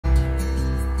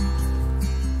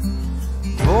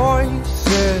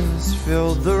stars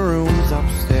filled the rooms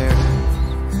upstairs.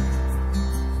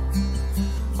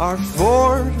 Our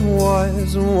Ford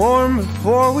was warm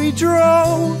before we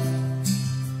drove.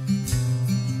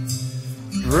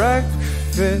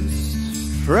 Breakfast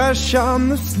fresh on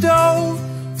the stove.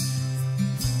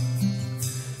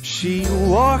 She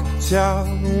walked out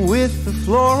with the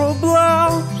floral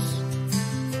blouse.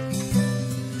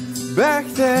 Back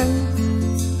then,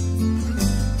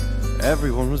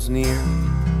 everyone was near.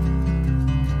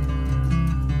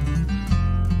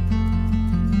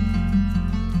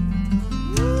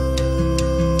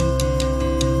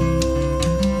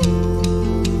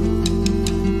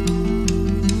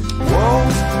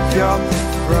 Woke up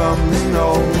from an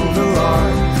old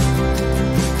alarm.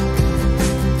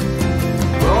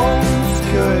 Bones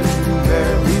could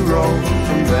barely roll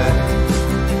from bed.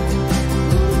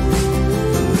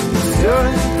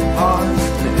 Stood on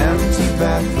an empty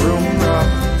bathroom rug,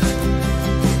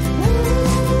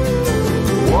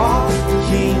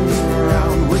 walking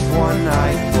around with one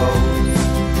eye closed.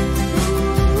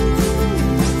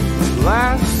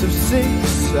 Last of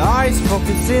 6 eyes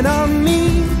focusing on me.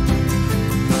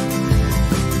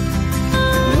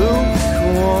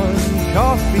 Lukewarm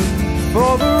coffee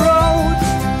for the road.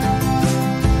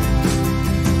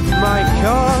 My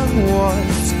car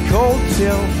was cold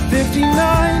till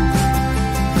 59.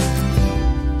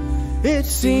 It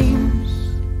seems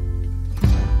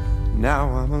now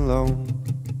I'm alone.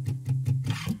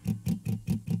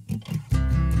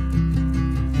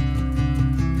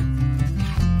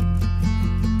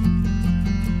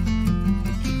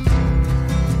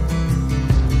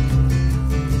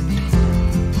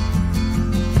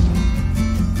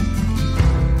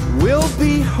 We'll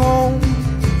be home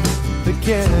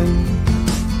again.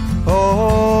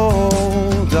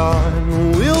 Hold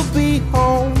on, we'll be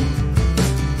home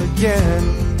again.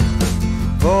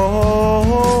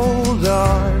 Hold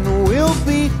on, we'll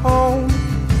be home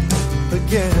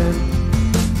again.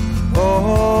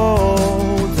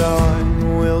 Hold on,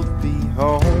 we'll be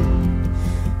home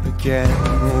again.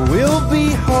 We'll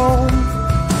be home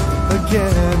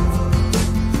again.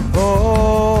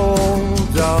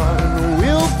 Hold on,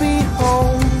 we'll be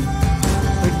home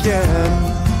again.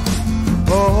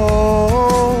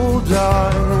 Hold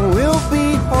on, we'll be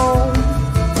home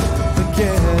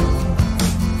again.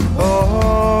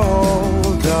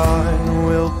 Hold on,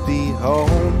 we'll be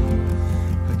home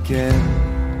again.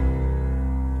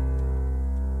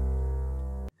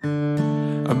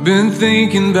 I've been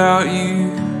thinking about you,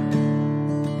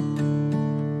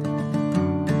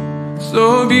 so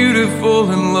beautiful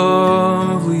and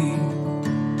lovely.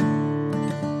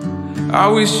 I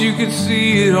wish you could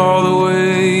see it all the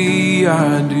way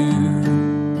I do,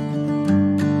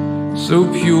 so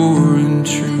pure and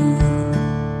true.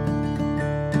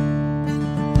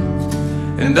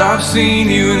 And I've seen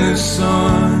you in the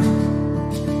sun,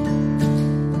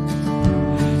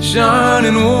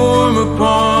 shining warm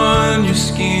upon your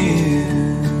skin.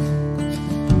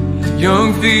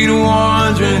 Young feet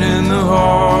wandering in the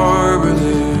harbor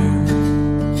there,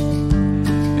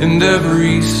 and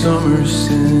every summer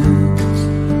since.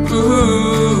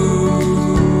 Ooh,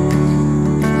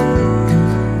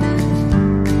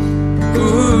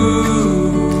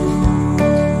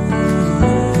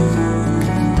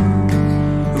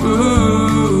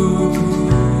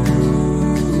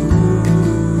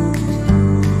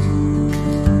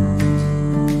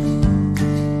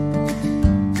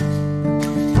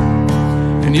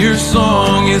 and your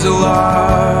song is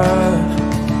alive.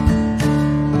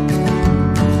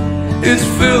 It's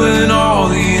filling all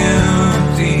the empty.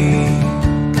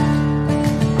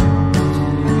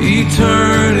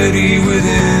 Eternity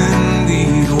within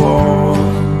these walls,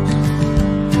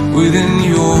 within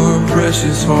your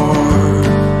precious heart.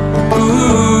 Ooh,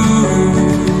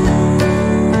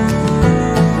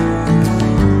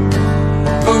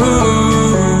 ooh.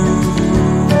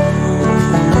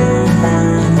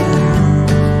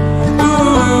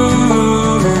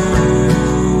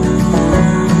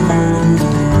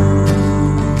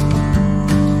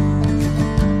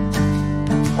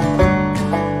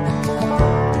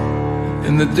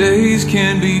 The days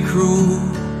can be cruel.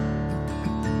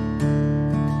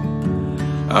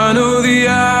 I know the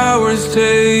hours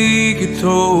take a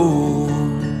toll.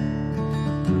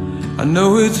 I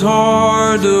know it's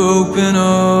hard to open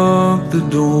up the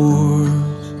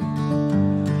doors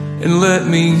and let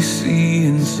me see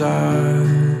inside.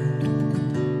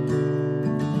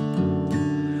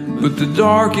 But the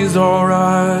dark is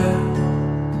alright.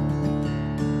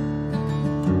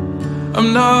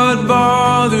 I'm not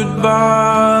bothered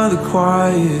by the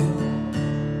quiet,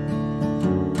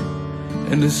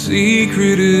 and a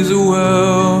secret is a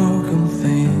welcome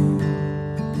thing.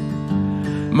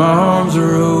 My arms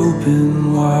are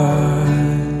open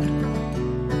wide.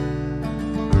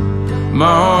 My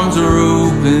arms are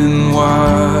open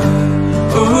wide.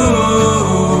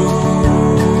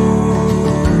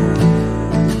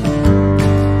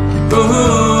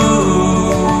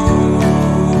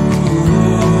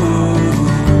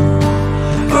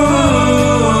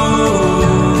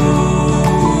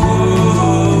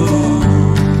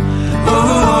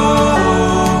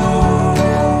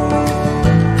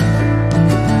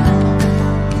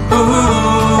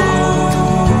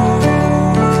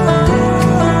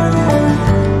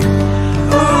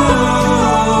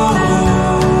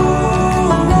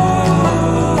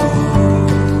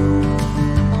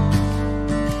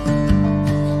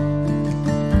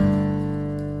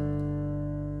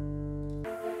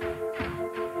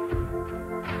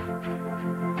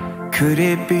 Could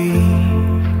it be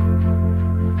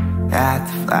that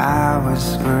the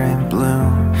flowers were in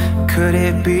bloom? Could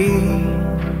it be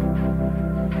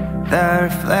the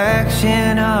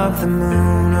reflection of the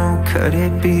moon? Oh, could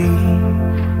it be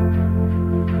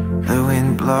the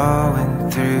wind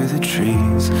blowing through the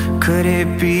trees? Could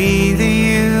it be that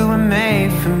you were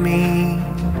made for me?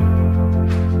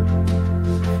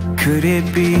 Could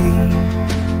it be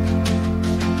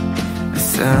the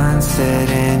sunset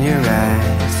in your eyes?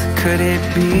 Could it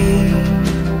be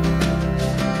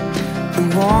the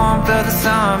warmth of the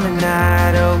summer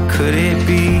night? Oh, could it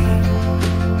be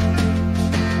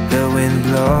the wind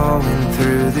blowing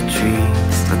through the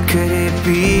trees? Or could it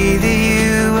be that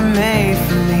you were made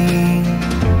for me?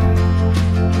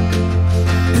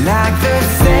 Like the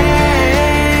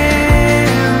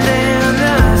sand and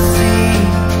the sea,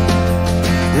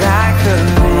 like the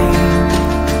rain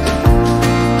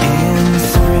in the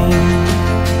spring,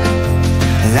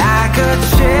 like a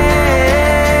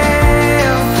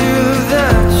trail through the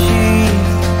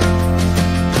trees.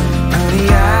 Honey,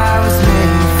 I was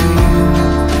made for you,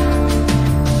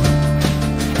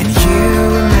 and you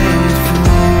were made for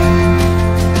me.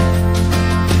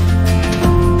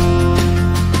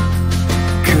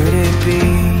 Could it be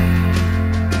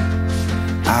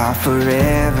our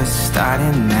forever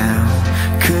starting now?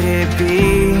 Could it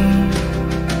be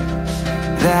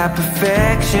that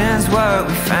perfection's what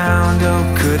we found? Oh,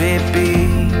 could it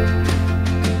be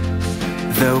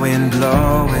the wind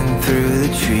blowing through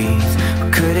the trees? Or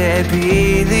could it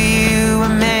be that you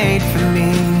were made for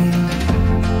me?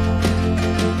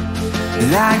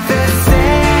 Like the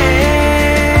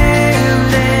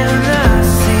sand and the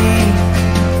sea,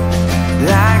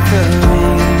 like the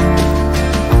rain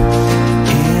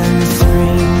in the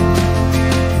spring,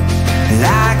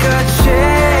 like a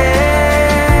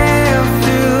trail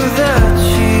through the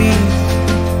trees.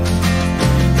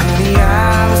 Honey, I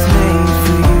was made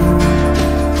for you,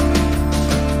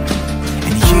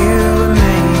 and you were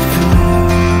made for me.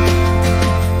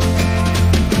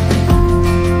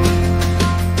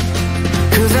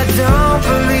 Cause I don't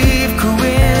believe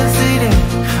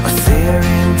coincidence or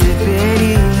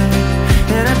serendipity,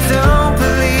 and I don't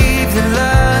believe that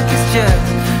luck is just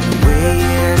the way it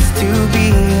has to be.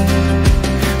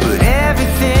 But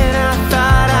everything I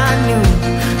thought I knew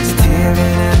is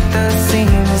tearing at the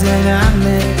seams, and I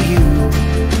met you.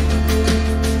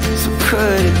 So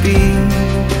could it be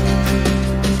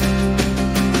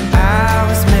I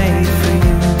was made for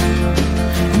you,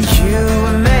 and you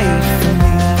were made for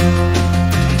me?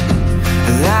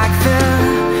 Like the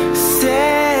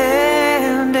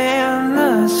sand and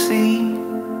the sea,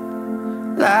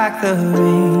 like the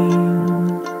rain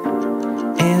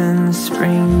in the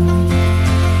spring.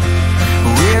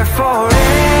 We're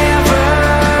forever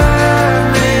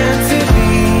meant to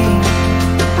be.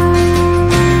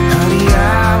 Honey, I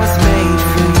was made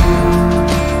for you,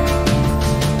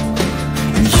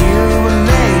 and you were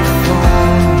made for me.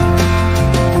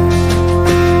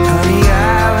 Honey, I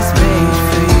was made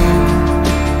for you,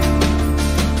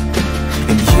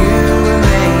 and you were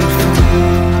made for me.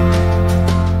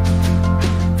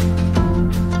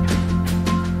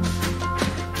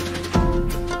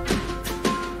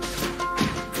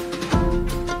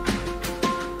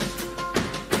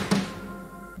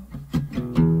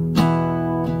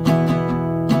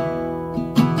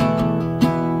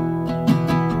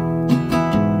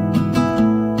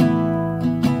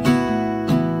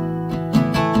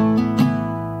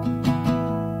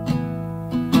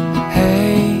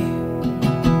 Hey,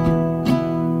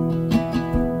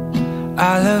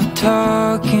 I love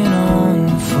talking on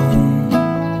the phone.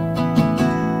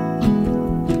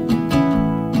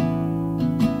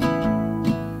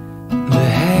 But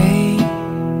hey,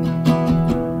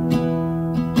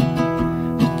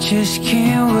 I just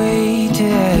can't wait to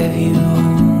have you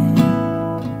home.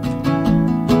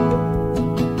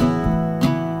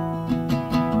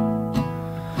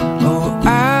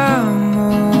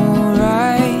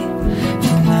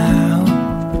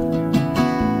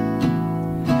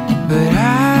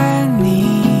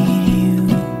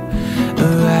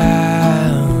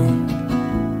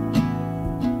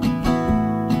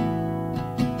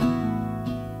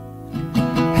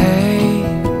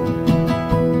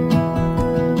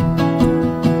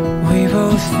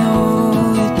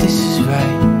 know that this is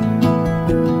right.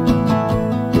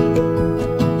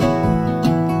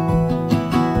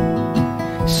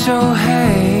 So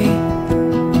hey,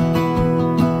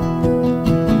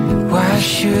 why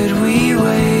should we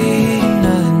wait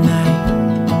another night?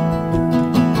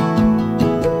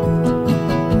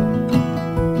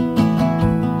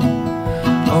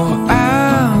 Oh,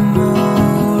 I'm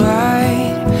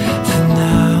alright for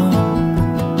now,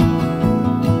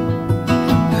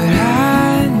 but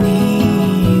I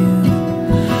need you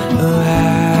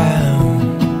around.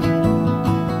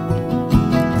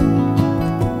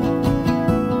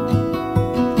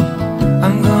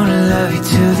 I'm gonna love you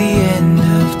till the end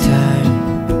of time,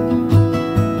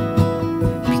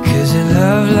 because a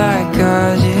love like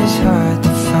ours is hard to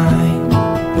find.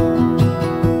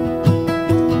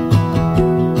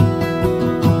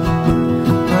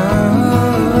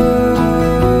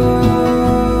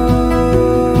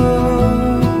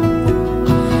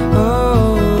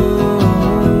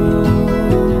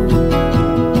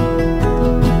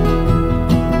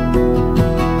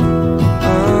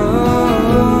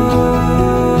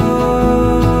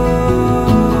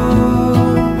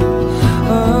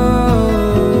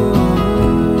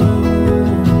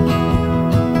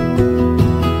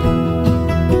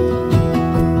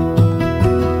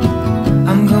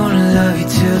 I'm gonna love you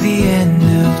till the end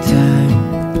of time,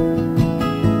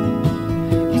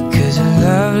 because a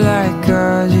love like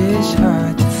ours is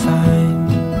hard to find.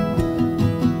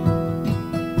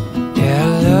 Yeah, a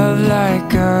love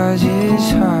like ours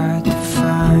is hard to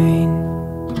find.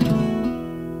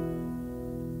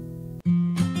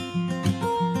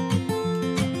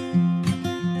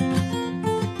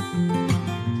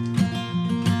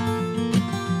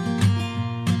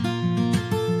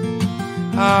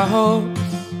 Our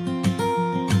hopes,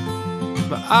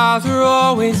 my eyes are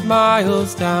always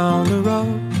miles down the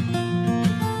road.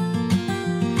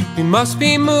 We must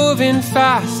be moving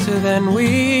faster than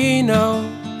we know,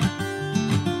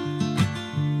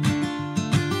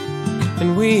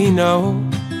 and we know.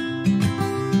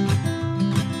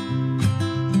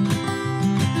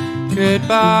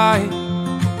 Goodbye.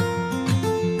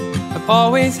 I've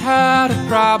always had a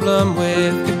problem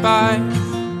with goodbyes.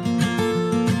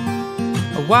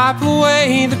 I wipe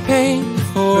away the pain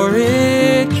before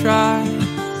it dries,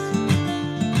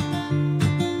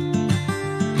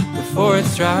 before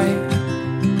it's dry.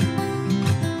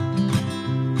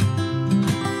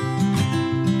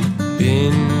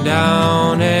 Been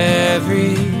down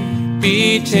every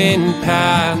beaten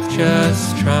path,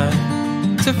 just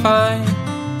trying to find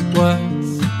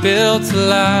what's built to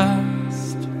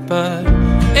last. But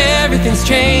everything's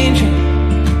changing,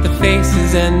 the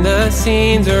faces and the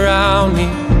scenes around me.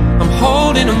 I'm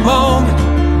holding a moment,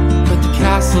 but the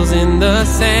castles in the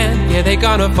sand, yeah, they're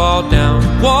gonna fall down.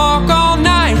 Walk all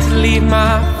night to leave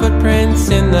my footprints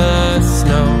in the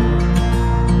snow,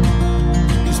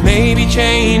 'cause maybe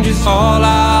change is all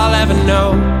I'll ever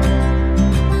know.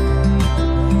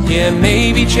 Yeah,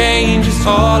 maybe change is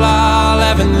all I'll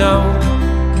ever know.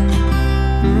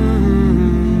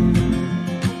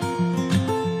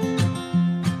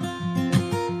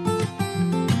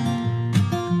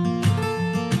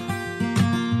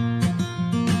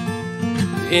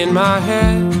 In my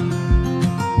head,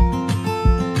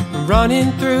 I'm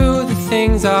running through the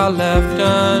things I left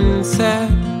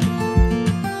unsaid,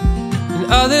 and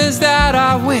others that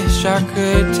I wish I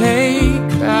could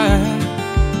take back.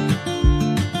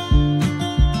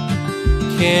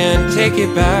 Can't take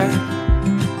it back.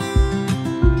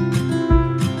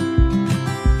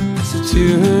 So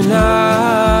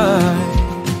tonight,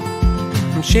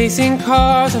 I'm chasing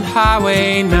cars on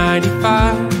Highway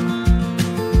 95,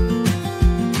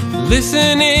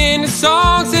 listening to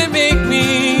songs that make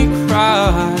me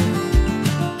cry.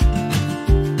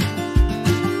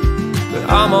 But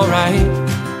I'm alright.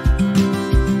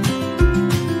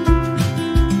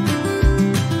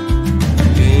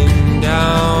 Been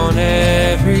down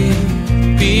every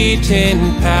beaten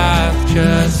path,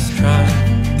 just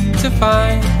trying to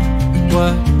find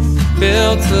what's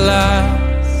built to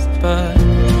last. But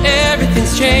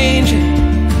everything's changing,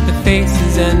 the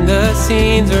faces and the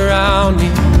scenes around me.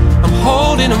 I'm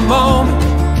holding a moment,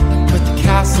 but the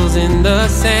castles in the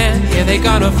sand, yeah, they're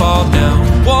gonna fall down.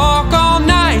 Walk all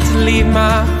night to leave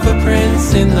my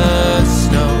footprints in the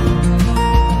snow,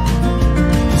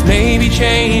 'cause maybe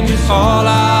change is all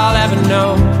I'll ever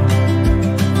know.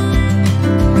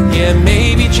 Yeah,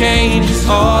 maybe change is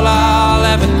all I'll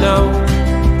ever know.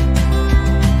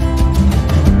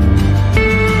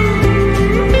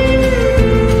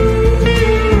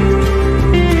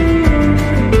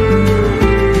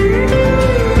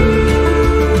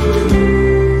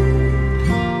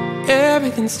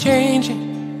 everything's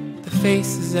changing, the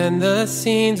faces and the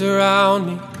scenes around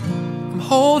me. I'm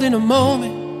holding a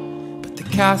moment, but the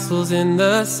castles in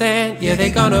the sand, yeah,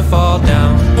 they're gonna fall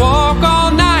down. Walk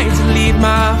all night to leave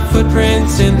my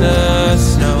footprints in the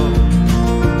snow.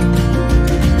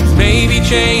 'Cause maybe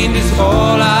change is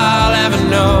all I'll ever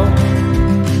know.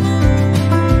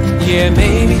 Yeah,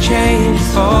 maybe change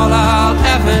is all I'll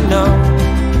ever know.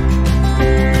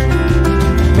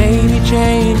 Maybe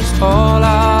change is all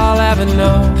I'll ever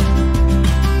know.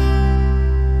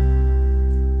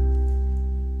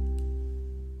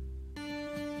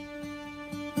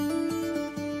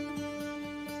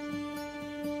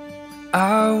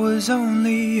 I was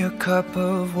only a cup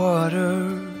of water,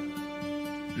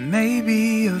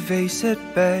 maybe a vase at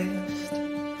best.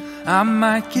 I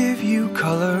might give you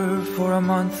color for a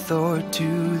month or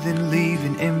two, then leave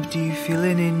an empty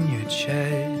feeling in your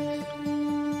chest.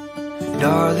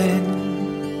 Darling,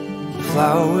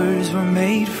 flowers were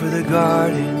made for the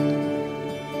garden.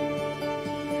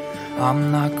 I'm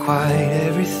not quite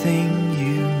everything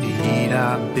you need,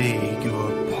 I beg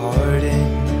your pardon.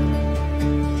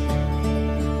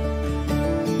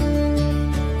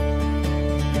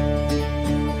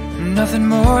 Nothing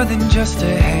more than just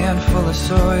a handful of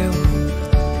soil.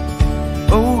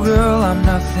 Oh girl, I'm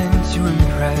nothing to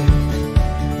impress.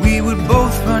 We would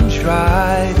both run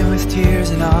dry, then with tears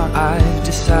in our eyes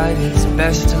decide it's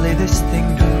best to lay this thing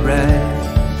to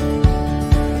rest.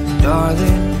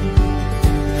 Darling,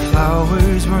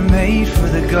 flowers were made for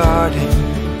the garden.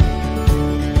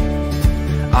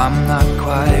 I'm not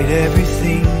quite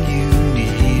everything you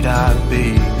need, I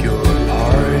beg your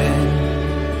pardon.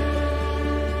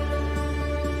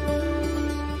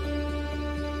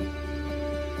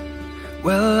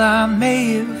 Well, I may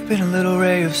have been a little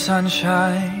ray of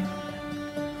sunshine,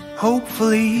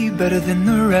 hopefully better than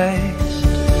the rest.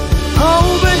 Oh,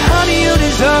 but honey, you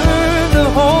deserve the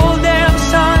whole damn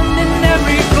sun and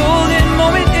every golden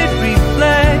moment it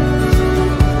reflects.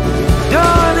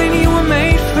 Darling, you were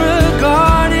made for a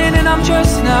garden and I'm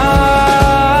just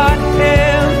not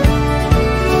him.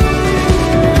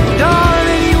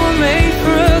 Darling, you were made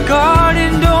for a garden,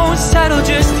 don't settle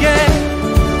just yet.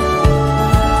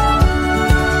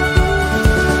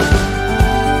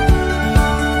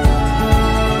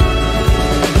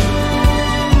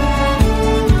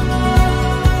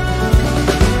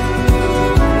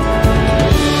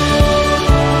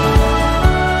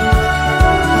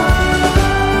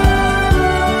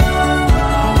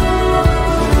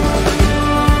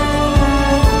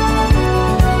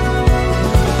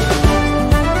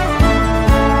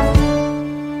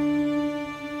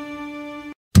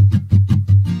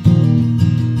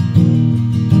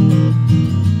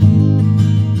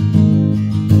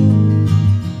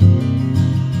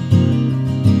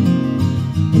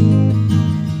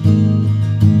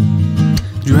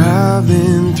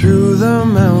 Driving through the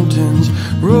mountains,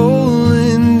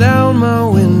 rolling down my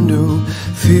window,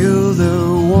 feel the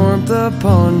warmth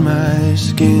upon my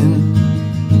skin.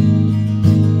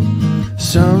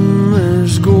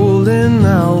 Summer's golden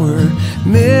hour,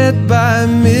 met by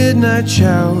midnight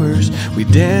showers, we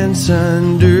dance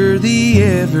under the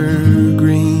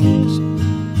evergreens.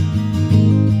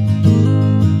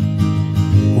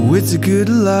 Oh, it's a good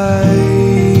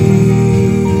life.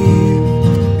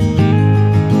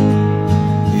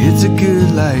 It's a good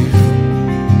life.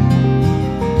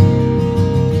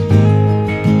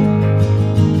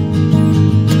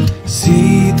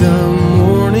 See the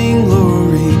morning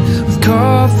glory with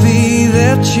coffee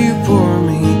that you pour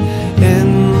me,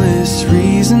 endless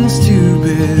reasons to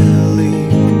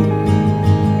believe.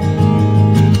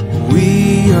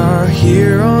 We are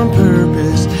here on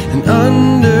purpose, and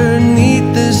underneath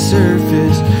the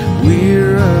surface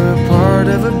we're a part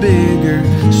of a bigger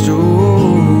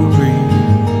story.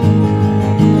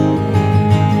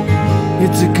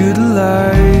 It's a good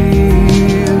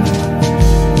life.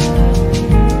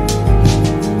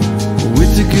 Oh,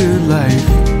 it's a good life.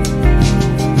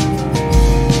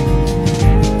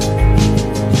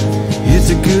 It's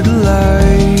a good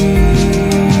life.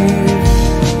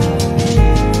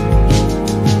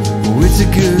 Oh, it's a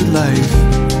good life.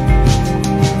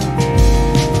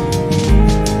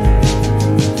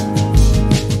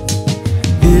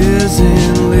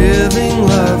 Isn't living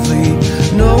lovely,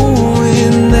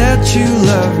 knowing that you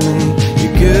love me,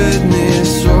 your goodness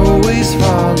always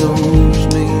follows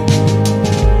me.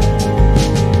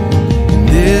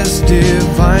 This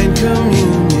divine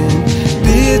communion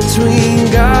between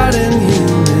God and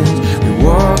humans, we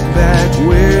walk back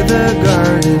where the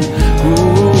garden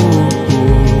grows.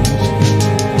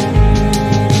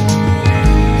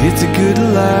 It's a good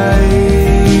life.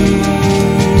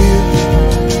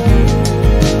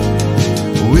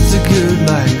 it's a good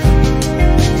life.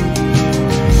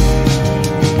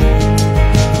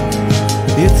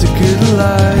 It's a good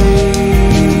life.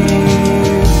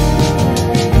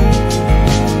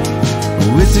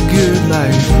 Oh, it's a good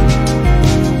life.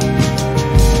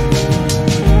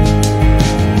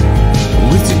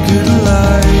 Oh, it's a good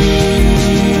life.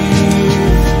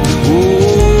 Oh,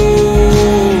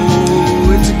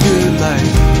 it's a good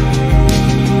life.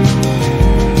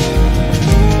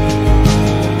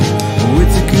 Oh,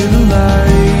 it's a good life.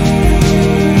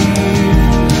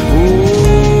 Oh,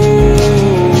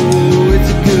 it's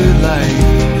a good life.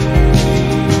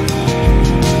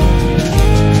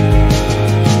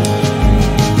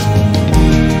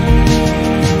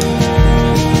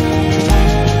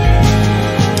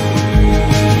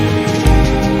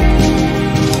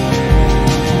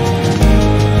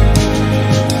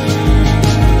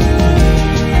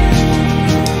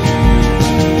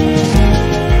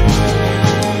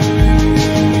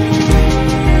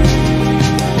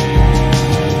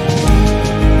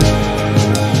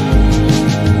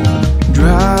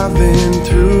 Driving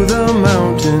through the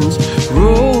mountains,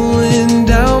 rolling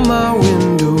down my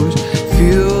windows,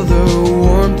 feel the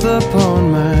warmth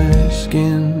upon my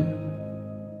skin.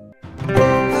 I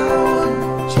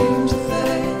wouldn't change a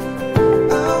thing.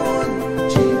 I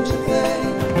wouldn't change a thing.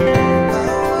 I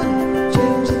wouldn't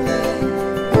change a thing.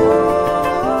 Oh.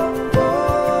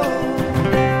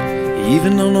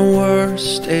 Even on the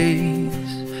worst days,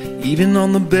 even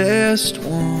on the best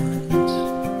ones,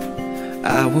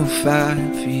 I will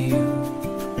fight for you.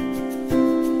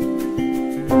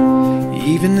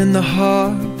 Even in the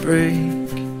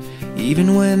heartbreak,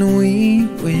 even when we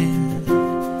win,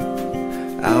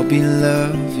 I'll be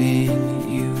loving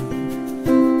you.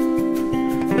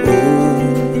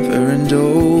 Over and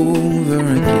over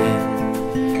again,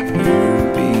 you'll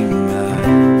be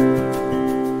mine.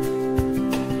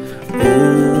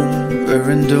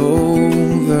 Over and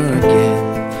over again,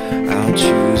 I'll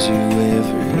choose you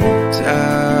every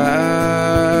time.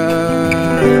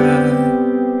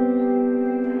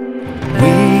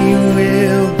 We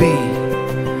will be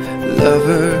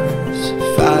lovers,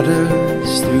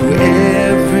 fighters through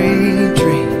every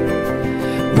dream.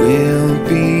 We'll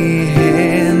be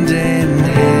hand in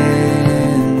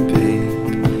hand, babe.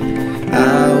 I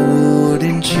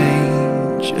wouldn't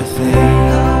change a thing.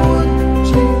 I wouldn't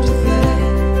change a thing.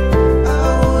 I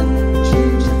wouldn't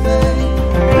change a thing.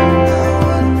 I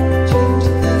wouldn't change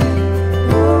a thing.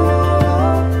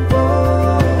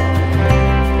 Oh.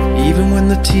 Even when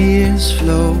the tears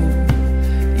flow,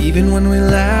 even when we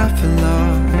laugh a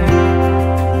lot,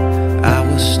 I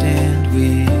will stand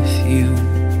with you.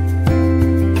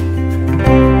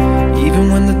 Even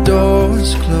when the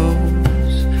doors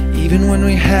close, even when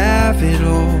we have it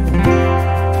all,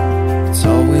 it's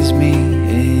always me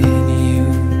and you.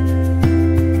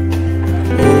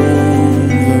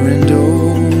 Over and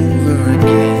over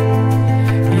again,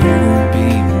 you'll be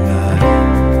mine.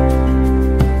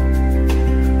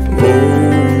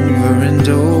 Over and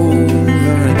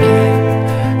over again,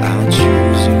 I'll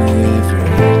choose you every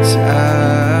time.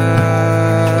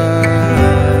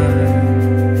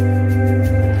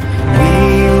 We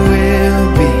will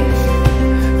be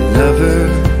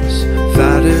lovers,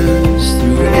 fighters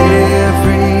through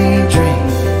every dream.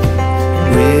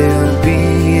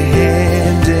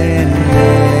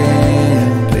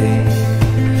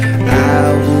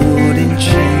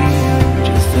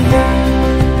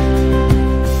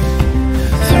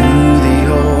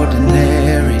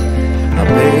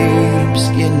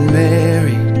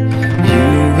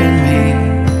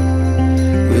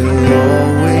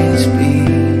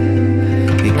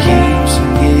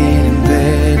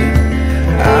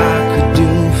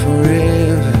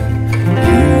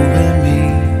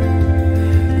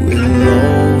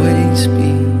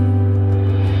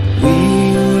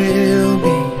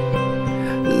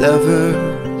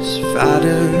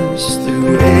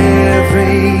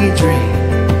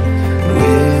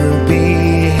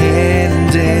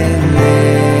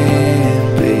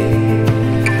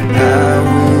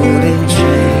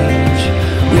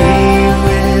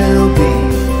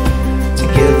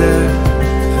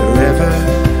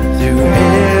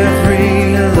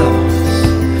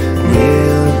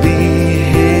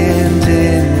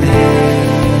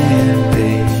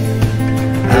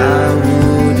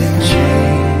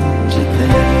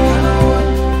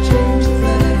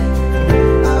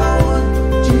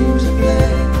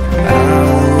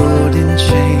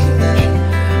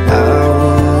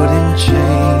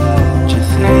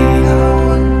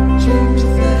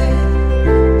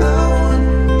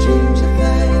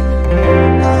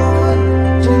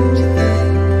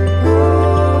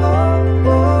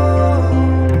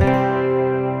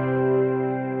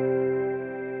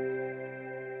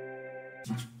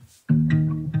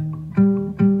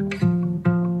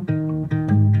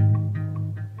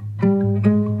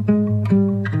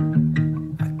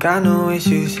 got no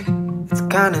issues, it's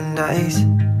kinda nice.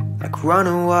 Like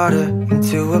running water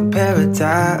into a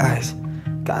paradise.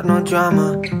 Got no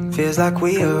drama, feels like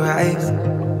we arrived.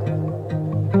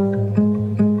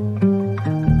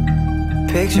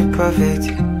 Picture perfect,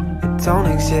 it don't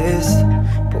exist.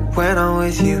 But when I'm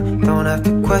with you, don't have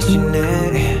to question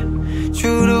it.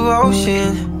 True devotion.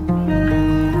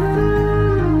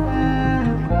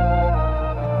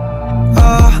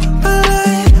 Oh,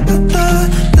 I thought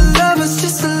the love was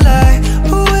just a lie.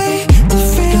 A way to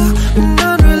feel an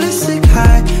unrealistic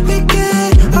high. We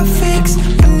get our fix,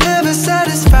 but never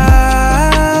satisfied.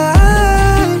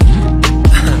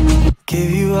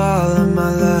 Give you all of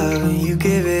my love and you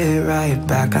give it right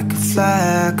back. I could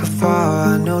fly, I could fall,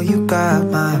 I know you got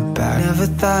my back. Never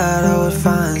thought I would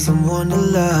find someone to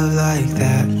love like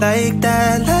that. Like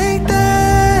that, like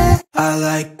that. I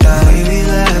like that. Way we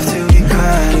laugh till we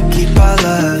cry to keep our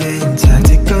love intact.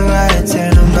 Take a ride,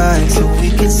 turn them back so we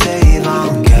can save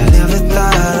on gas. Never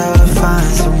thought I would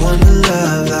find someone to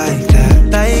love like that.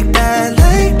 Like that,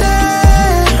 like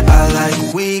that. I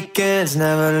like weekends,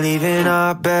 never leaving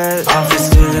our bed. Office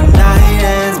till the night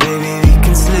ends, baby we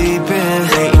can sleep in.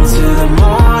 Late into the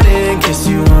morning, kiss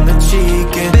you on the cheek.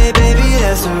 And baby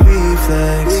that's a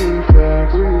reflex.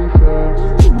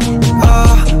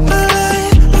 Oh,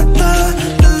 I thought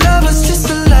the love was just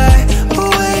a lie. A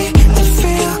way to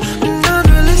feel an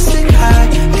unrealistic high.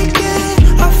 We get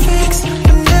our fix,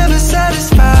 but never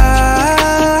satisfied.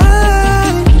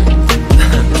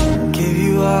 Give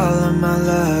you all of my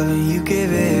love and you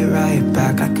give it right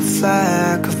back. I could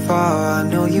fly, I could fall, I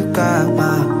know you got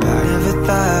my back. Never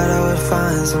thought I would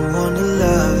find someone to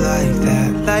love like that.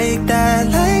 Like that,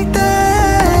 like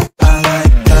that. I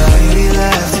like that. We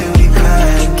laugh till we cry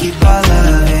and keep our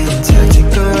love intact.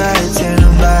 Take a ride, turn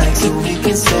them back so we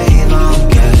can save on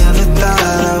gas. Never thought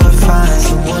I would find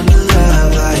someone to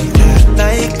love like that.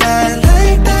 Like that,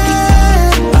 like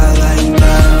that. I like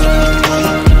that.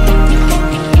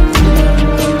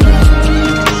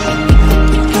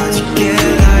 How'd you get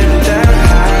like that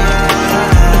high?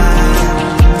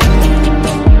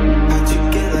 How'd you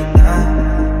get like that?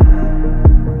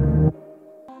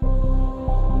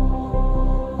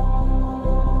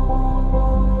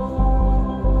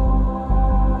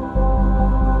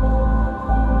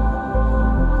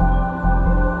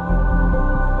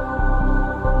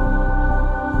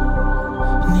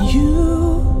 And you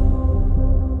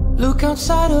look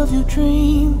outside of your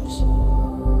dreams,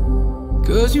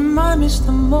 'cause you might miss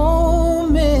the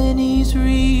moment he's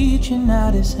reaching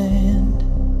out his hand.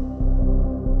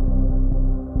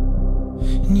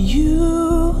 And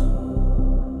you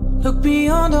look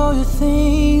beyond all your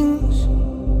things,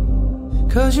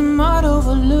 'cause you might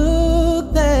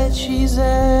overlook that she's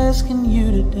asking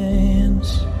you to dance.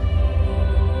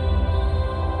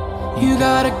 You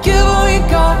gotta give all you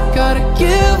got, gotta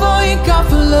give all you got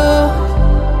for love.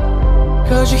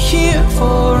 'Cause you're here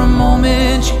for a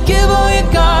moment, you give all you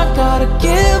got, gotta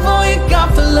give all you got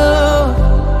for love.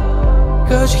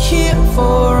 'Cause you're here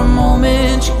for a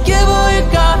moment, you give all you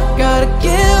got, gotta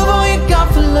give all you got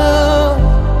for love.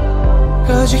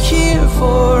 'Cause you're here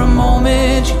for a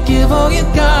moment, you give all you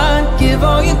got, give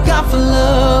all you got for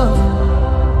love.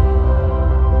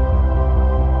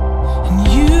 And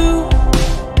you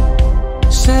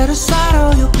set aside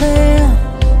all your plans,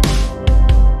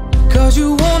 'cause you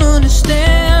won't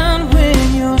understand when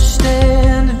you're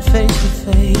standing face to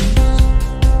face.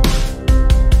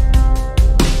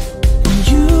 And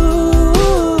you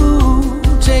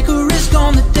take a risk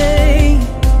on the day.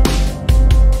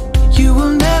 You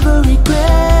will never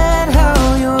regret how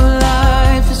your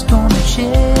life is gonna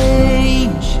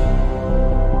change.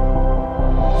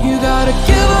 You gotta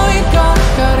give all you got,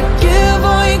 gotta give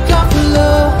all you got for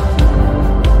love.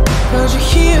 'Cause you're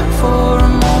here for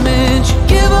a moment, you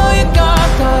give all you got,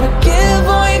 gotta give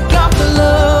all you got for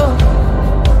love.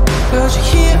 'Cause you're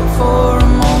here for a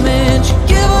moment, you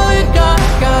give all you got,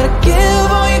 gotta give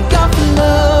all you got for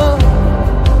love.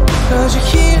 'Cause you're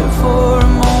here for a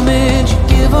moment, you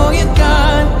give all you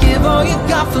got, give all you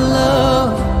got for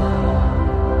love.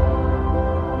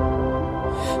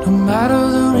 No matter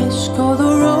the risk or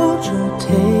the road you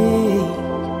take,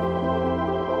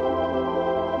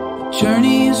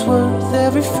 journey is worth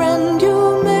every friend you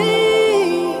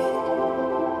make.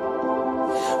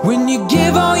 When you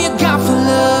give all you got for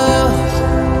love,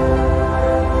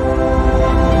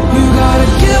 you gotta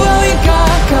give all you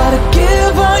got, gotta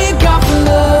give all you got for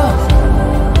love.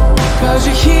 'Cause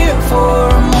you're here for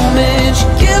a moment, you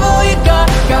give all you got,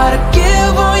 gotta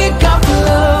give all you got for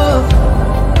love.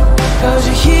 'Cause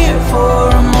you're here for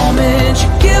a moment, you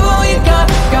give all you got,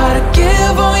 gotta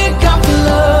give all you got for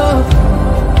love.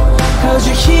 'Cause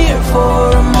you're here for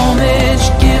a moment.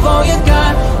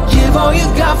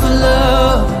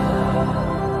 love.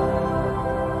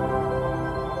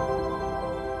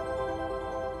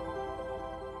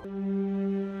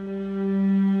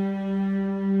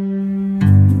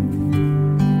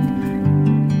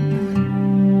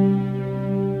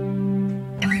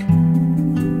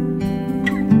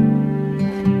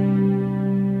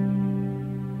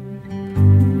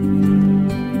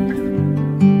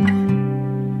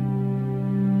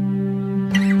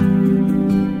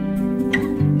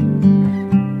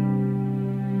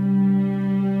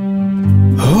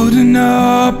 Holding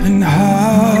up in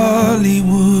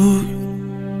Hollywood,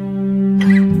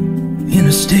 in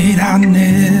a state I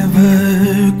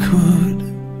never could,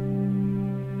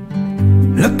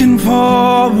 looking for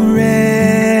a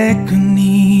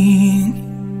reckoning,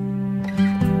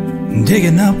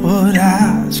 digging up what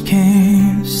eyes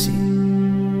can't see.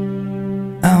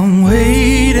 I'm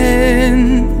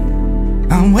waiting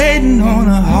on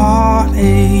a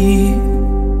heartache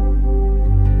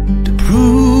to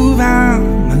prove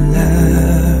I'm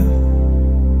alive.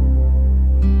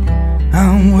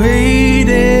 I'm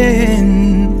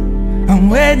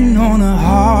waiting on a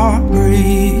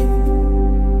heartbreak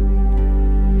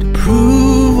to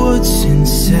prove what's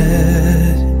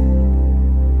inside.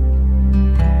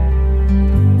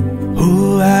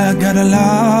 Oh, I got a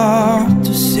lot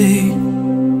to say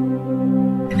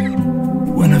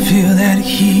when I feel that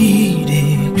heat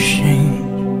exchange.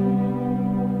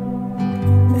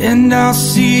 And I'll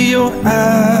see your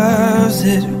eyes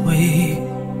that way,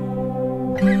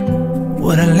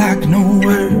 what I like no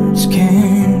words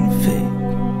can fake.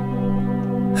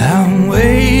 I'm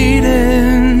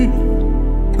waiting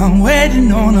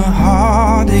on a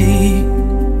heartache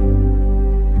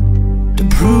to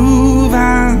prove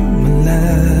I'm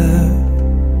alive.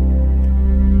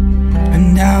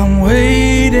 And I'm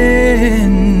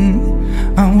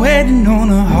waiting on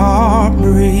a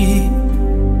heartbreak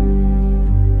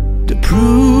to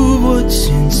prove what's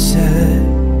inside.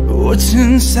 What's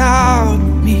inside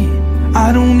me,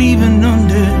 I don't even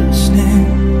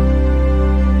understand.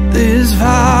 There's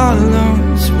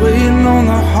violence waiting on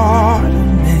the heart of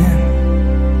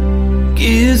man,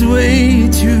 gives way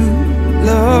to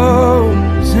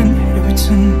love's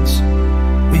inheritance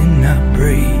when I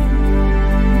break.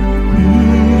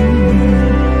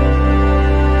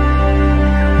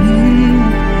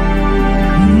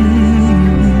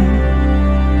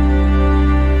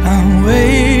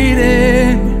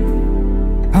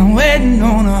 I'm waiting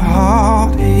on a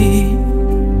heartache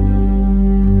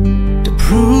to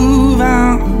prove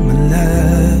I'm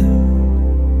alive.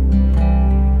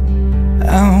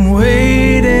 I'm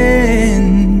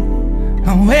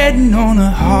waiting on a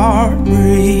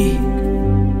heartbreak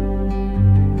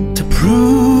to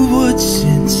prove what's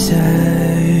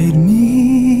inside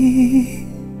me.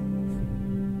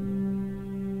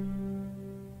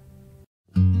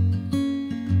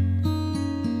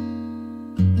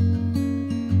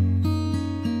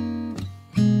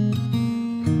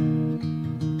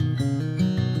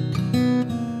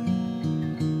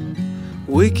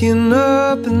 Waking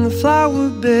up in the flower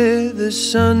bed, the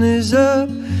sun is up,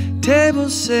 table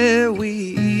set, we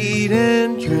eat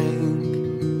and drink.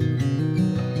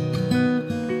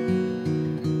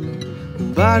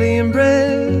 Body and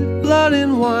bread, blood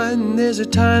and wine, there's a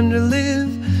time to live,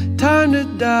 time to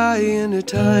die, and a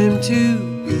time to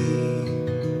be.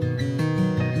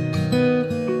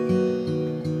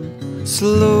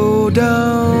 Slow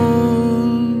down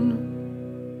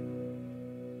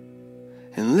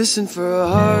and listen for a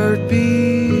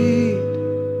heartbeat,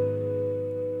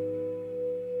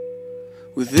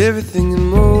 with everything in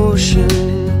motion.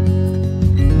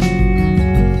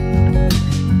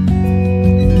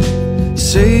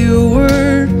 Say a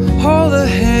word, hold a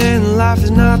hand. Life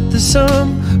is not the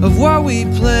sum of what we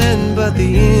plan, but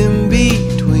the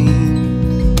in-between.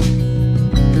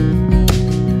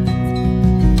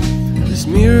 This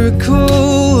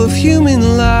miracle of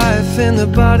human life and the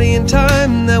body and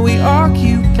time that we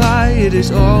occupy, it is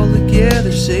all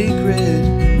together sacred.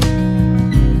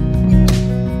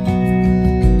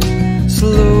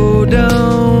 Slow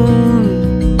down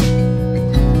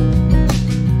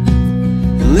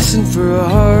and listen for a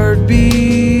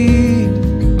heartbeat,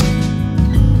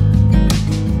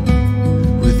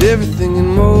 with everything in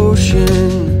motion.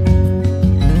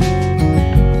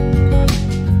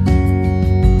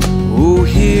 Oh,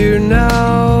 here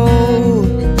now,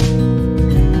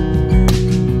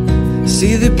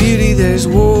 see the beauty that is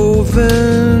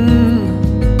woven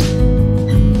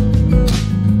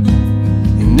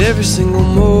in every single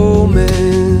moment.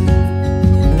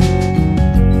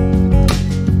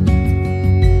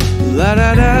 La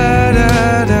da da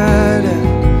da da da,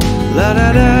 la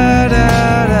da da da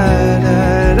da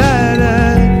da da.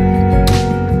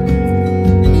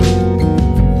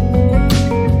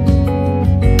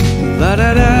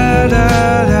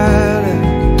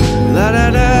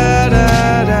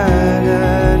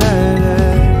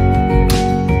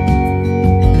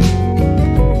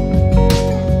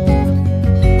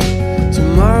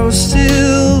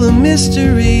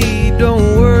 mystery. Don't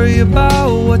worry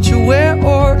about what you wear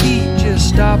or eat, just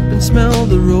stop and smell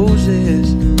the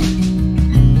roses.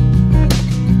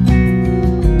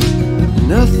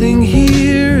 Nothing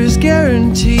here is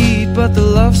guaranteed, but the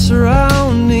love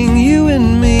surrounding you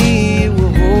and me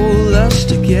will hold us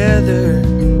together.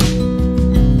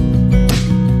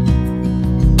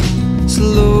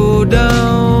 Slow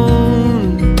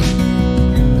down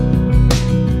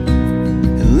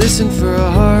and listen for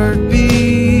a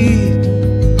heartbeat,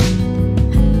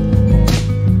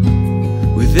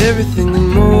 with everything in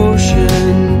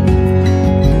motion.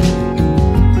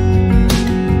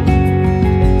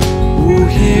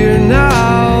 Here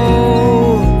now,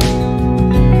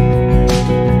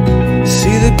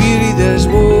 see the beauty that is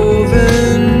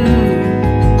woven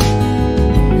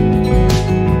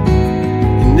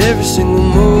in every single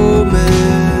moment.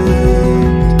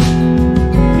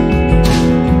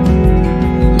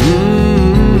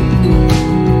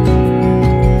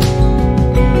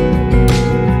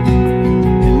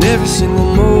 In every single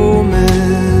moment.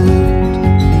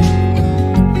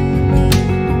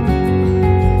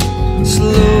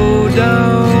 Slow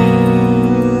down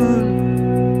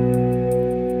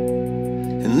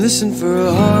and listen for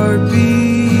a heartbeat,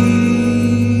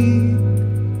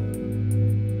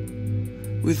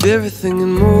 with everything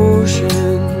in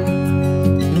motion.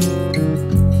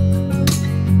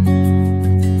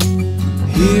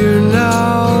 Here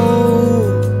now,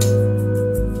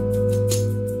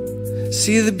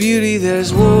 see the beauty that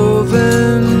is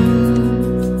woven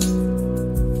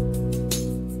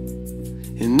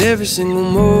in every single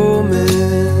moment.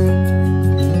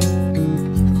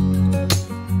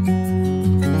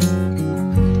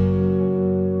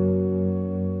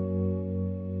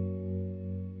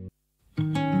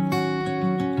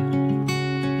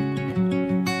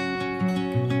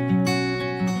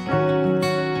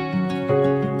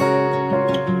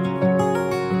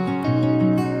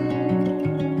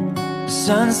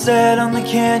 Sunset on the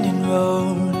canyon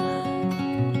road,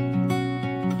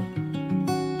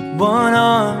 one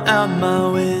arm out my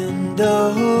window,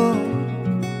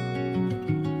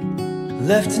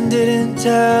 left and didn't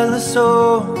tell a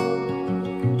soul.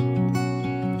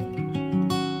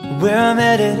 Where I'm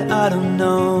headed, I don't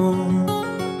know.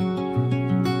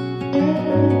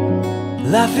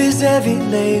 Life is heavy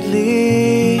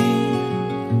lately,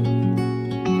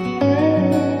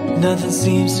 nothing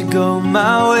seems to go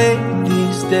my way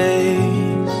these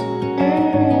days.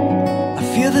 I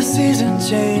feel the season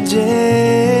changing,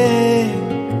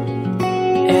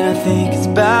 and I think it's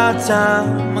about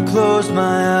time I close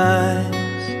my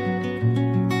eyes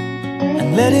and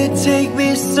let it take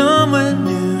me somewhere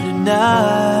new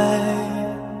tonight.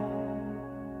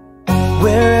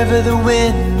 Wherever the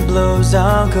wind blows,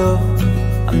 I'll go.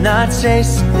 I'm not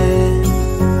chasing it.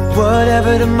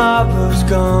 Whatever tomorrow's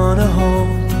gonna hold,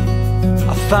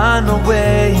 I'll find my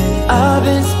way. I've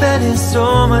been spending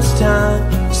so much time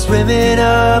swimming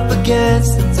up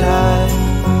against the tide.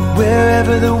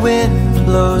 Wherever the wind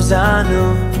blows, I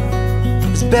know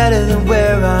it's better than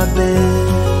where I've been.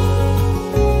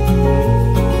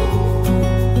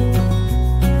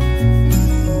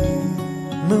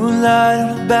 Moonlight on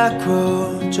a back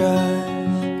road drive,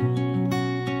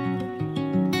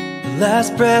 the last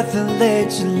breath of late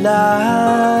July.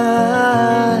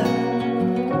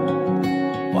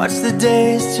 Watch the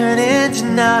days turn into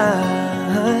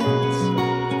nights,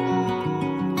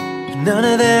 none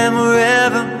of them were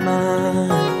ever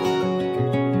mine.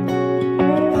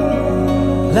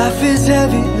 Life is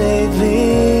heavy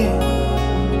lately,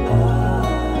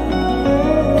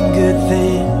 and good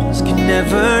things can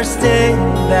never stay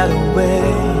that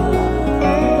way.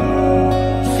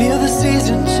 Feel the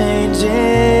season changing,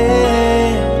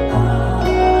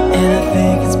 and I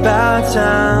think it's about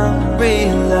time I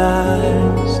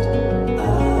realized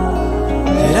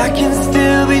that I can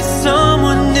still be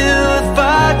someone new if I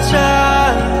try.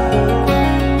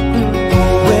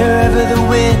 Wherever the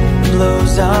wind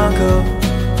blows, I'll go.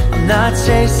 I'm not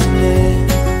chasing it.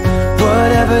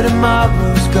 Whatever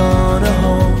tomorrow's gonna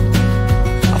hold,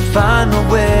 I'll find my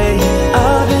way.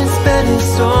 I've been spending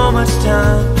so much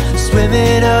time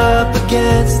swimming up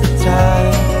against the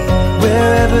tide.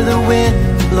 Wherever the wind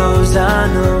blows, I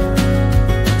know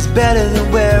it's better than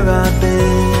where I've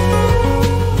been.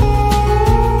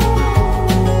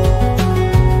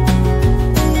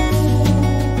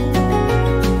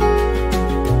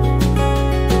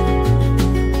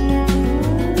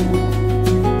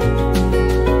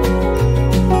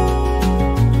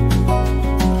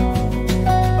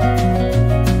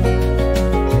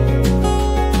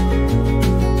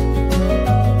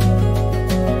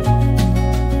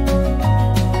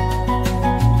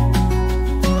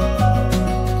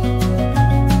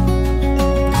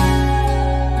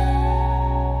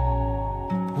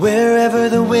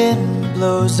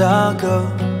 blows, I'll go.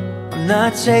 I'm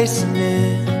not chasing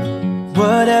it.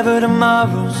 Whatever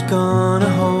tomorrow's gonna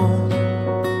hold,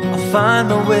 I'll find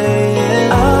my way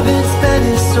in. I've been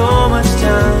spending so much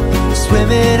time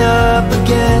swimming up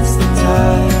against the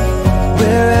tide.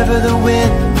 Wherever the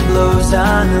wind blows,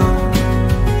 I know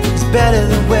it's better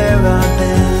than where I've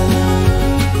been.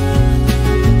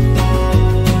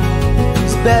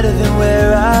 It's better than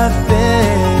where I've been.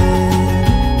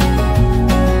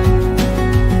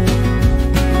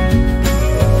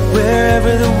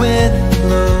 Wherever the wind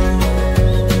blows,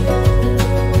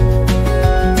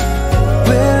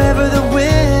 wherever the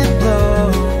wind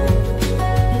blows,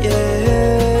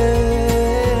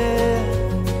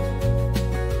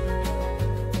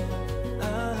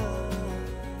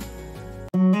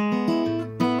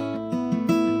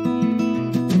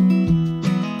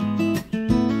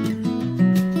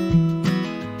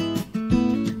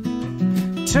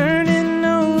 Turning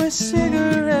over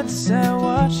cigarettes, I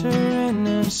watch her in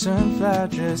her sunflower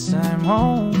dress. I'm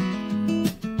home.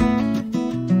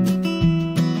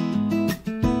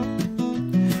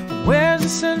 Wears the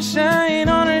sunshine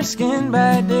on her skin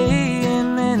by day,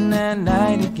 and then that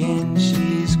night again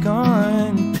she's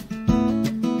gone.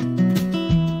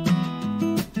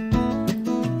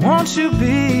 Won't you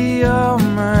be all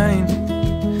mine?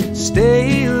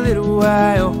 Stay a little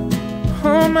while.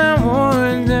 Oh, my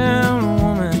worn down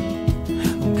woman,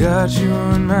 I've got you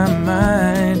on my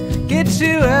mind. Get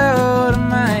you out of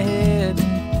my head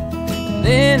and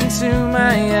into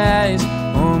my eyes.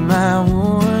 Oh, my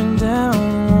worn down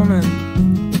woman,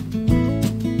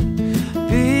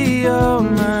 be all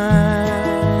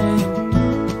mine.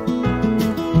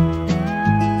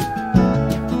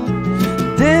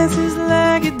 Dances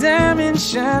like a diamond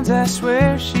shines, I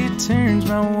swear she turns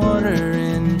my water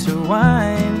into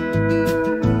wine.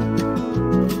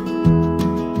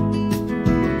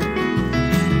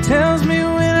 Tells me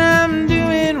when I'm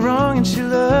doing wrong, and she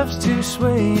loves to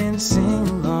sway and sing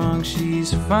along.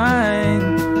 She's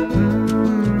fine.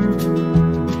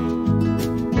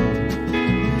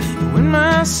 When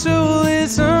my soul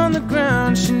is on the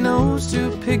ground, she knows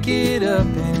to pick it up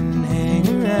and hang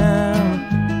around.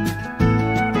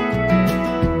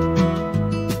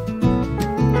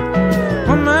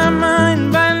 On my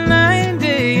mind by night and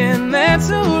day, and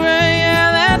that's alright,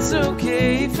 yeah, that's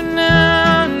okay for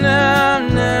now, now,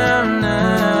 now,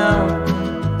 now.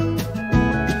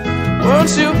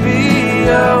 Won't you be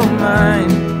all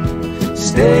mine?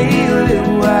 Stay a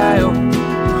little while.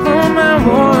 Oh, my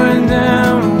worn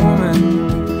down woman,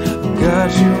 got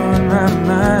you on my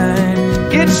mind.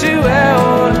 Get you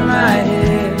out of my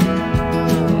head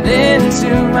and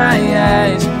into my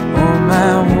eyes. Oh,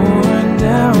 my worn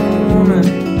down woman,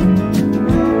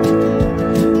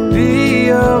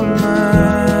 be all mine.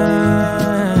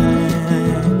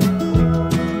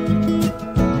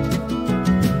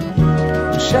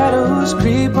 Shadows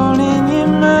creep on in your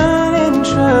mind, and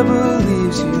trouble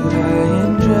leaves you high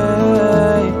and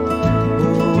dry.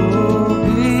 Oh,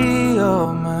 be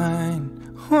all mine.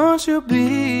 Won't you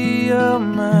be all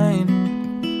mine?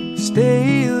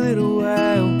 Stay a little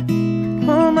while.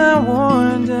 Oh, my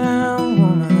worn down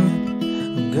woman,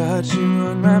 I've got you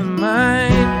on my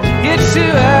mind. Get you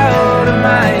out of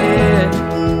my head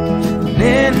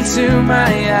and into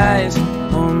my eyes.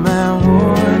 Oh, my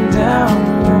worn down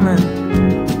woman,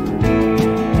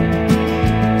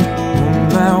 oh,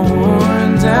 my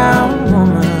worn down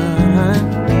woman,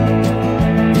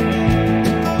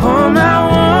 oh, my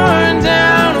worn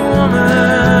down woman,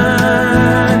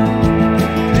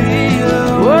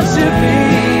 won't you be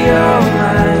all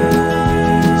mine?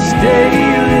 Stay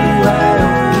a little while.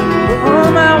 Oh,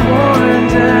 my worn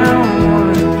down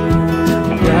woman,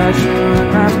 got you on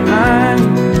my mind.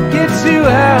 Get you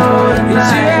out of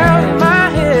my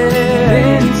head,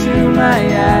 into my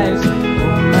eyes.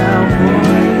 Oh, my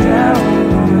worn down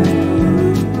woman,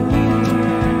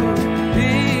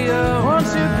 won't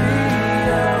you be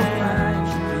all mine?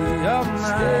 Be all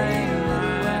mine.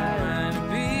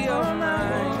 Be all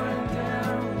mine.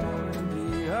 Be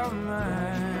all mine.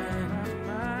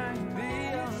 Be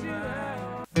all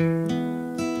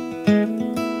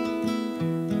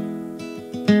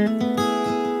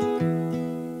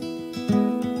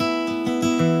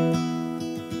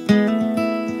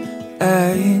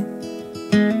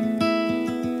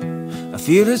I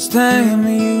feel it's time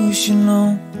that you should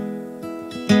know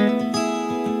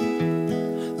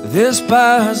that this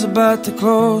bar's about to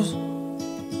close.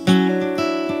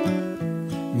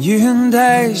 You and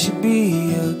I should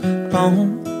be alone,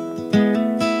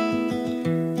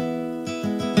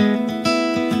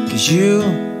 'cause you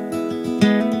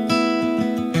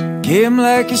came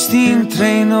like a steam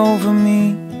train over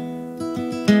me.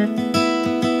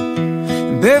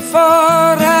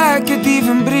 before I could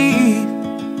even breathe.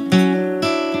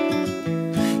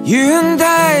 You and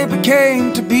I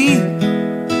became to be.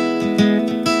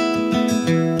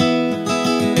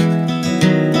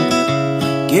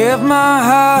 Give my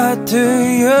heart to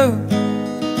you.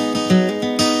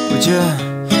 Would you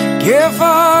give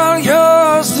all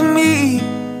yours to me?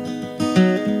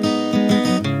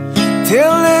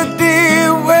 Till the day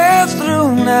we're through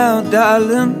now,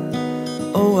 darling.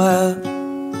 Oh, I'll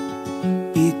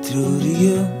be true to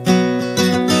you.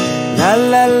 La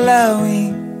la la, we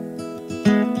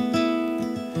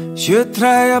should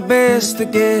try our best to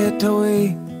get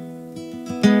away.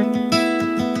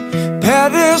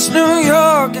 Paris, New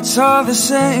York, it's all the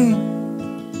same.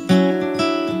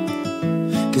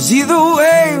 'Cause either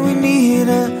way we need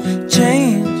a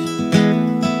change.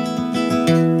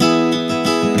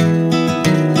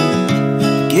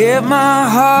 Give my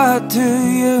heart to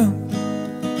you.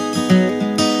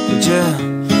 Would you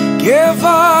give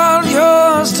all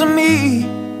yours to me?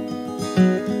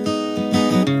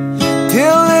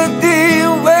 Till the day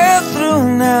we're through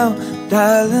now,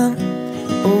 darling.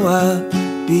 Oh, I'll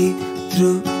be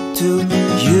through to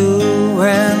you,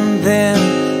 and then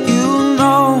you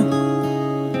know.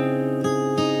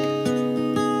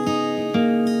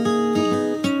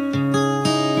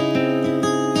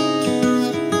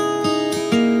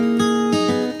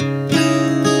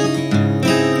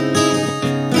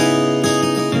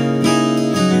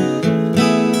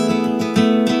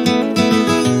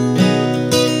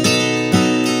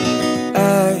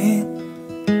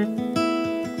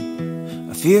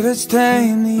 I feel it's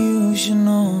time that you should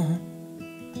know.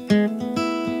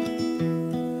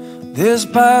 This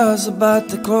bar's about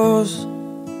to close,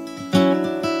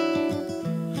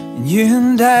 and you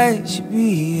and I should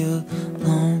be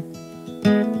alone.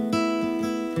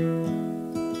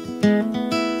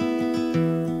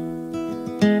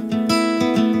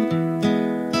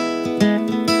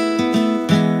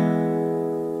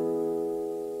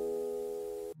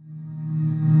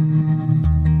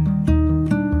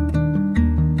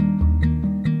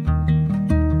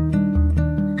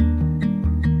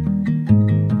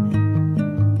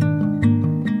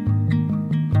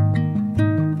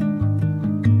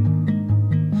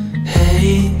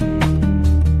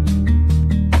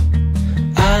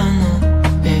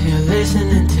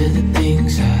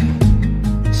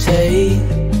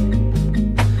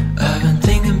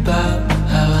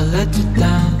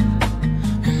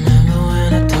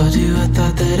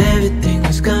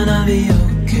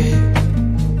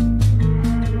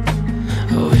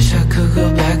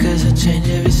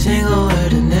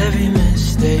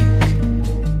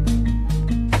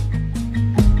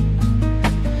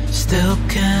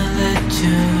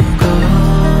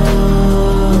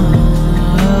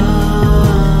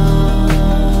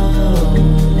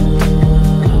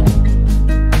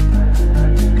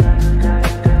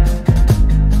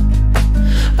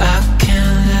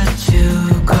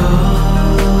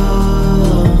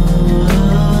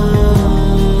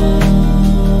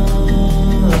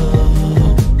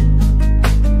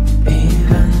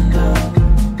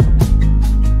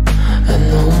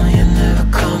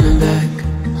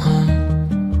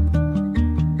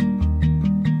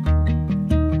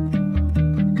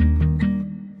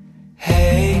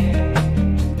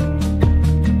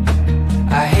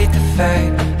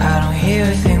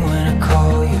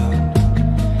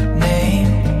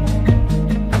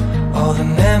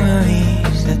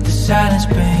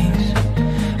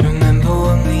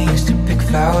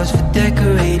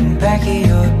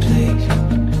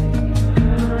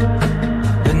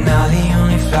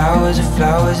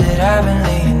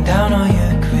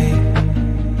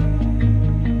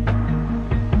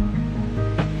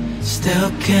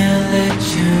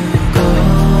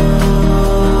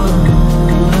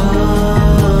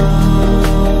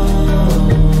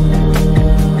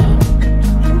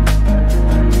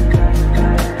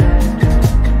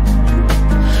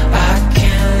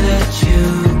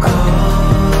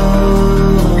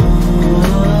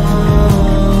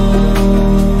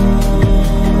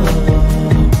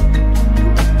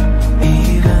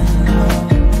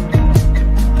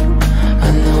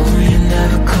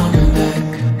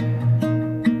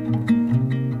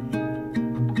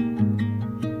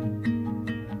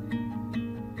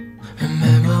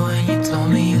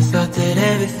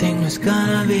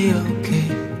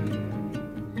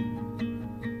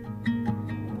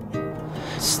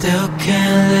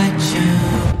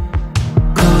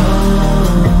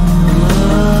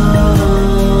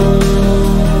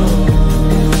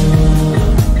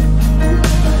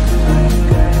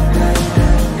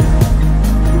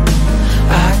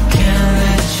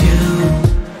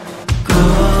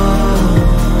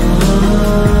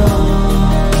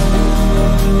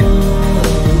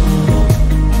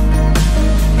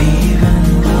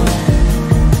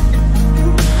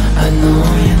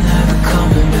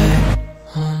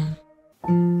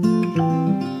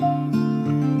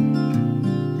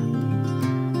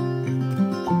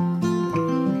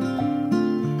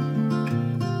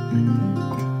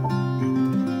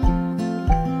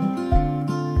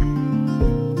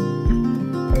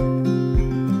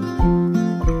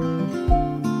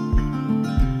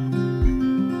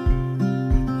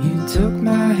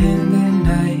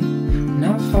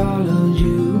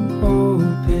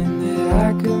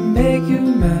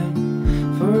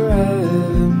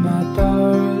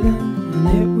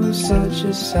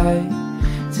 sight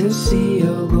to see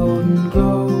your golden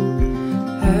glow.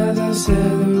 As I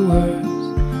said the words,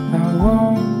 I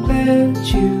won't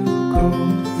let you go.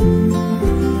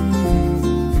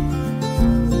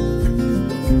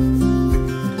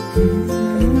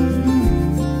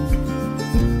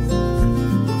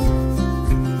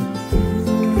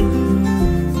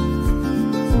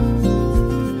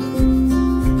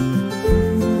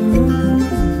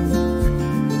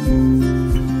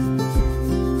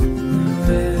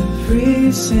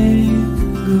 Every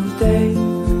single day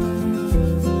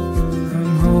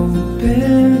I'm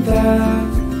hoping that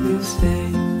you'll stay.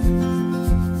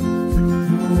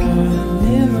 No one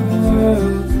in the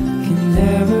world can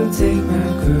ever take my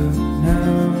girl.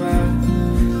 Now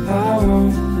I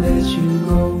won't let you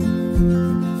go.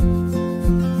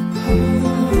 I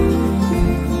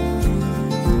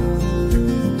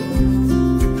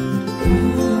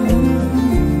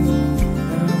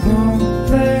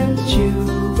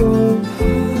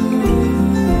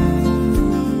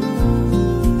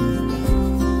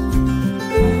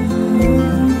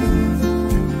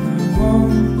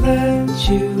won't let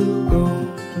you go.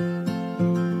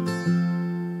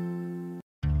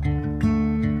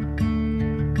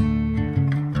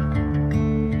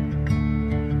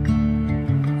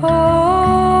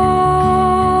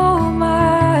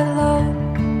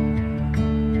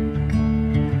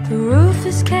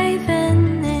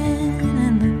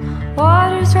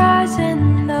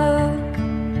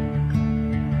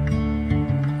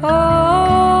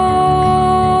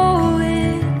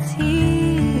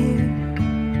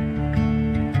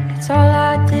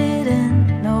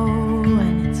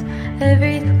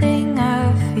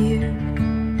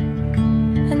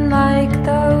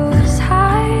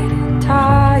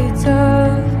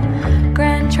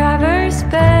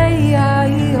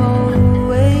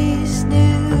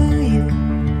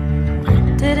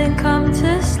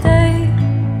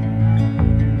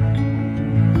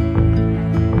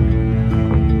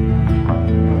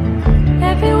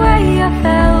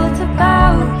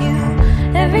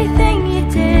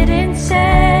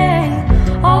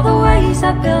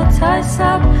 I built us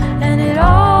up and it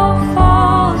all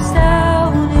falls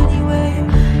down anyway.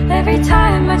 Every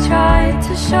time I try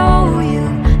to show you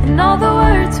and all the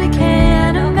words we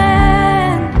can't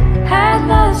amend, had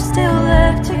love still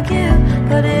left to give,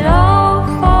 but it all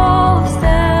falls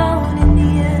down in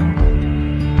the end.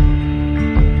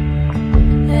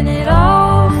 And it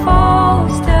all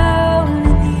falls down in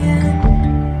the end.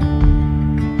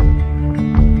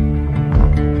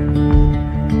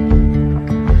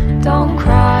 Don't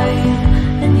cry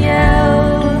and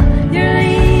yell, you're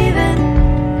leaving.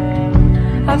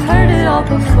 I've heard it all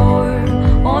before.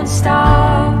 Won't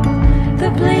stop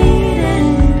the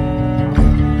bleeding.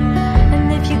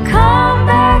 And if you come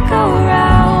back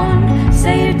around,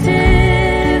 say you're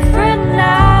different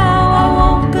now, I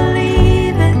won't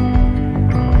believe it.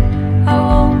 I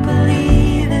won't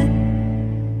believe it.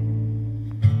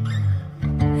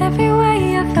 Every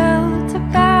way I felt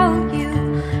about you,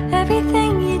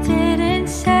 everything you didn't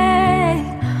say,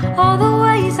 all the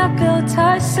ways I built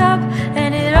us up,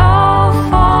 and it all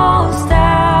falls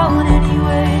down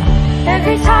anyway.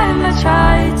 Every time I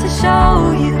try to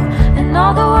show you and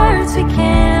all the words we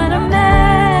can't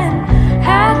amend,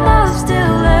 had love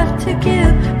still left to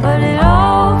give, but it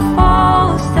all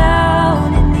falls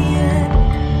down in the end.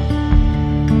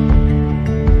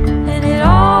 And it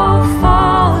all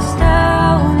falls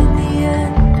down in the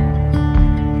end.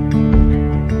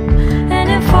 And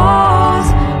it falls,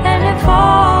 and it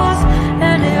falls,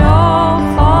 and it all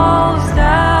falls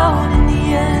down in the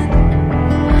end.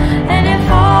 And it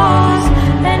falls,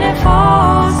 and it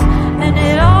falls, and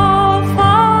it all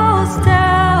falls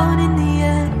down in the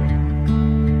end.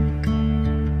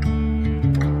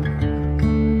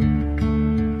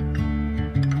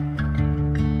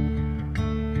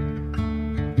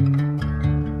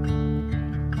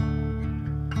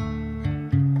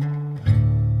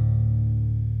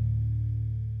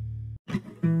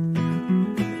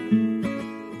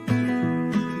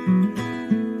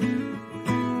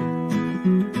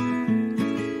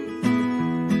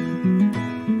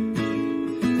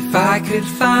 If I could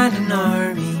find an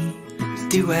army to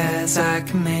do as I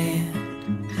command,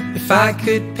 if I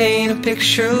could paint a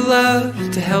picture of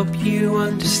love to help you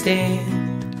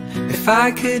understand, if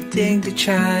I could dig to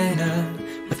China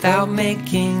without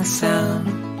making a sound,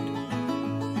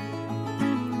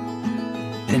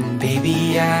 then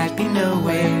baby I'd be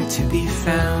nowhere to be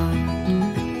found.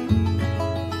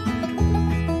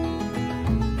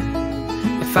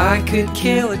 If I could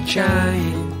kill a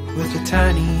giant with the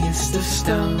tiniest of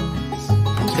stones,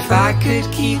 if I could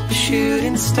keep a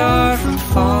shooting star from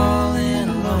falling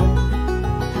alone,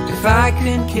 if if I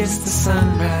could kiss the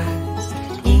sunrise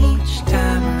each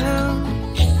time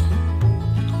around,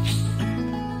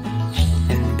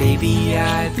 and baby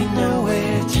I'd be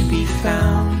nowhere to be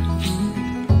found.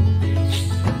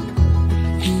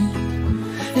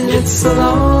 And it's a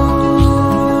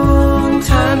long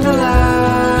time to lie,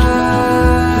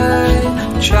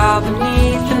 child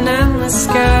beneath an endless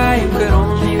sky who could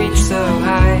only reach so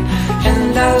high.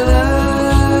 And I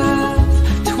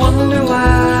love to wonder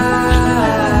why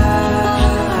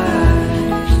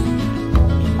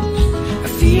I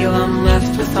feel I'm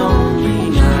left with only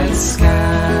night sky.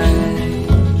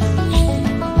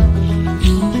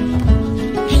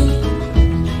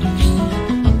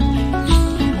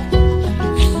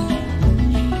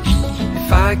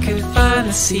 If I could find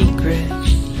the secret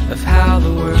of how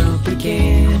the world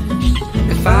began,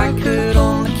 if I could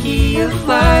own the key of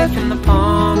life in the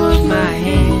palm of my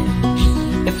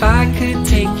hand, if I could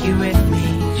take you with me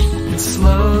and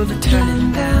slow the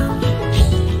turning down,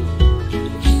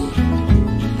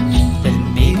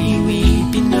 then maybe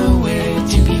we'd be nowhere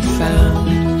to be found.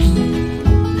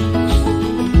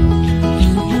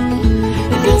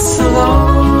 And it's a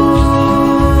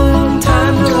long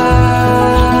time to lie,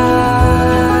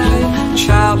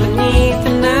 child beneath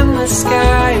an endless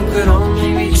sky who could only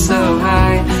reach so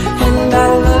high. And I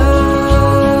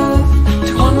love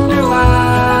to wonder why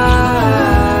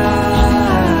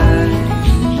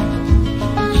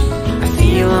I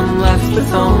feel I'm left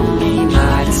with only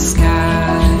my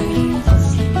disguise.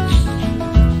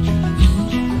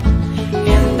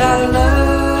 And I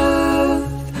love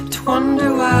to wonder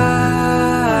why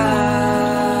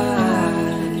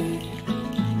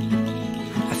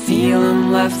I feel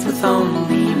I'm left with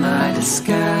only my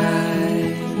disguise.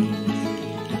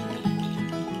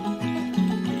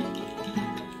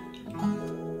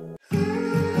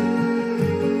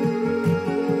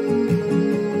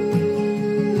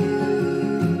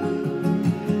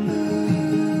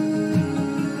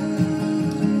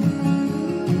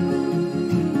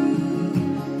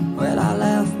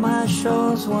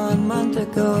 Shores 1 month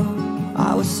ago,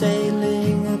 I was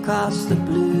sailing across the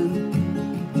blue.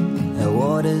 The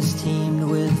waters teemed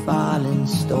with violent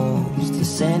storms to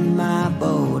send my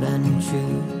boat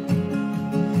untrue.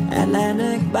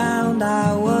 Atlantic bound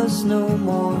I was no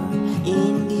more,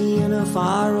 Indian a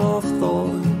far off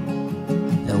thought.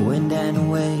 The wind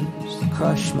and waves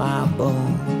crushed my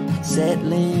bone,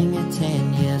 settling a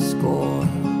 10-year score.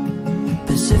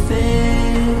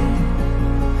 Pacific,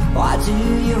 why do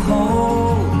you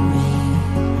hold me?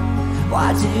 Why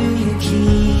do you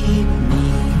keep me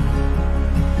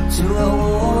to a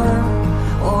war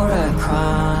or a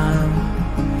crime?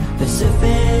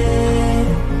 Pacific,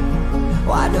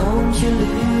 why don't you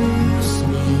lose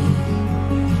me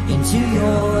into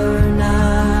your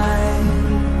night?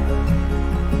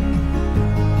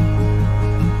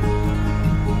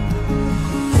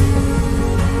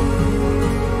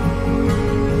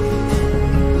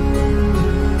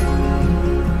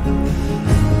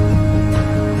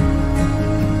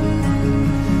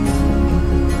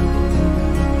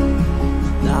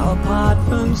 Apart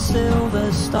from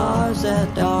silver stars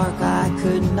at dark, I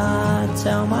could not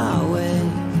tell my way,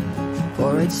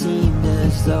 for it seemed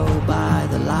as though by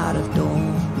the light of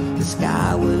dawn the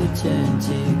sky would turn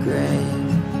to grey.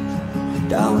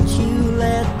 Don't you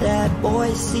let that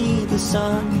boy see the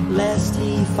sun, lest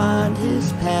he find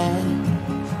his path.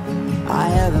 I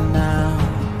have him now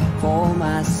for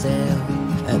myself,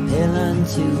 a pill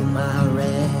unto my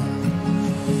wrath.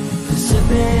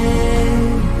 Pacific,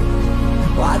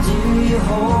 why do you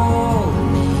hold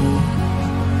me?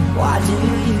 Why do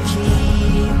you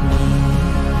keep me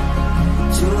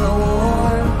to a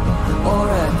war or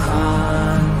a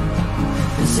crime?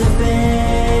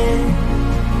 Pacific,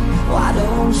 why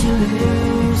don't you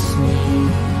lose me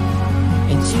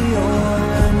into your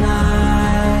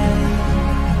night?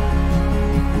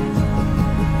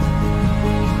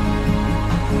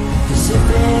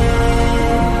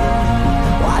 Pacific,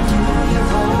 why do you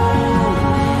hold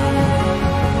me?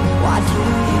 Why do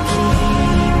you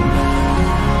keep me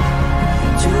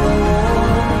to a war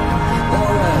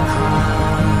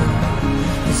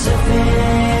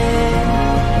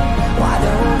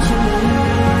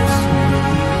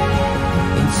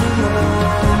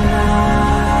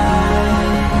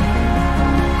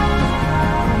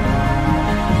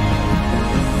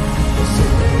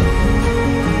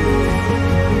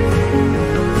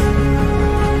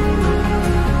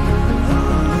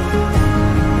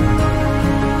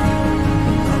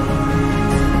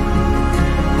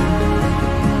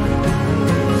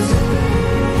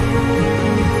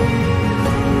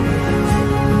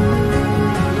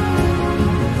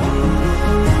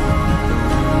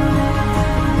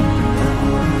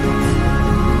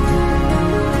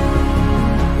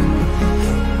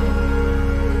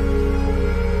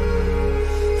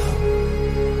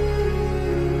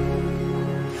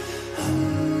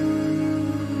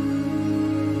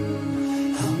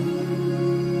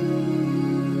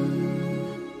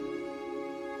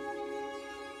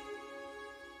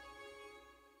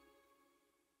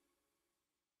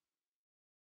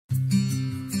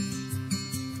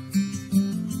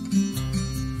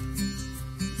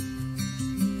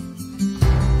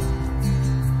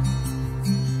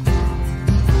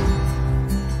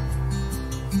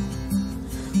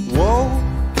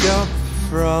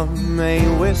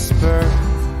whisper.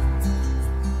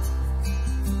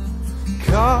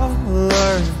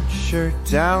 Collared shirt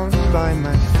down by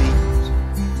my feet.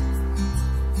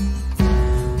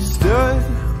 Stood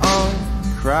on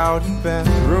crowded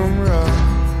bathroom rug.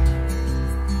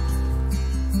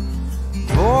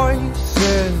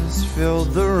 Voices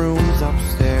filled the rooms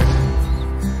upstairs.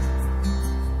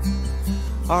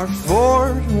 Our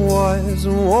Ford was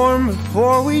warm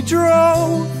before we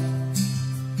drove.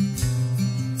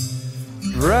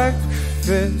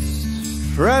 Breakfast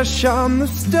fresh on the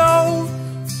stove.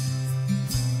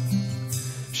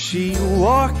 She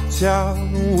walked out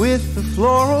with the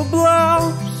floral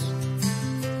blouse.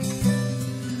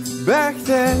 Back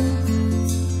then,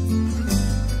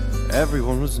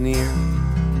 everyone was near.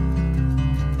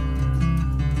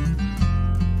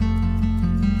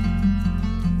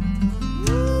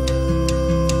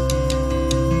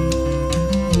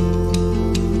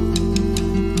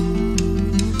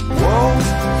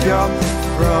 Woke up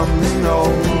from an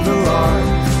old alarm.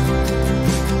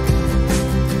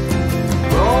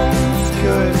 Bones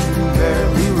could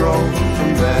barely roll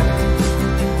from bed.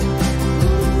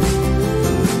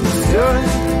 Stood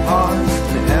on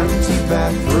an empty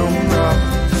bathroom rug,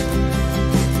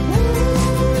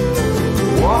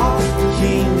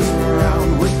 walking around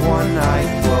with one eye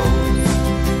closed.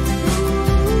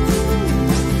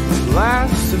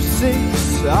 Last of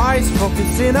 6 eyes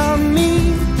focusing on me.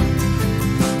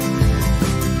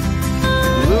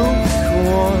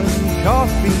 Lukewarm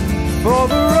coffee for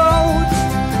the road.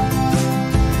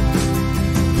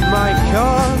 My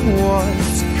car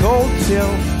was cold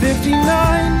till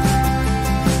 59.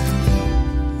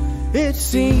 It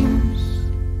seems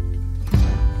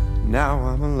now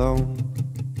I'm alone.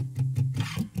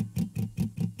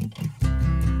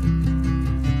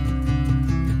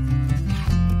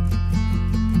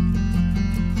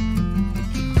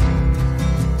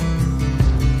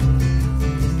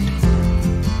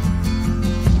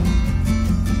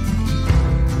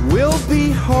 We'll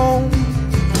be home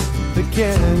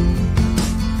again.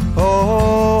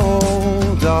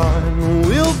 Hold on,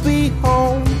 we'll be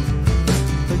home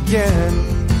again.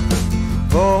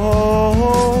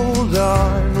 Hold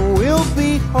on, we'll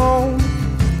be home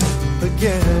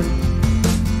again.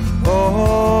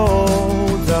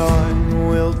 Hold on,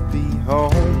 we'll be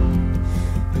home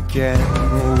again.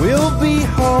 We'll be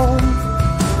home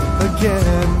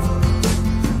again.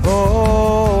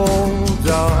 Hold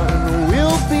on,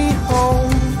 we'll be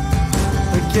home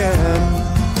again.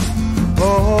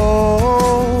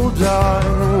 Hold on,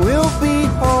 we'll be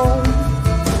home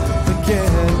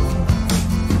again.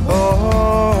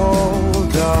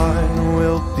 Hold on,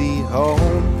 we'll be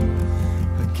home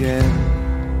again.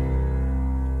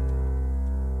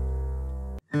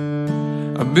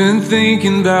 I've been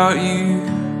thinking about you,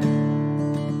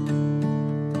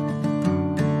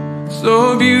 so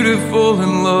beautiful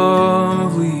and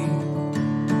lovely.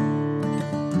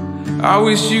 I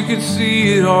wish you could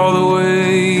see it all the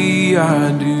way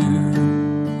I do,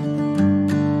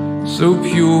 so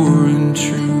pure and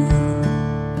true.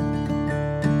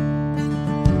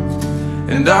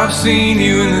 And I've seen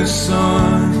you in the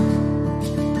sun,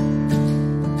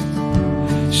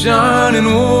 shining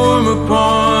warm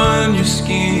upon your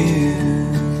skin.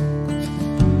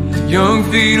 Young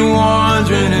feet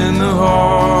wandering in the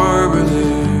harbor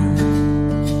there,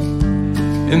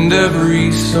 and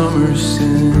every summer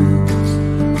since.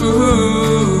 Ooh,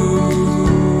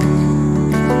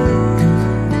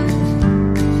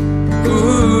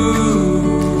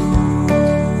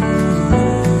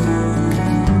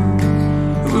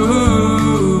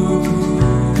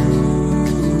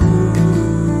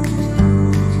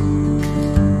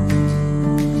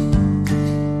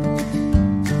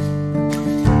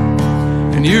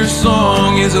 and your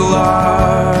song is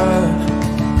alive.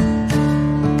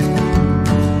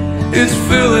 It's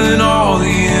filling all the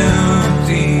empty.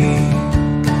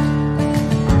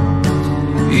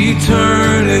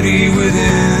 Eternity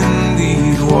within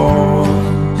these walls,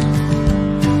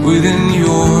 within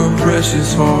your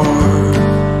precious heart.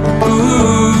 Ooh,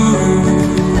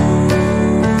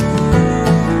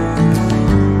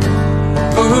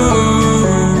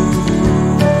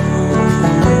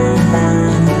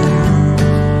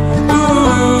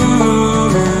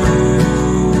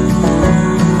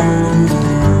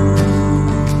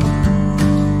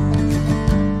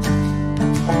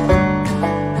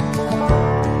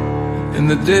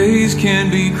 the days can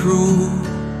be cruel.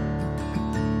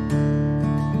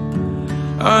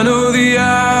 I know the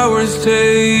hours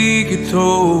take a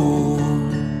toll.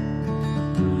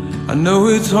 I know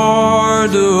it's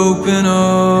hard to open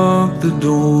up the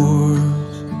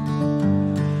doors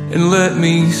and let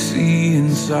me see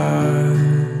inside.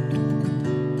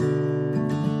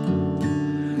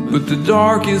 but the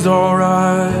dark is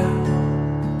alright.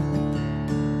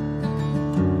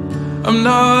 I'm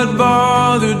not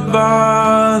bothered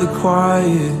by the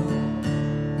quiet,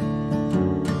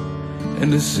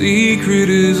 and a secret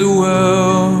is a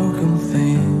welcome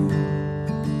thing.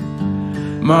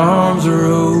 My arms are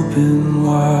open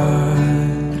wide.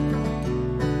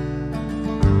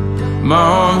 My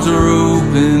arms are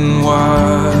open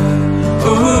wide.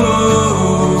 Oh.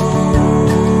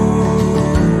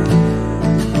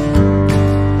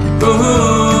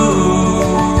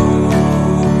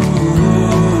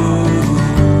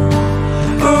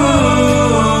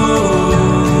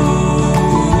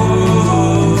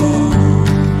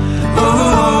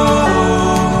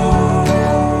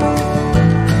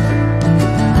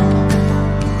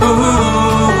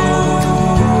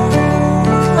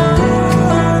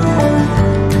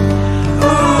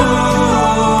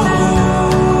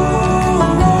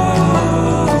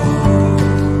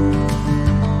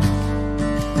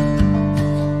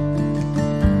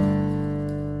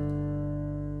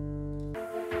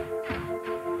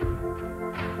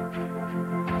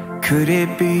 Could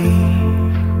it be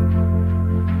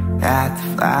that the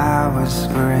flowers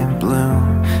were in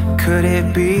bloom? Could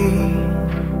it be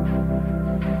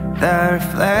the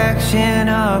reflection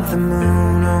of the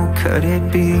moon? Oh, could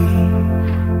it be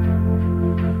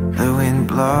the wind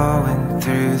blowing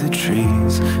through the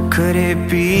trees? Could it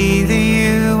be that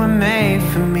you were made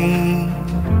for me?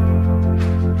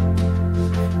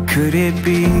 Could it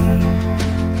be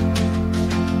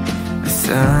the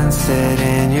sunset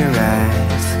in your eyes?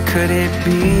 Could it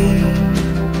be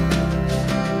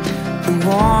the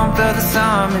warmth of the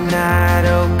summer night?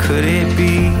 Oh, could it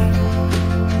be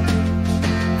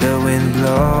the wind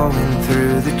blowing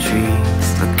through the trees?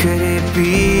 Or could it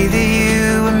be that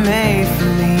you were made for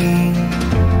me?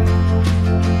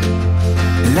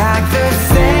 Like the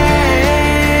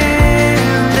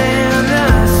sand and the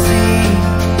sea,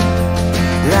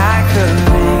 like the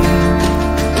rain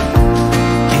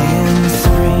in the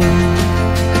spring,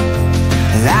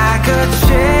 like a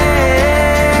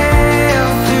trail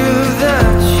through the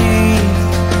trees.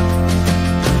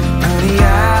 Honey, I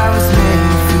was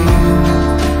made for you,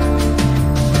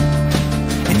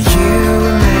 and you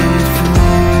were made for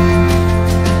me.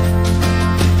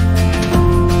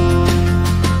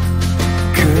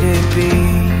 Could it be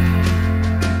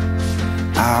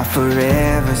our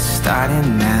forever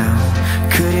starting now?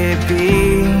 Could it be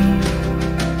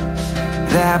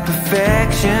that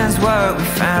perfection's what we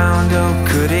found? Oh,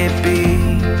 could it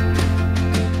be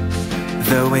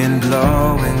the wind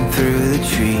blowing through the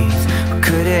trees? Or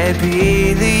could it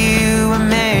be that you were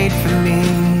made for me?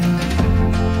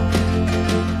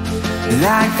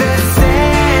 Like the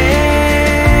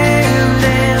sand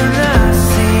and the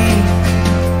sea,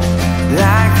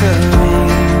 like the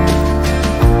rain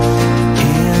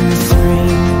in the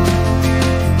spring,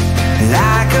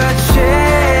 like a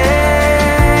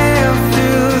trail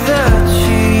through the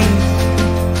trees.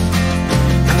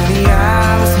 Honey, I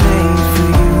was made for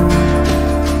you,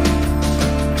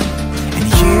 and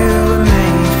you were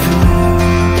made for me.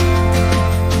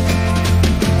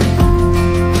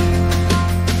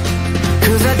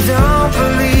 Cause I don't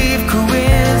believe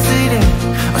coincidence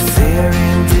or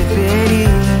serendipity,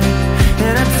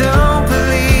 and I don't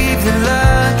believe that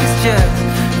luck is just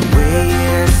the way it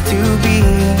has to be.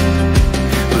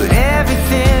 But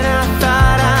everything I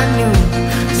thought I knew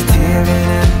is tearing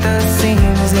at the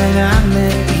seams, and I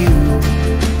met you.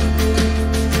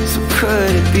 So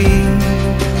could it be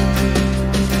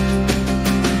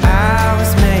I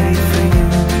was made for you,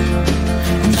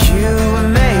 and you were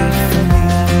made for me?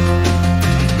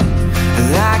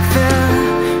 Like the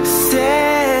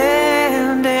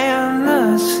sand and the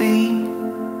sea,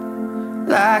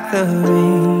 like the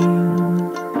rain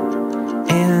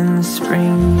in the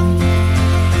spring.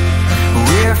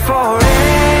 We're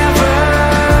forever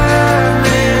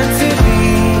meant to be.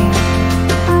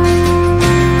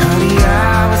 Honey, I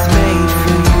was made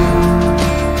for you,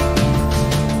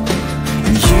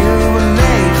 and you were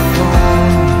made for me.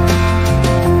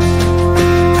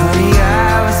 Honey, I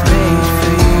was made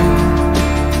for you,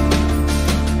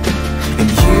 and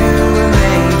you were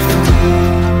made for me.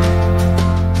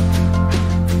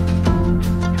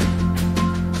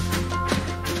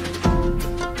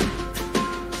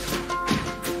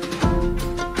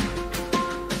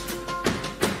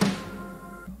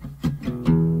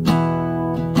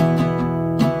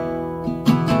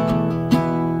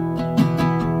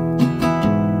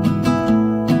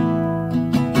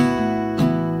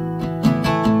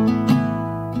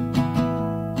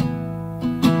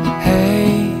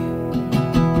 Hey,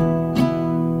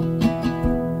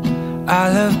 I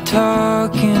love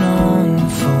talking on the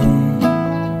phone.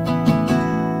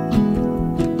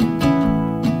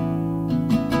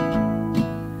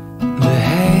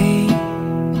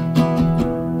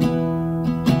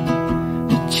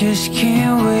 just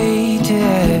can't wait to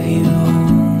have you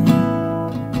home.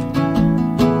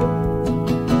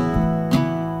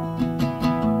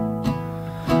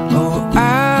 Oh,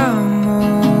 I'm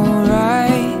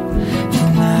alright for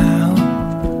now,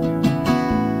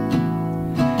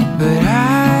 but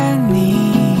I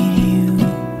need you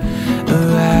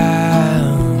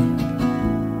around.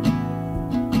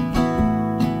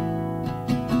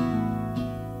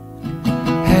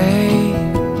 Hey,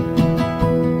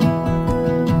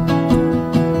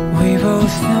 we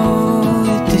both know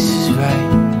that this is right.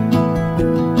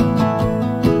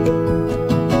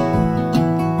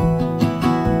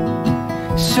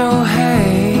 So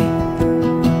hey,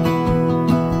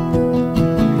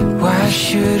 why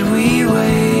should we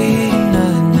wait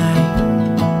another night?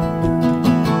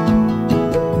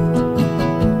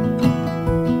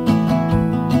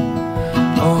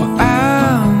 Oh,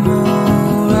 I'm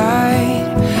alright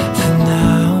for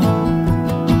now,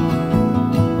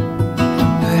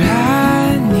 but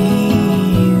I need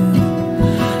you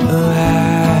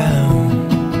around.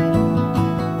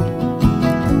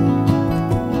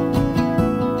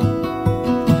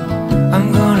 I'm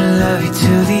gonna love you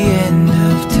till the end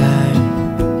of time,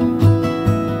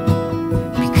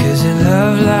 because a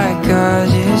love like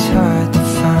ours is hard to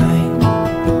find.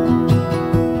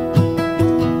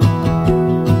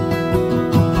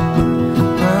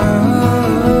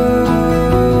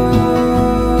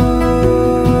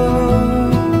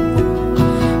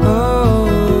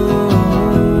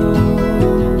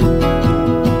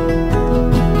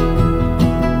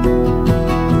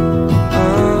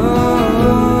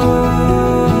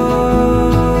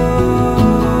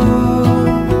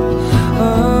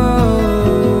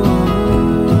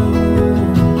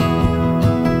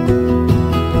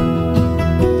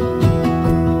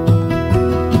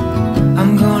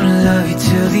 I'm gonna love you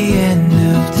till the end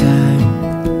of time,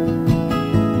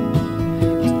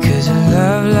 because a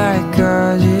love like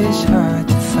ours is hard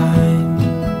to find.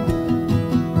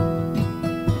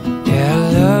 Yeah, a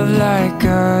love like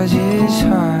ours is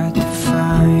hard to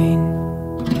find.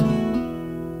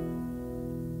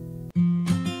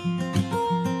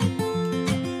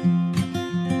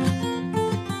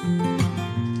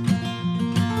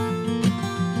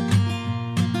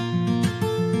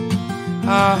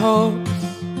 Our hopes,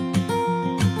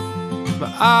 my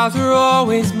eyes are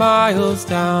always miles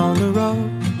down the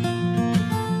road.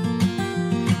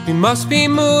 We must be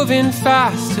moving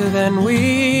faster than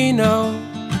we know,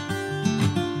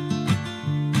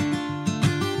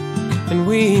 and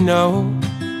we know.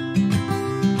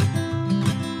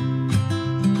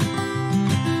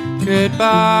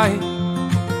 Goodbye.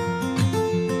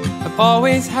 I've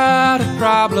always had a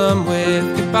problem with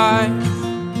goodbyes.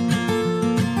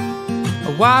 I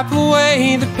wipe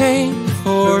away the pain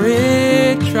before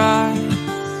it dries,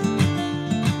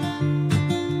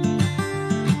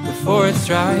 before it's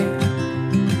dry.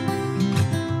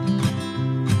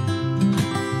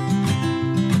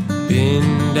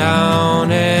 Been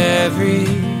down every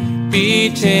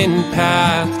beaten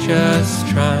path, just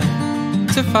trying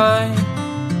to find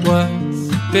what's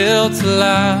built to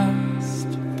last.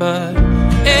 But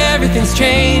everything's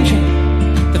changing,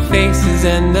 the faces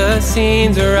and the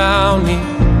scenes around me.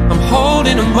 I'm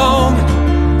holding a moment,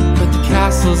 but the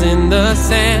castle's in the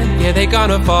sand. Yeah, they're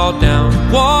gonna fall down.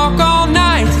 Walk all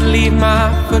night to leave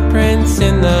my footprints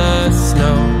in the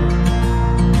snow,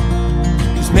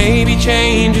 'cause maybe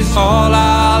change is all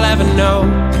I'll ever know.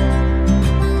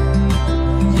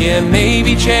 Yeah,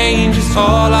 maybe change is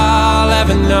all I'll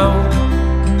ever know.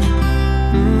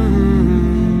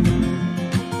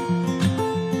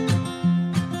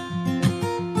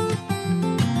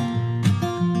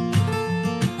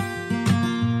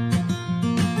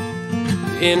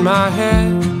 In my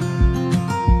head,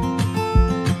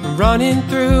 I'm running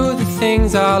through the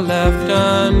things I left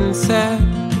unsaid,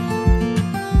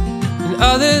 and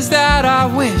others that I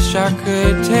wish I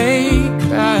could take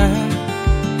back.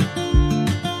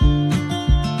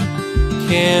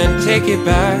 Can't take it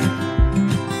back.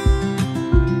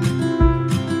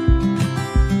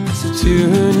 So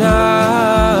tonight,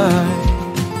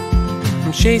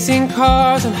 I'm chasing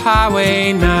cars on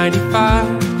Highway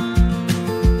 95,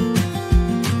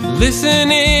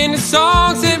 listening to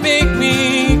songs that make me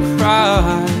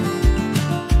cry.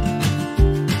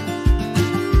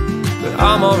 But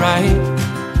I'm alright.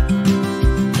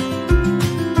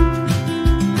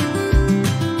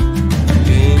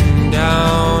 Been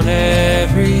down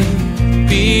every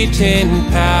beaten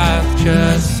path,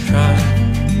 just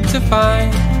trying to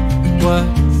find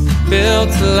what's built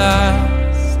to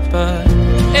last. But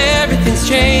everything's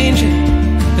changing,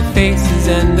 the faces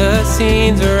and the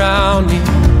scenes around me.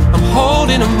 I'm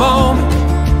holding a moment,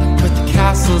 but the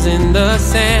castles in the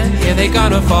sand, yeah, they're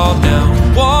gonna fall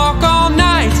down. Walk all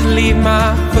night to leave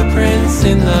my footprints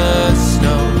in the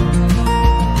snow.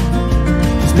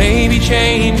 'Cause maybe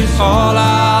change is all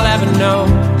I'll ever know.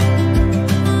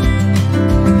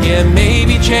 Yeah,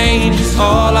 maybe change is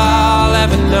all I'll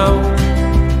ever know.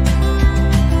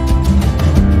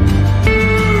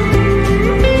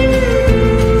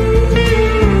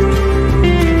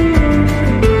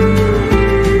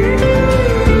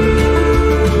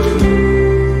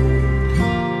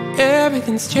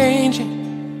 Everything's changing,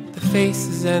 the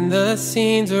faces and the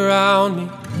scenes around me.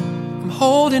 I'm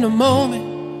holding a moment,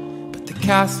 but the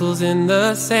castles in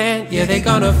the sand, yeah, they're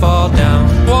gonna fall down.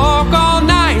 Walk all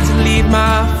night to leave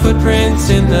my footprints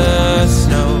in the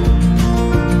snow.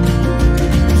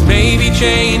 'Cause maybe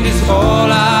change is all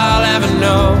I'll ever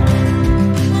know.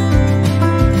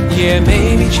 Yeah,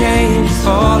 maybe change is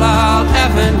all I'll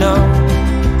ever know.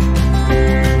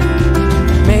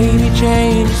 Maybe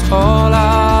change is all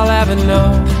I'll ever know.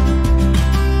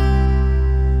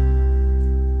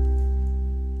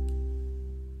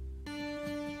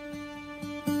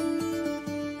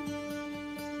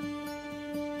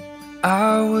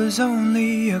 I was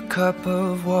only a cup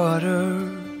of water,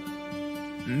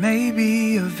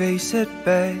 maybe a vase at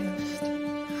best.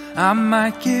 I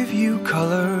might give you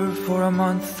color for a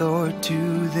month or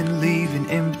two, then leave an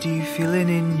empty feeling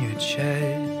in your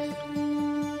chest.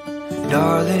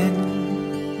 Darling,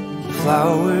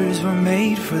 flowers were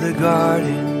made for the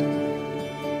garden.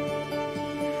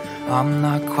 I'm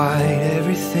not quite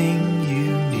everything you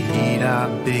need, I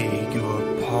beg your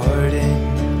pardon.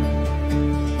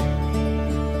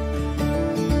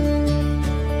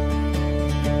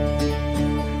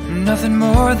 Nothing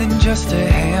more than just a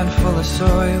handful of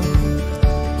soil.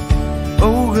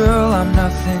 Oh girl, I'm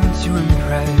nothing to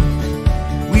impress.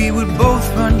 We would both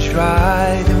run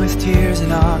dry, then with tears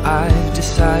in our eyes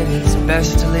decide it's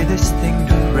best to lay this thing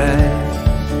to rest.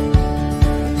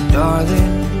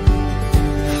 Darling,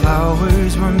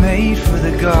 flowers were made for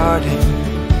the garden.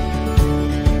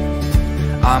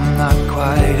 I'm not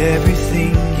quite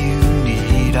everything you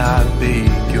need, I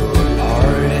beg your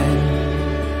pardon.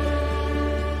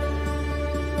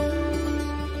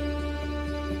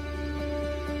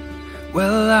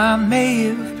 Well, I may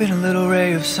have been a little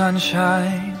ray of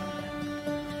sunshine,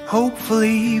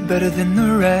 hopefully better than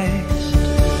the rest.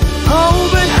 Oh,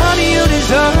 but honey, you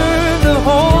deserve the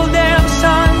whole damn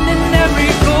sun and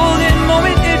every golden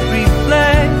moment it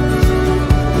reflects.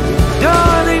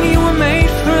 Darling, you were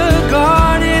made for a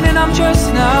garden and I'm just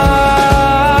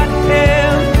not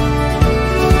him.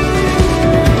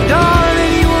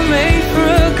 Darling, you were made for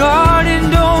a garden,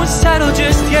 don't settle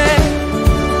just yet.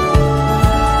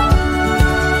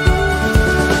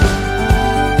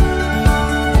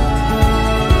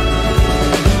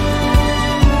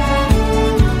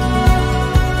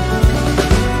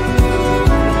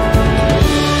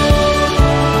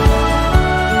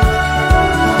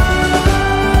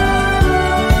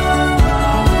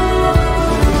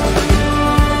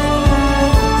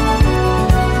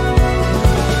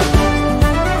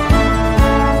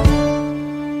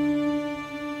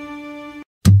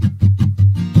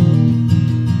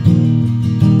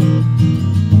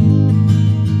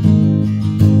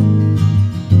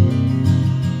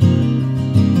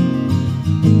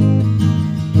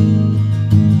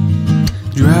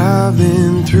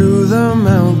 Driving through the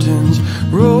mountains,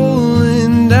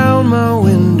 rolling down my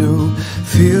window,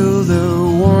 feel the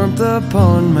warmth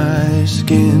upon my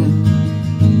skin.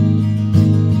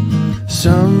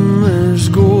 Summer's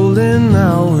golden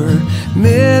hour,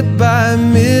 met by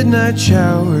midnight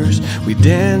showers, we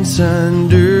dance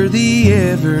under the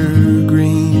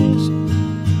evergreens.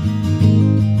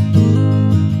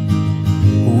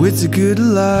 Oh, it's a good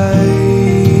life.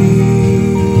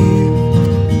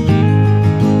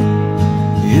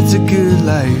 It's a good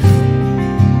life.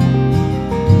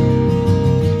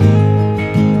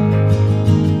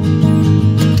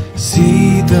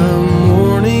 See the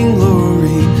morning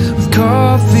glory with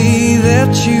coffee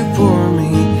that you pour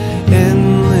me,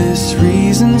 endless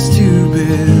reasons to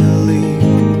believe.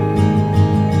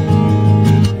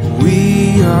 We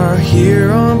are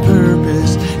here on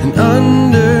purpose, and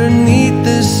underneath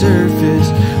the surface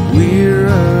we're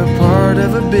a part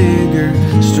of a bigger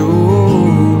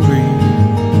story.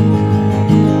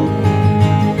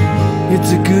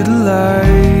 It's a good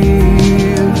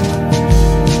life.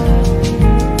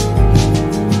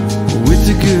 Oh, it's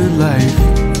a good life.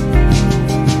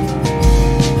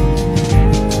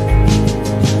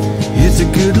 It's a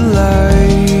good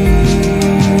life.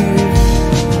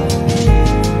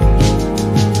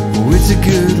 Oh, it's a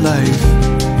good life.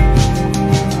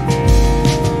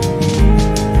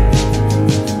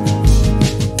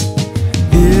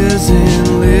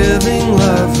 living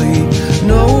lovely,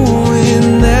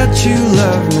 knowing that you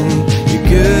love me. Your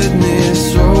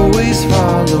goodness always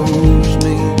follows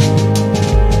me.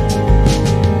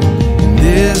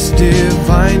 This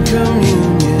divine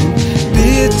communion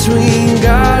between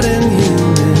God and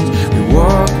humans, we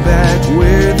walk back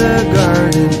where the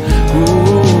garden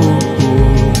grows.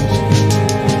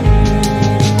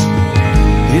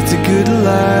 It's a good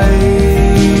life.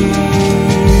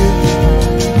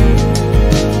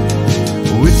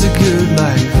 Oh, it's a good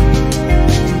life.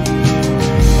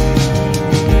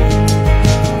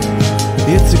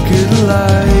 It's a good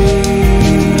life.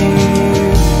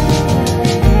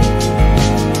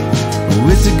 Oh,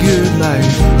 it's a good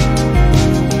life.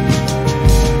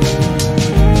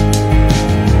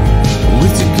 Oh,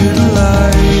 it's a good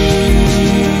life.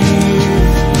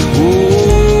 Oh,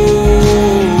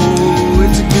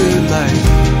 it's a good life.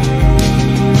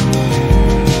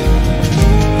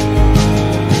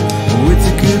 Oh, it's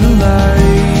a good life.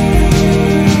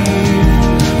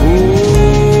 Oh,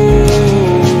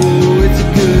 it's a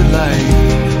good life.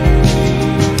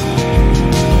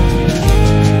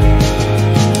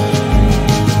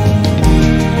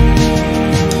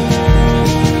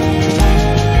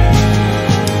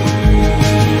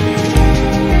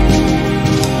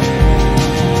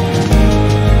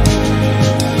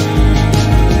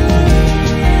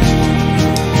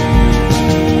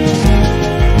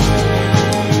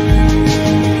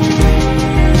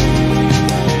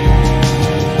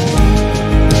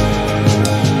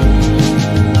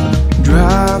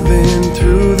 Driving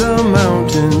through the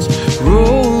mountains,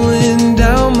 rolling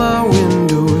down my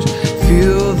windows,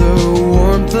 feel the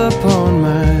warmth upon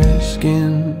my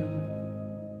skin.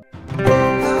 I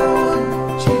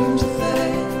wouldn't change a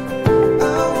thing. I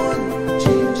wouldn't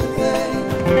change a thing.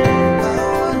 I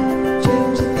wouldn't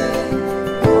change a thing.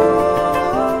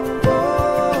 Oh.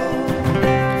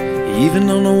 Even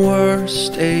on the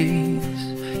worst days,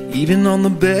 even on the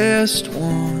best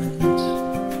ones,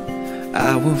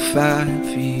 I will fight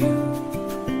for you.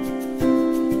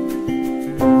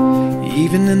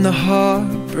 Even in the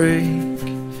heartbreak,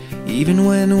 even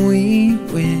when we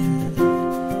win,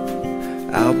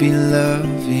 I'll be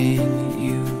loving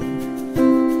you.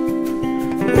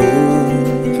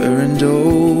 Over and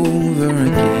over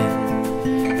again,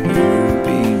 you'll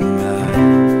be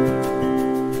mine.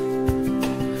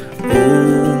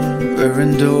 Over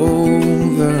and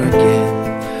over again,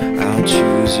 I'll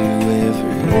choose you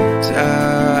every time.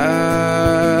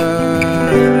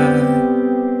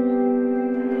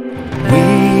 We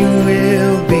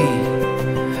will be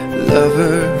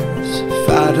lovers,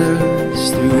 fighters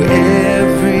through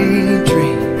every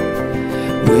dream.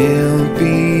 We'll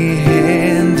be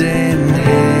hand in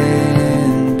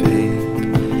hand,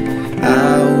 babe. I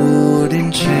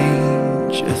wouldn't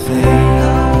change a thing.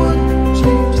 I wouldn't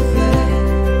change a thing.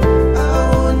 I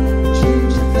wouldn't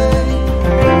change a thing.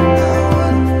 I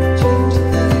wouldn't change a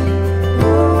thing.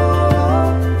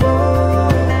 Oh.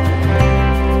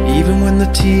 Even when the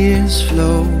tears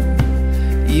flow,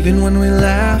 even when we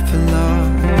laugh a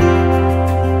lot,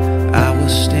 I will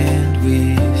stand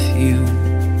with you.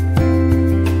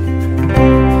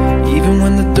 Even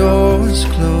when the doors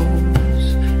close,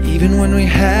 even when we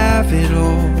have it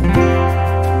all,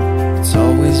 it's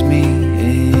always me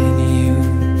and you.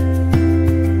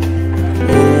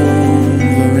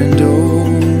 Over and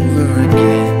over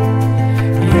again,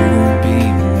 you'll be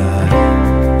mine.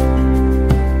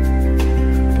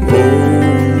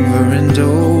 Over and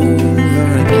over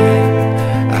again,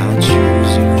 I'll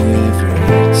choose you every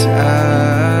time.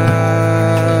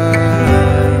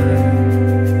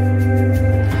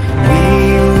 We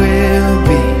will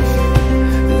be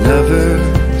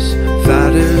lovers,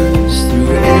 fighters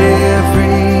through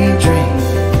every dream.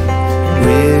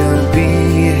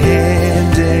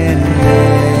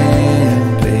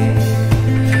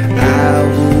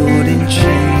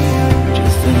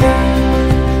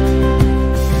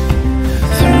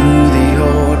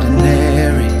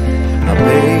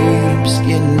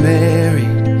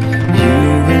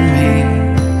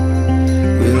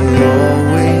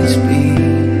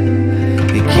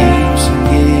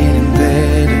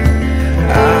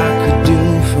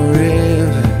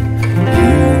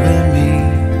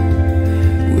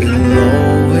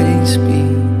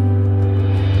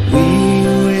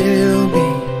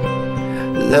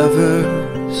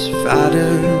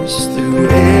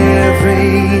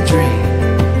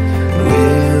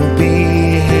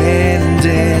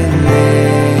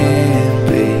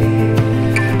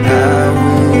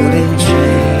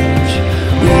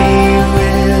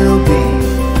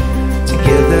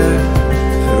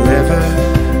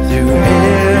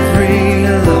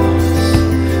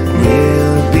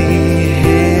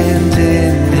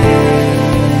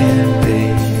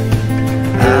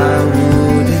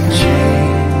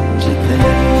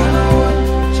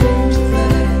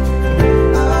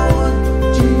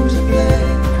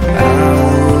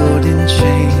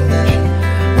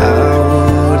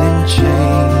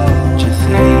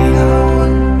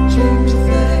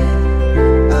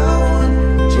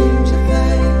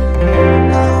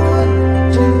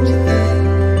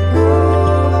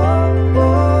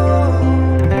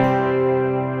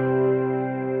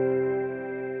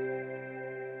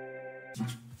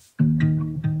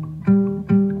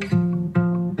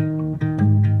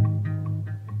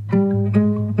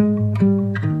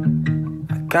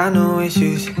 got no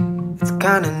issues, it's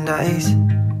kinda nice.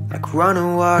 Like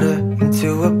running water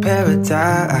into a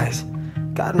paradise.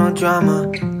 Got no drama,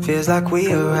 feels like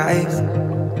we arrived.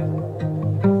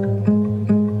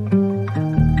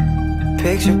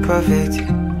 Picture perfect,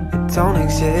 it don't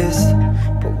exist.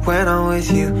 But when I'm with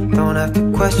you, don't have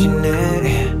to question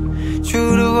it.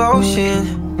 True devotion.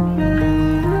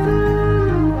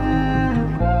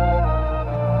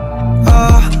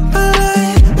 Oh,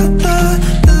 I thought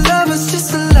the love was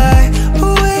just a lie. A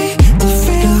way to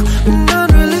feel an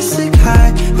unrealistic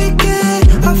high. We get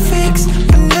our fix,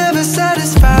 but never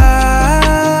satisfied.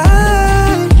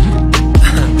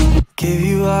 Give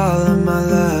you all of my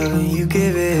love and you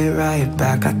give it right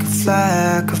back. I could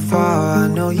fly, I could fall, I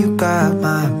know you got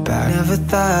my back. Never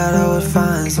thought I would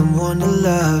find someone to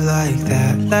love like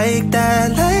that. Like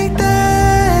that, like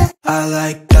that. I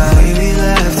like that. We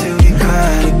laugh till we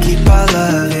cry to keep our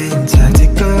love intact.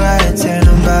 Take a ride, turn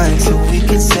them back so we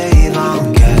can save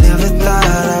on gas. Never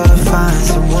thought I would find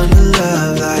someone to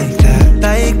love like that.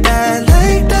 Like that,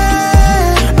 like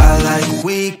that. I like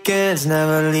weekends,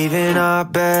 never leaving our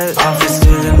bed. Office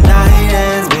till the night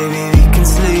ends, baby, we can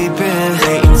sleep in.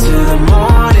 Wait until the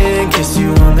morning, kiss you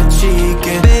on the cheek.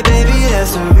 And baby,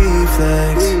 that's a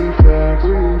reflex.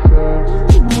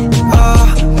 Oh,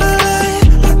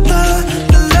 I thought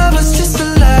the love was just a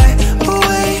lie. A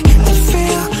way to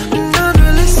feel an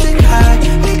unrealistic high.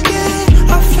 We get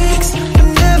our fix, but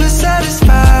never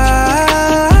satisfied.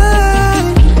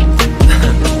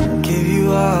 Give you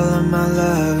all of my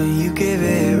love and you give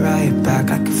it right back.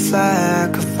 I could fly, I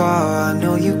could fall, I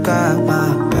know you got my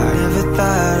back. Never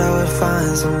thought I would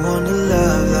find someone to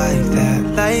love like that.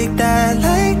 Like that,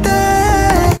 like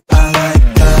that. I like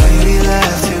that. We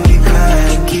laugh till we cry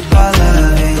and keep our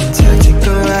love intact. Take a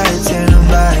ride, turn them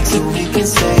back so we can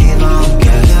save on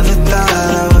gas. Never thought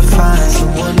I would find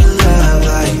someone to love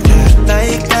like that.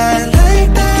 Like that, like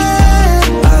that.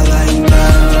 I like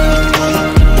that.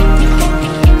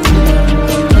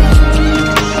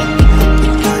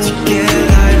 How'd you get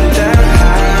like that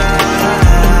high?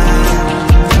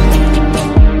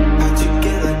 How'd you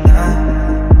get like that?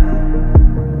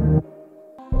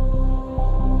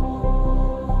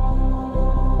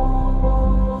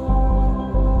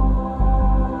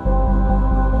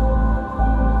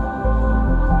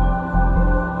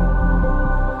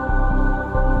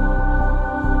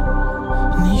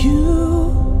 And you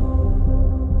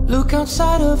look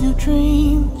outside of your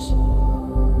dreams,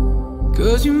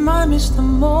 'cause you might miss the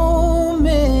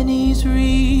moment he's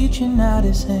reaching out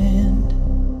his hand.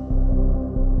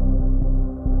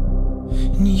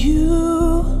 And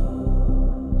you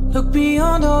look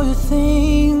beyond all your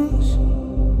things,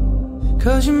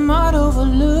 'cause you might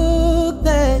overlook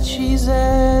that she's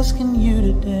asking you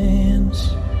to dance.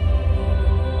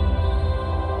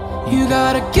 You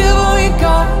gotta give all you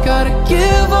got, gotta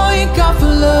give all you got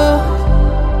for love.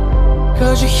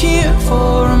 'Cause you're here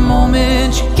for a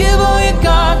moment, you give all you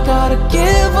got, gotta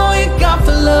give all you got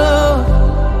for love.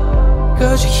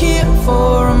 'Cause you're here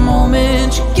for a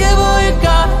moment, you give all you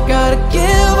got, gotta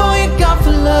give all you got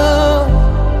for love.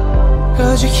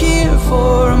 'Cause you're here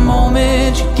for a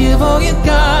moment, you give all you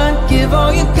got, give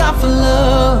all you got for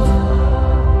love.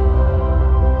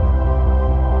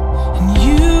 And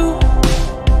you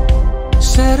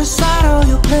set aside all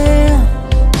your plans,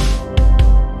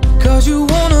 'cause you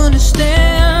won't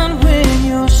understand when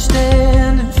you're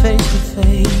standing face to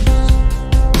face.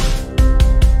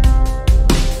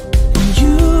 And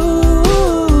you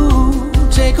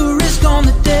take a risk on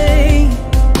the day.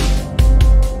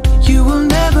 You will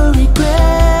never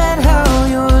regret how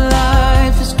your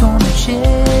life is gonna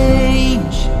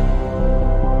change.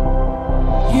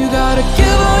 You gotta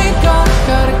give all you got,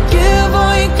 gotta give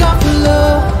all you got for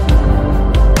love.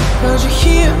 'Cause you're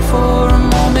here for a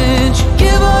moment, you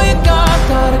give all you got,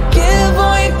 gotta give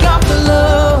all you got for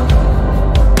love.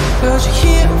 'Cause you're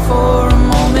here for a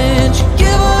moment, you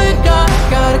give all you got,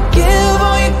 gotta give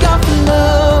all you got for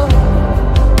love.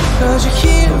 'Cause you're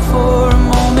here for a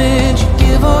moment, you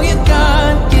give all you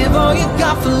got, give all you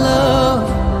got for love.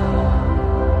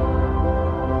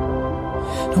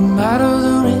 No matter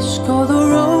the risk or the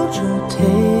road you'll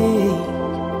take,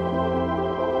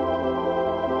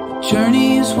 journey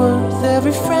is worth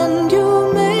every friend you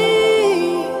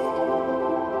make.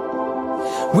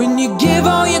 When you give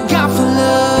all you got for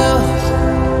love,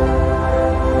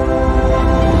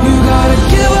 you gotta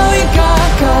give all you got,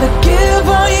 gotta give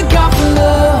all you got for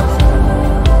love.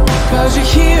 'Cause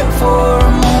you're here for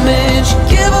a moment, you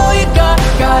give all you got,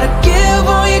 gotta give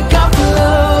all you got for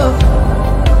love.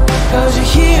 'Cause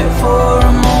you're here for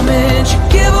a moment, you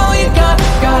give all you got,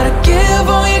 gotta give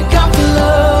all you got for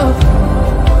love.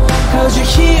 'Cause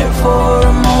you're here for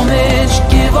a moment.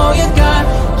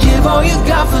 all you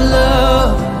got for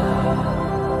love.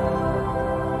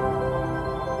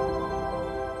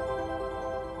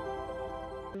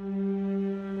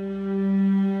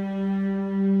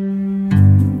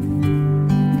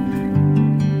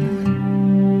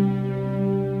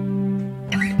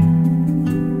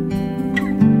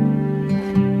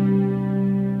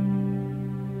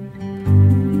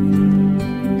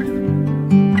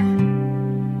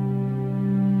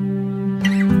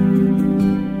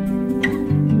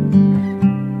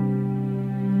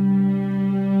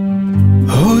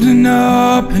 Holding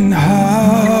up in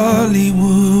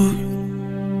Hollywood,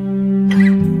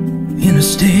 in a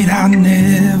state I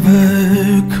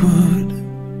never could,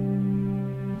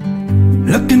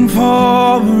 looking for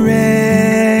a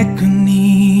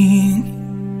reckoning,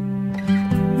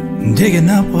 digging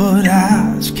up what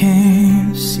eyes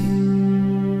can't see.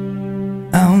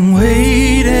 I'm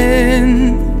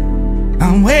waiting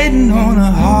on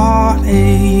a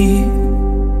heartache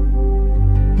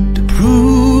to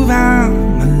prove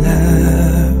I'm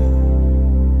alive.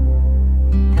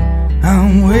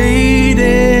 I'm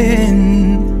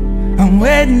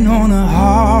waiting on a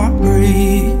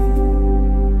heartbreak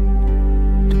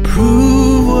to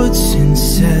prove what's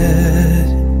inside.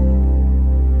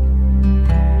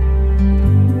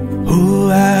 Oh,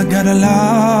 I got a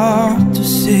lot to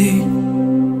say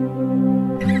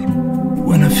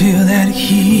when I feel that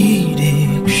heat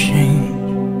exchange.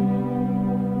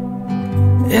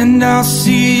 And I'll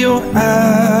see your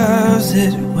eyes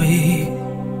that way,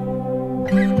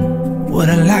 what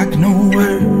I like no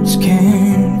words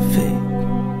can fake.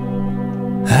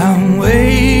 I'm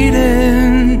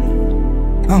waiting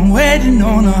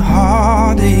on a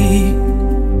heartache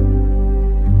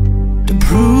to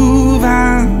prove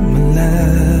I'm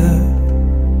alive.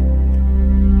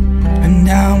 And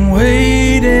I'm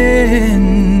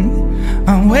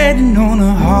waiting on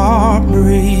a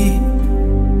heartbreak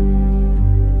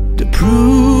to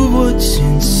prove what's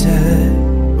inside.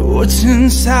 What's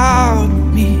inside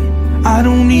me, I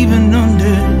don't even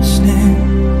understand.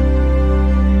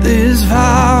 There's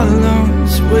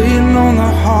violence waiting on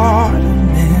the heart of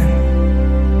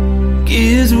man,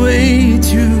 gives way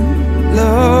to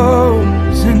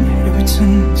love's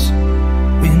inheritance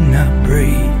when I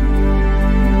break.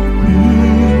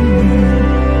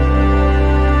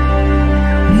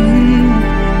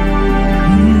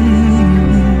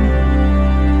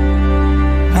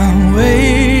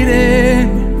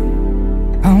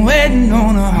 I'm waiting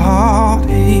on a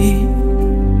heartache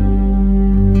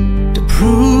to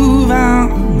prove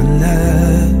I'm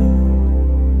alive.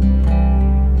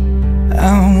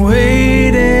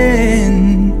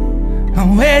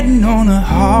 I'm waiting on a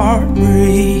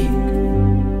heartbreak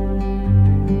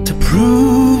to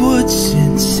prove what's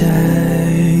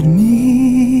inside me.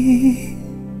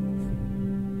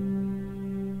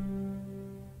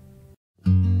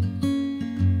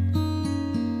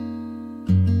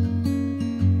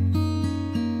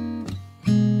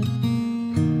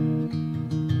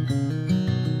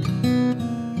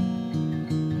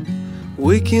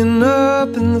 Waking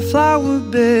up in the flower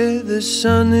bed, the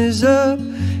sun is up,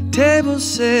 table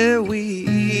set, we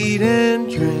eat and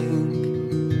drink.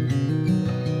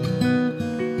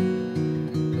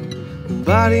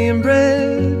 Body and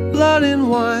bread, blood and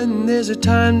wine, there's a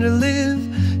time to live,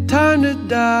 time to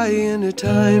die, and a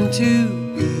time to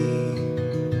be.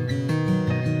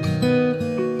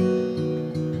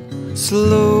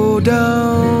 Slow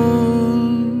down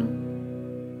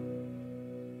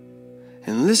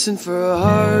and listen for a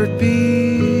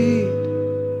heartbeat,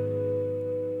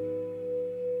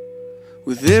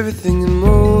 with everything in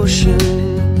motion.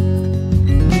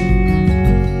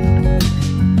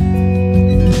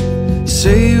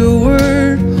 Say a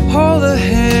word, hold a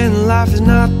hand. Life is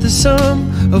not the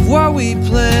sum of what we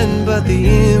plan, but the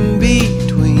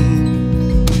in-between.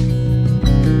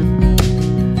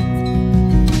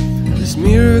 This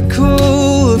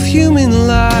miracle of human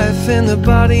life and the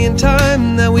body and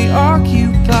time that we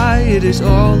occupy, it is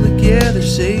all together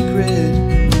sacred.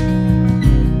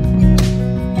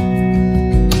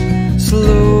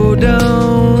 Slow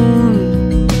down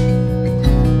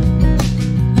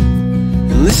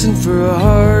and listen for a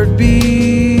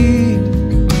heartbeat,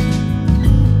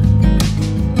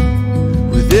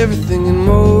 with everything in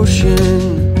motion.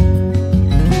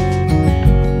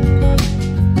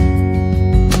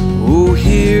 Oh,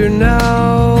 here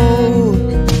now,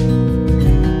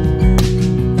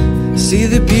 see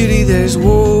the beauty that is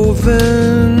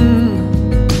woven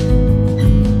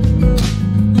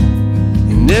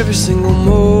in every single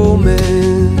moment.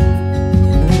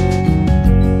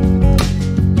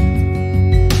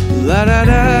 La da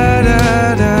da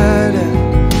da da da,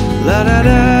 la da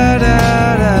da da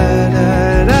da da.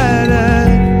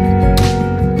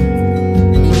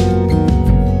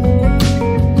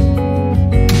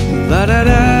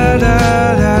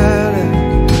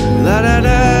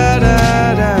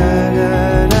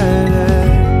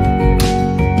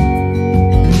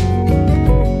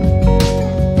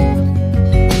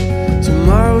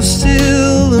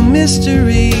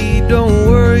 mystery. Don't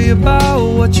worry about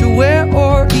what you wear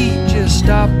or eat, just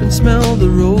stop and smell the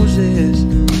roses.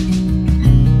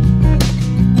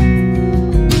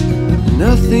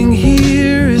 Nothing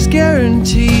here is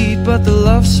guaranteed, but the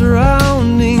love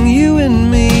surrounding you and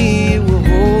me will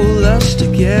hold us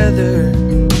together.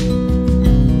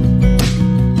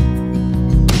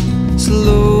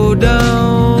 Slow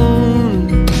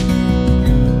down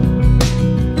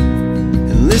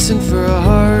and listen for a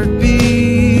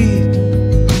heartbeat,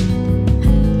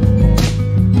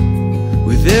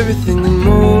 with everything in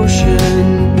motion.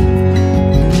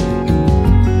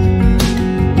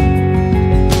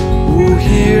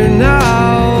 Here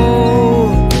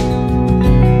now,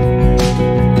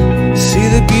 see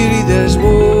the beauty that is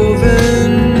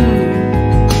woven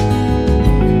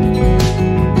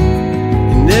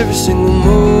in every single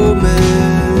moment.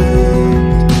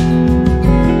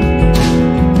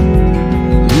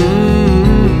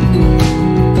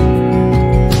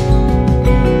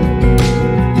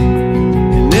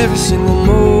 In every single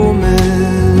moment.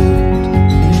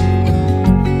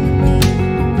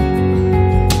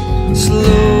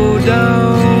 Slow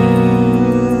down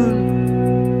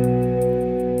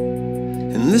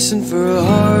and listen for a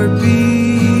heartbeat,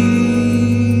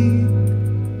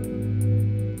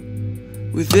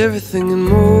 with everything in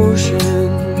motion.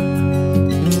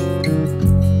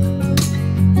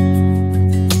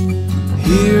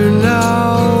 Here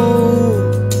now,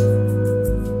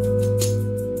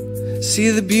 see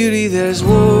the beauty that is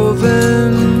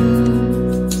woven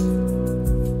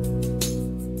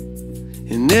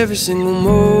in every single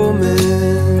moment.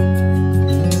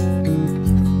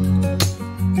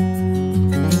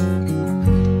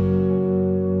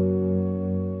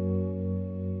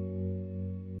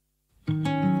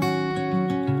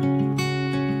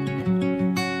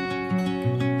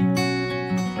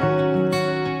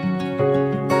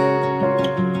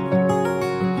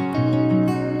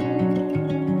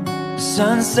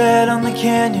 Sunset on the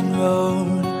canyon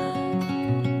road,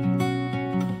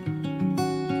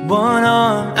 one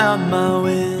arm out my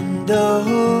window,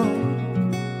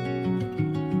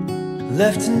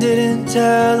 left and didn't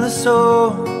tell a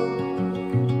soul.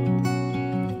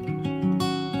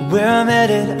 Where I'm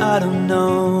headed, I don't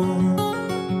know.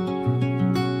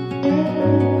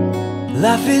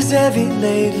 Life is heavy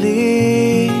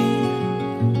lately,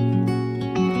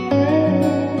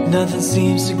 nothing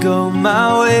seems to go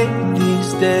my way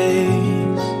these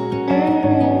days.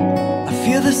 I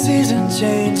feel the season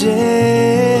changing,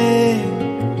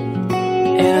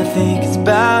 and I think it's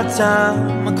about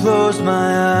time I close my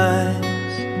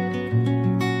eyes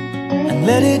and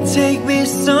let it take me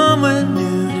somewhere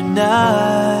new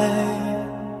tonight.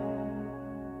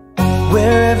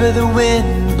 Wherever the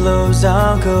wind blows,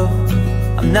 I'll go.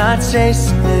 I'm not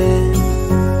chasing it.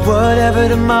 Whatever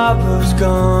tomorrow's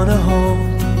gonna hold,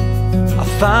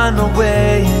 I'll find my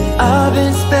way. I've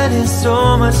been spending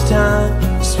so much time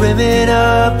swimming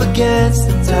up against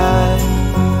the tide.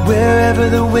 Wherever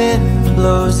the wind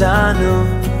blows, I know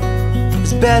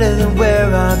it's better than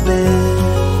where I've been.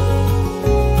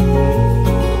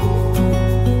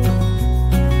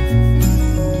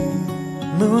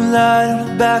 Moonlight on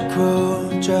a back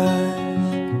road drive,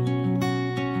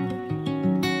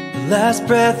 the last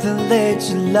breath of late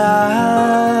July.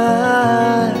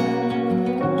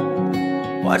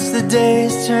 Watch the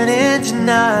days turn into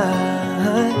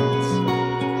nights,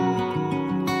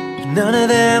 none of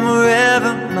them were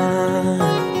ever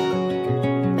mine.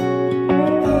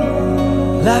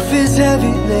 Life is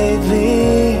heavy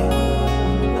lately,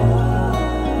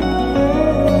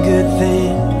 and good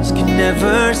things can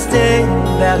never stay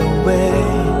that way.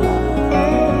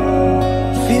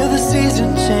 Feel the season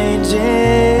changing,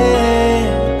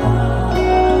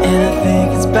 and I think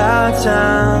it's about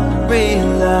time I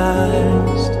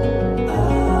realized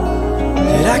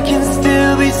that I can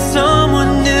still be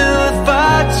someone new if I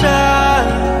try.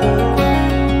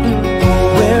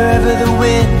 Wherever the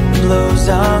wind blows,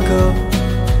 I'll go.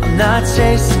 I'm not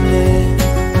chasing it.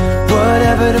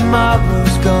 Whatever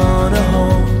tomorrow's gonna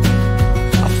hold,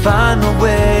 I'll find my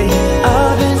way.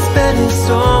 I've been spending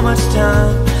so much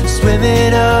time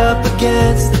swimming up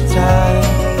against the tide.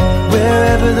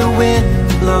 Wherever the wind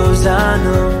blows, I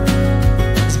know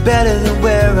it's better than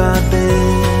where I've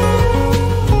been.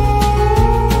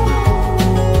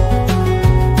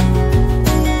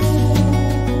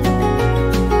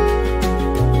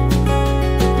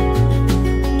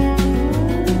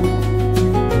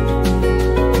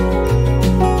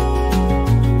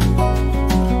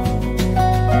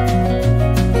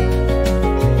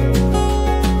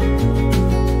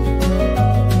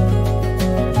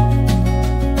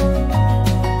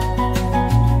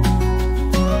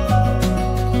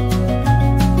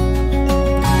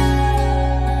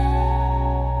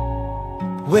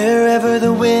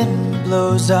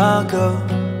 blows, I'll go.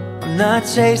 I'm not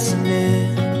chasing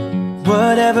it.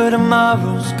 Whatever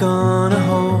tomorrow's gonna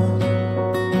hold,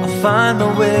 I'll find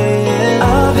my way in.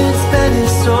 I've been spending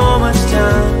so much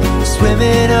time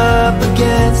swimming up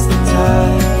against the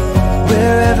tide.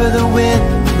 Wherever the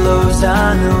wind blows,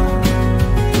 I know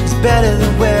it's better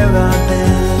than where I've been.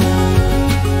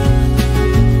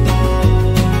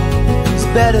 It's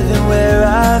better than where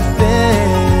I've been.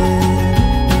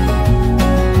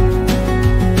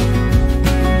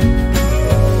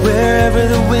 Wherever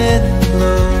the wind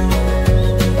blows,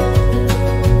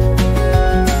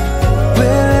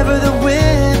 wherever the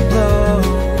wind blows,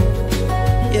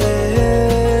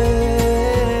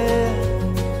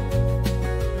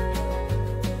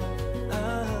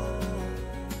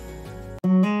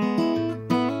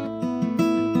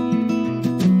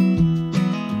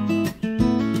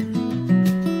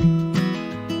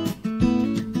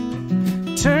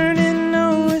 Turning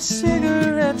over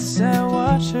cigarettes, I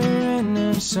watch her in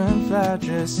her sunflower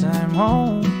dress. I'm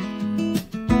home.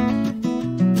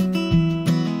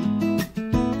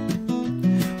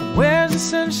 Wears the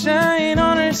sunshine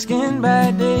on her skin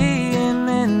by day, and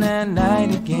then at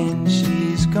night again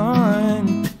she's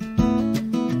gone.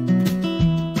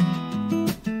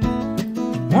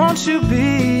 Won't you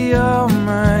be all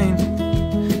mine?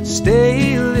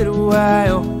 Stay a little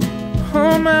while.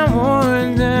 Oh, my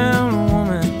worn down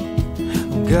woman,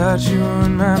 I've got you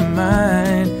on my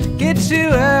mind. Get you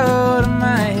out of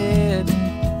my head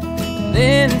and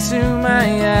into my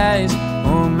eyes.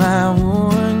 Oh, my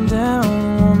worn down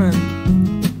woman,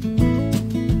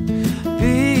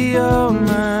 be all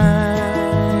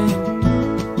mine.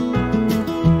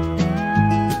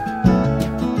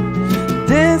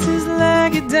 Dances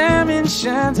like a diamond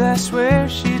shines, I swear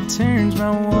she turns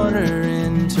my water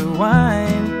into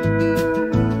wine.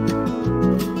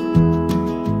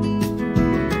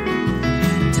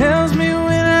 Tells me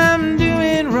when I'm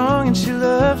doing wrong, and she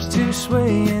loves to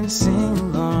sway and sing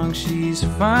along. She's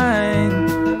fine.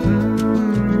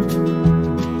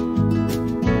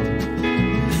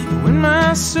 When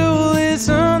my soul is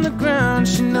on the ground,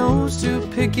 she knows to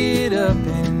pick it up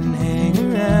and hang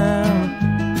around.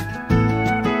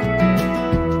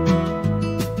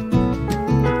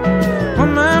 On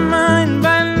my mind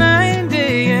by night and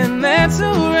day, and that's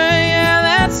alright, yeah,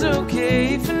 that's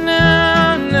okay for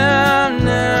now, now,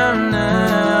 now,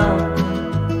 now.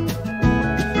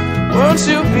 Won't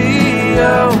you be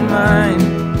all mine?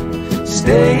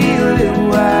 Stay a little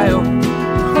while.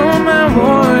 Oh, my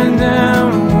worn down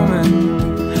woman,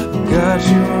 got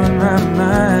you on my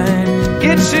mind.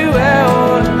 Get you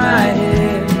out of my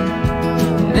head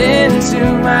and into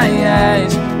my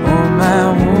eyes. Oh, my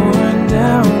worn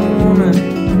down woman,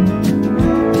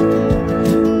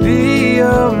 be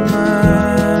all mine.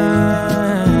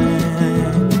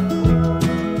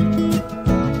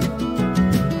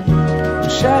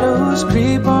 Shadows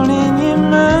creep on in your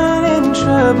mind, and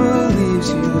trouble leaves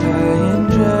you high and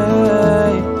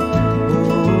dry.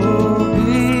 Oh,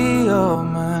 be all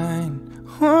mine.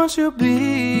 Won't you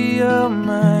be all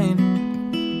mine?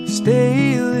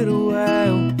 Stay a little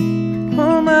while.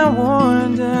 Oh, my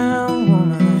worn down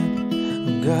woman,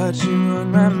 I've got you on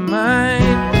my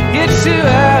mind. Get you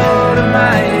out of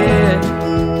my head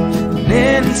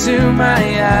and into my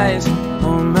eyes.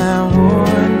 Oh, my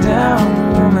worn down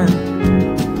woman,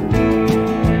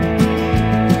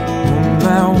 oh,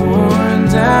 my worn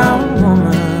down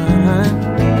woman,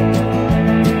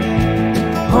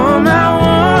 oh, my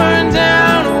worn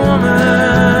down woman,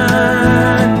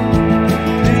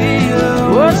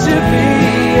 won't you be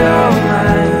all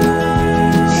mine?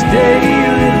 Stay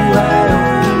a little while.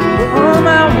 Oh,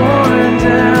 my worn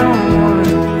down woman,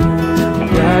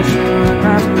 got you on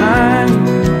my mind.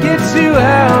 Get you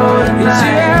out of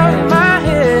my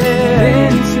head,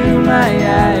 into my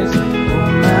eyes. Oh,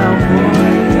 my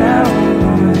worn down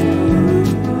woman,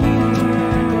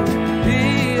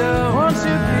 won't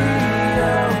you be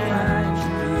all mine?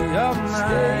 Be all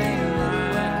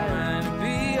mine.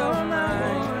 Be all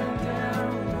mine.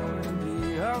 Be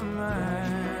all mine.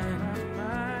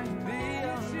 Be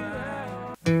all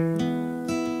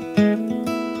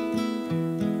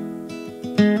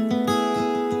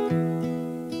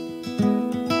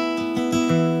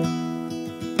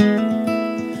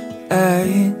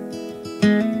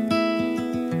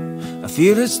I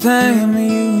feel it's time that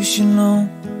you should know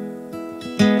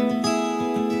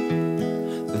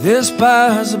that this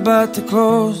bar's about to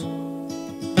close.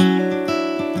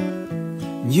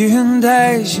 You and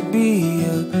I should be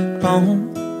alone,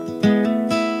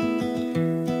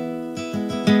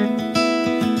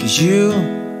 'cause you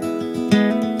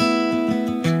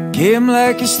came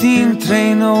like a steam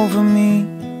train over me.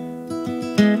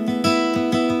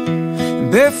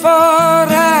 before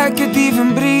I could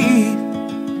even breathe.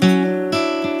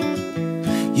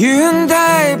 You and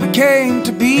I became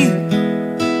to be.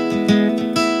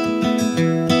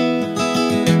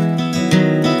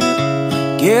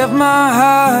 Give my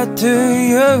heart to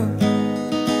you.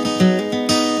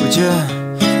 Would you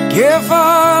give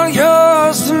all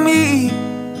yours to me?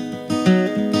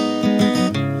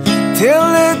 Till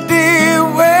the day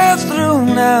we're through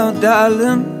now,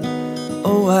 darling.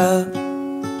 Oh, I'll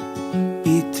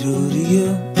be true to you.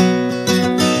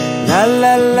 La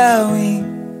la la, we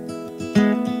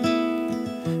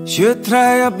should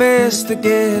try our best to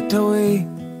get away.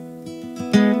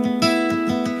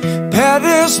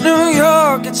 Paris, New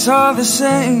York, it's all the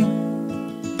same.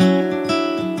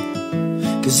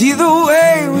 'Cause either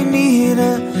way we need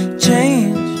a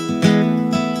change.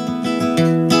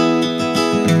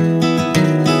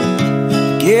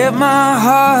 Give my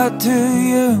heart to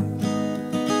you.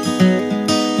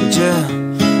 Would you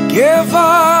give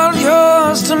all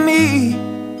yours to me?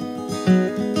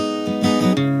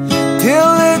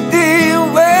 Till the day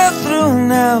we're through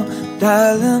now,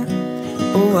 darling.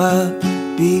 Oh, I'll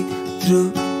be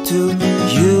through to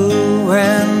you,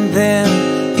 and then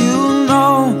you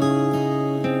know.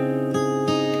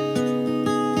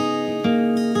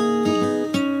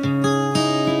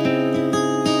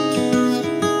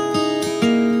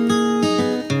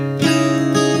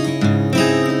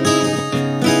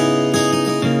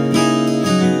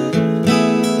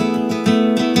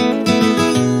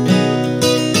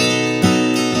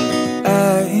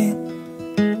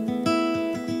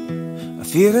 I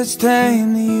feel it's time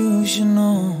that you should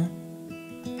know.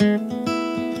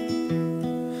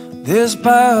 This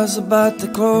bar's about to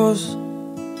close,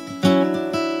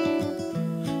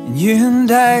 and you and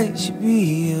I should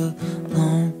be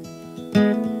alone.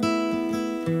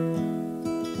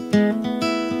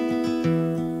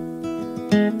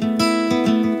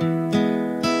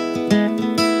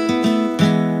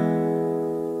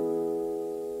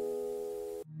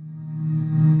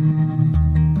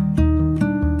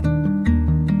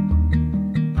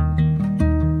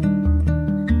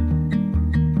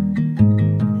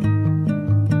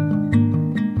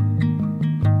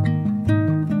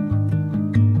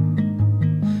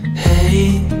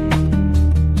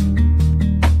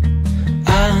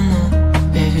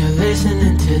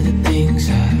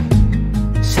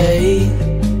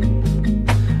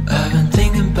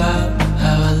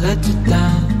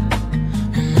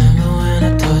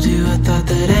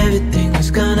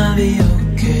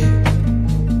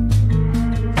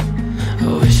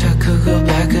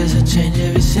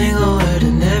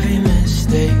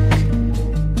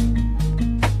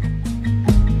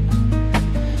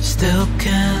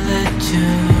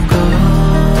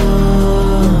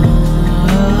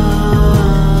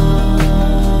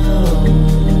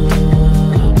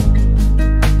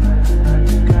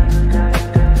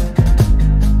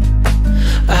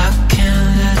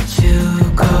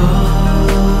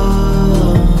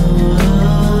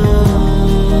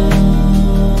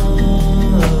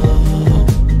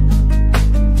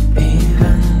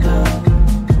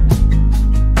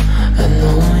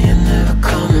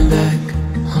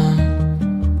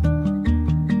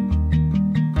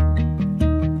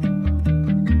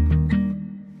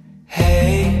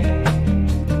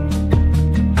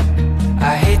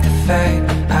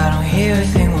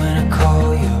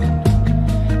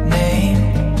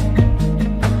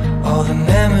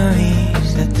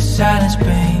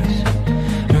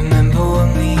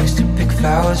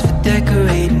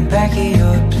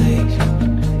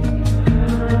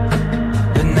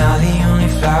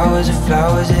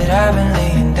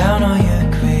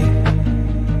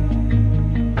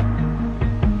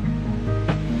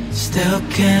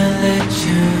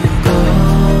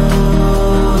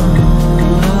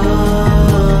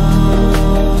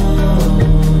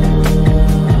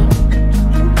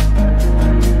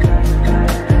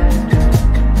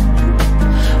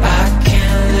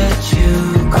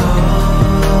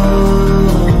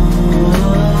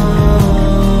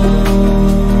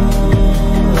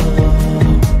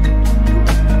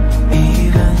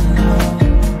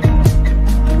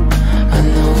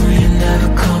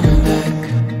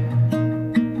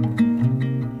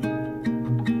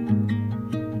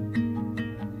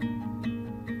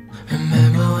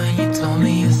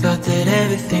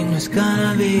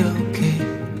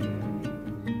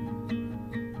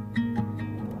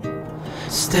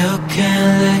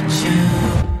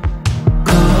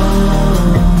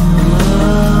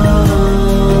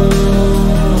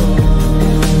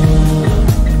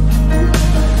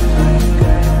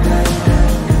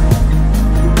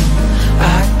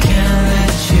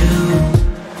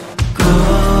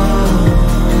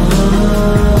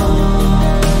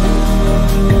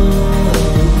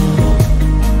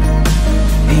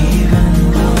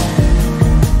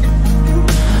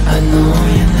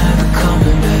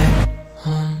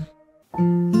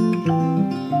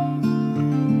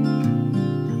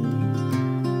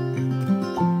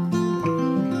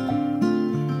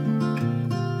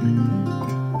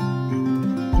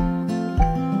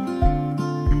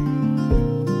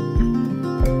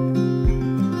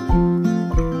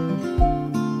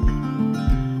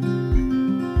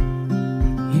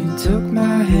 took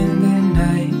my hand at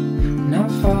night and I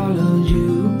followed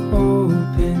you,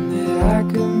 hoping that I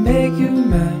could make you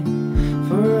mine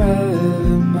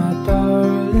forever, my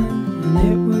darling. And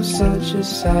it was such a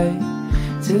sight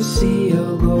to see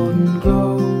your golden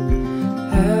glow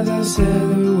as I said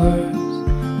the words,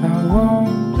 I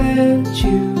won't let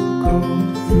you go.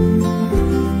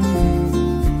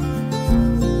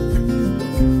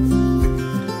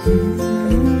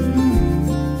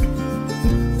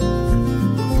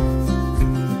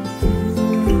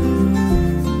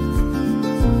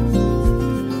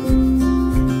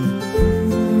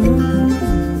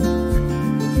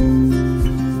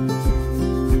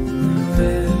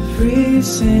 Every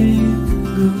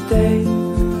single day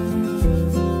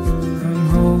I'm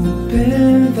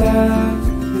hoping that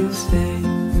you'll stay.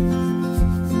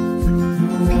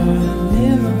 No one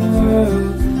in the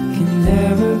world can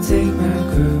ever take my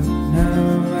girl.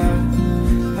 Now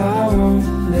I won't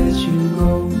let you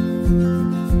go.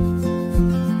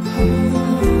 I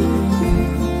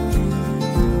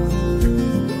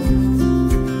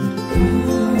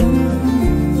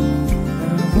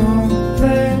won't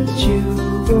let you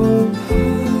go.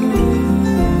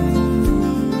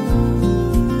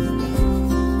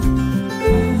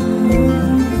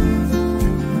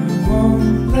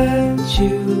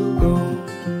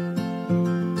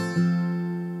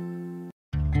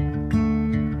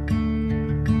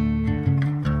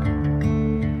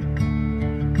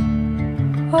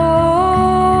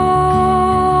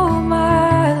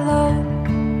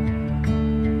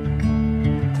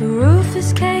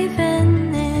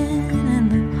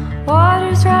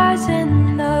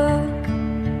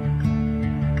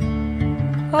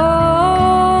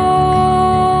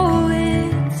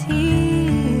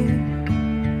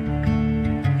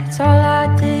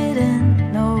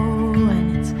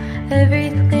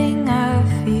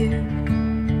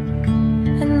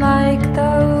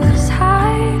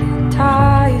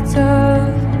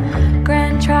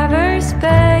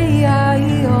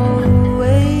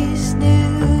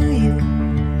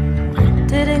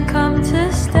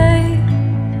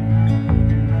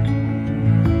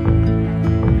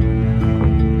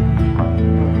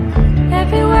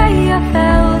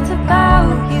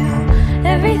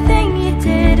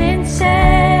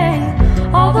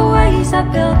 I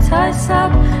built us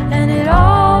up and it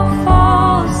all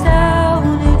falls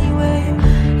down anyway.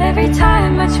 Every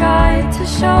time I try to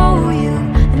show you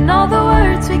and all the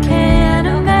words we can't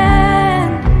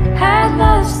amend, had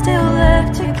love still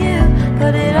left to give,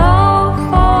 but it all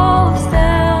falls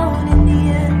down in the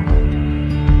end.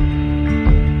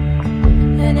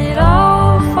 And it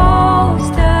all falls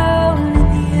down in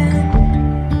the end.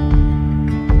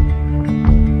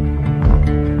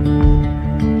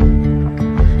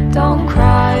 Don't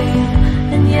cry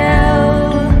and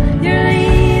yell, you're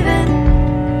leaving.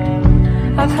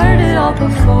 I've heard it all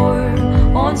before.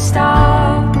 Won't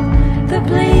stop the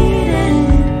bleeding.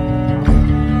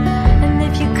 And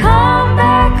if you come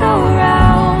back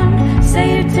around,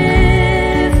 say you're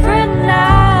different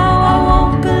now, I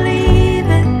won't believe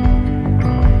it.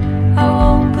 I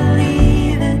won't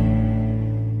believe it.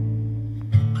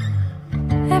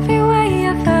 Every way I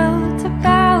felt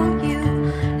about you,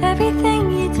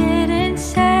 everything you didn't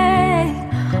say,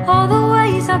 all the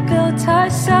ways I built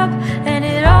us up, and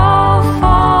it all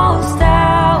falls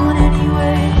down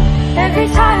anyway. Every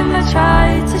time I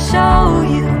try to show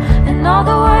you and all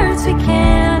the words we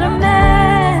can't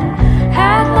amend,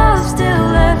 had love still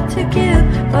left to give,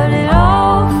 but it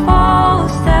all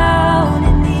falls down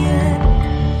in the end.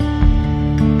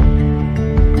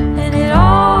 And it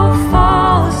all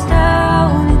falls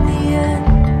down in the end.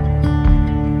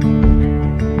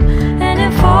 And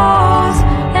it falls,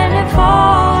 and it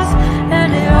falls,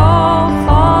 and it all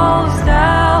falls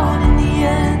down in the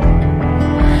end.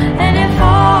 And it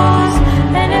falls,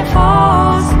 and it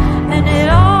falls, and it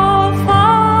all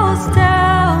falls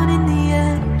down in the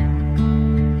end.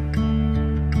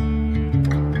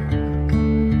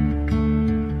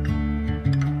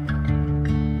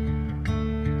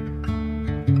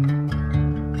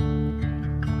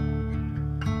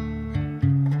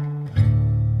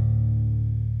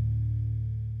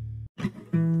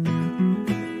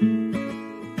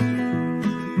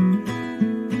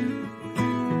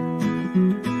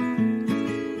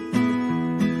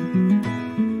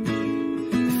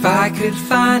 If I could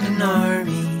find an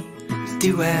army to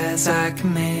do as I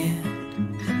command,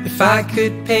 if I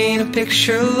could paint a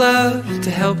picture of love to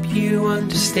help you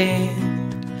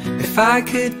understand, if I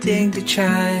could dig to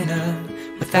China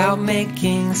without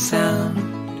making a sound,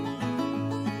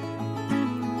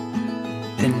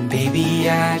 then baby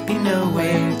I'd be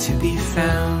nowhere to be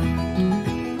found.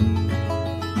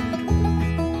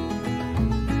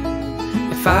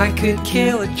 If I could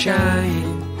kill a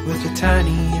giant with the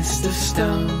tiniest of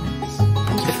stones,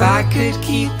 if I could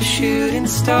keep a shooting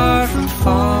star from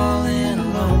falling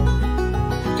alone,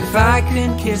 if I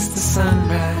could kiss the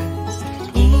sunrise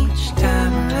each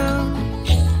time around,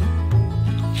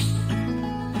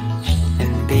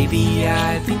 and baby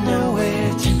I'd be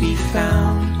nowhere to be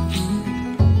found.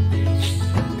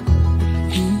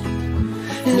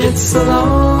 And it's a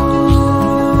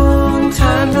long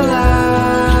time to lie,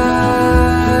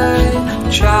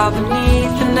 a child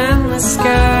beneath an endless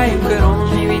sky who could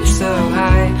only reach so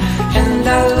high. And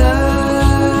I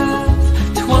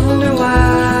love to wonder why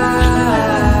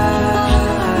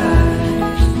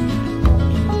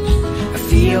I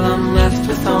feel I'm left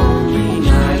with only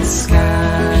night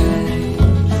sky.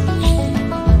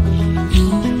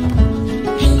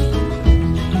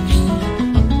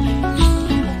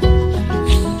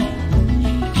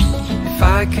 If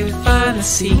I could find the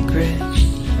secret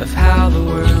of how the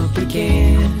world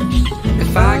began,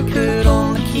 if I could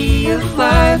hold the key of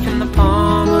life in the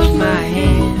palm of my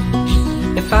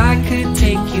hand, if I could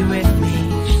take you with me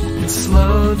and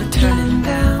slow the turning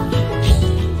down,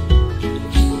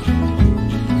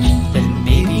 then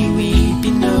maybe we'd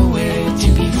be nowhere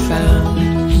to be found.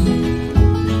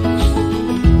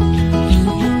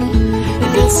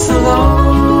 And it's a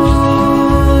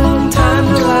long time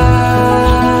to lie,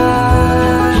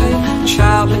 a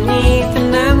child beneath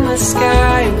an endless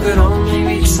sky who could only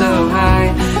reach so high.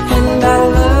 And I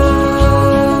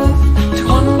love to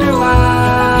wonder why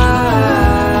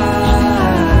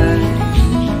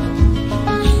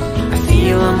I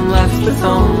feel I'm left with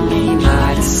only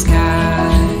my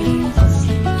disguise.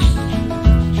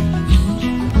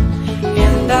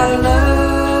 And I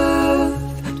love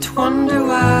to wonder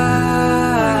why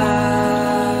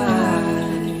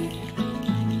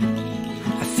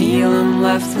I feel I'm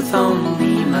left with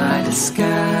only my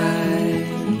disguise.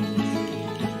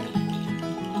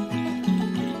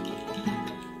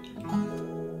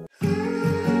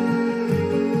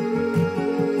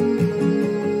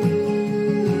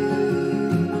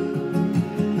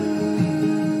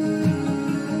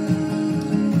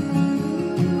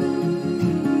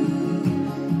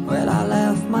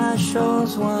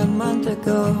 Shores 1 month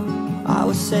ago, I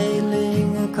was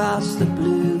sailing across the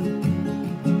blue.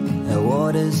 The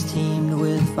waters teemed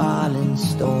with violent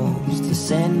storms to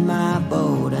send my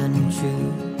boat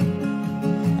untrue.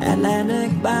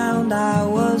 Atlantic bound I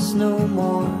was no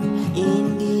more,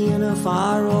 Indian a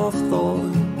far off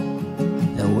thought.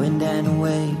 The wind and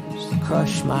waves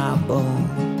crushed my bone,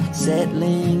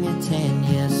 settling a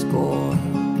 10-year score.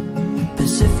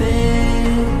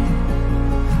 Pacific,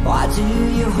 why do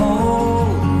you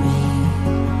hold me?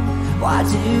 Why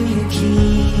do you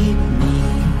keep me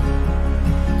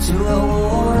to a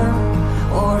war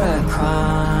or a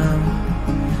crime?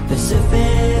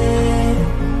 Pacific,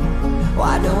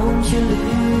 why don't you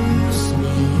lose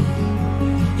me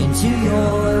into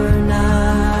your night?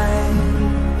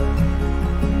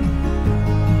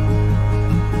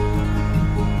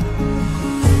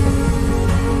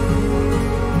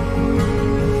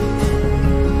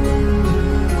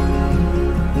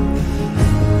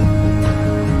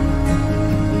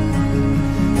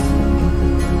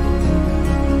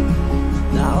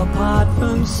 Apart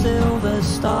from silver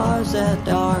stars at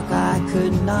dark, I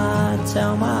could not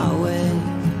tell my way,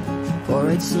 for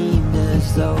it seemed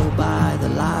as though by the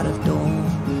light of dawn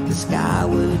the sky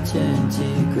would turn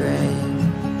to grey.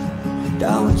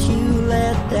 Don't you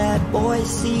let that boy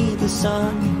see the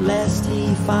sun, lest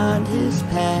he find his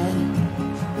path.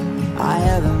 I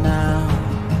have him now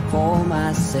for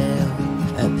myself,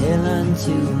 a pill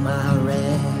unto my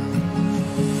wrath.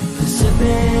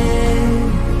 Pacific,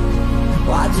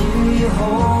 why do you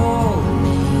hold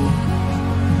me?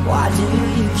 Why do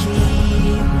you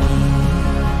keep me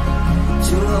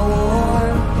to a war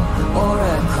or a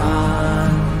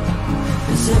crime?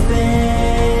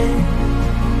 Pacific,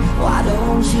 why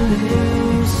don't you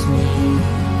lose me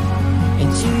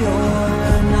into your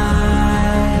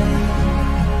night?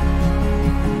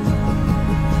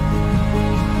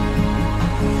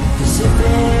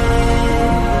 Pacific,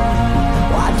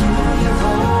 why do you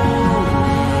hold me?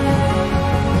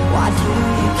 Why do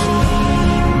you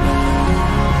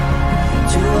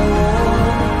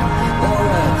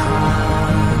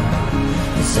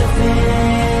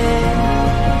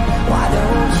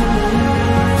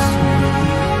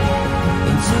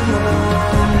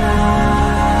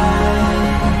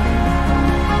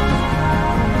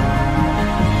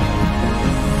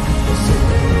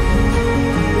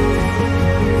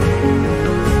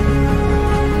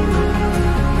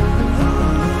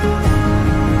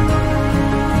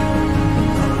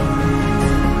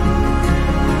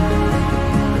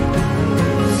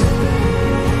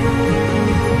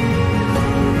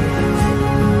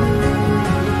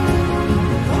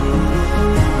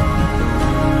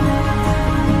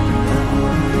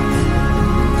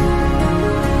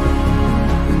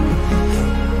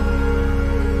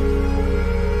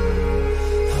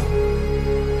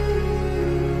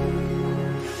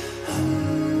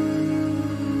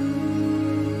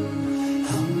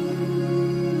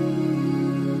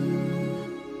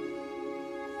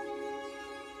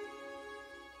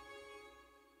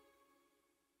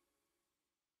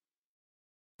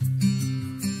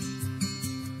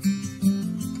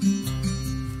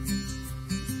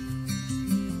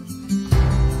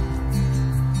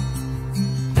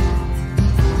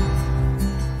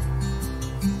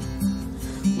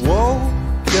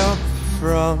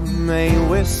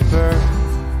whisper.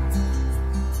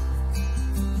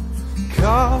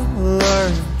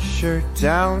 Collared shirt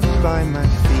down by my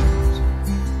feet.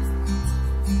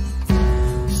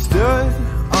 Stood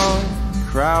on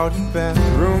crowded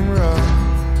bathroom rug.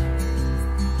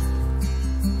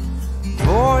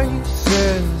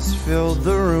 Voices filled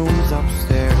the rooms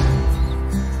upstairs.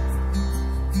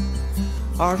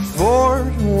 Our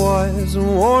Ford was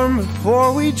warm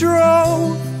before we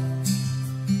drove.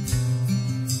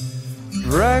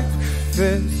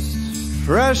 Breakfast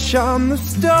fresh on the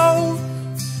stove.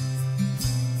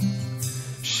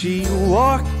 She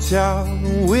walked out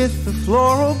with the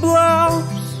floral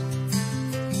blouse.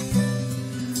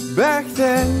 Back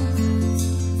then,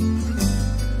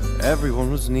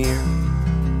 everyone was near.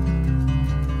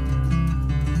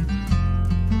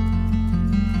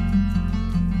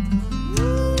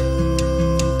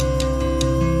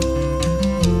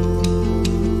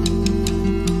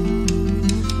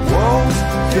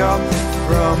 Woke up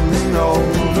from an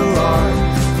old alarm.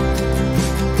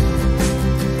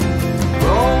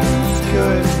 Bones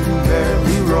could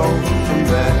barely roll from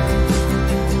bed.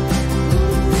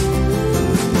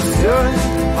 Stood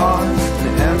on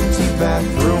an empty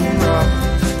bathroom rug,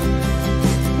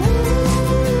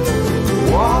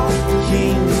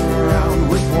 walking around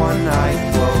with one eye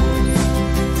closed.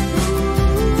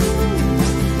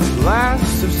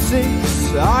 Last of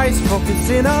 6 eyes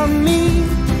focusing on me.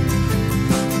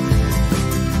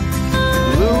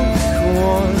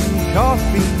 Lukewarm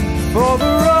coffee for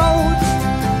the road.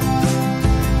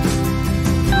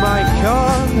 My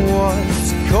car was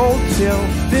cold till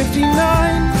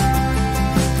 59.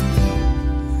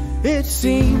 It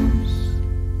seems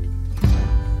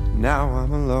now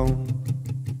I'm alone.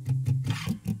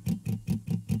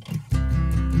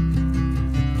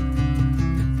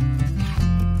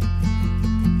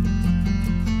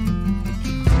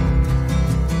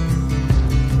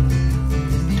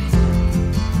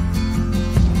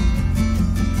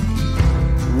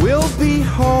 We'll be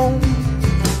home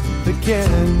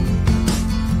again.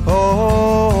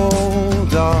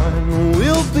 Hold on,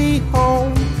 we'll be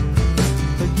home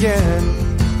again.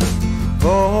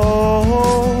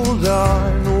 Hold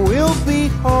on, we'll be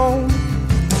home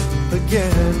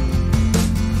again.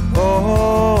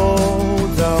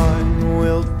 Hold on,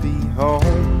 we'll be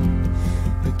home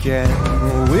again.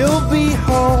 We'll be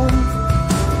home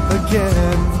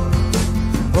again.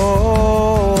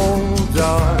 Hold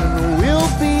on, we'll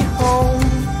be home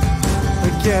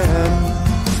again.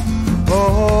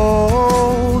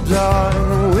 Hold on,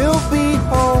 we'll be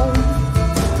home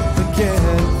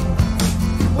again.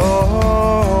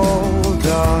 Hold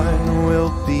on,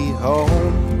 we'll be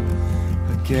home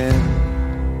again.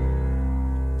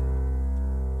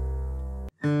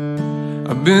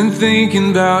 I've been thinking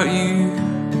about you,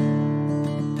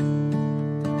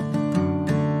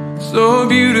 so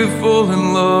beautiful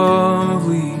and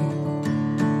lovely.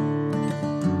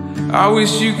 I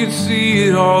wish you could see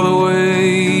it all the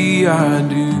way I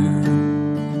do,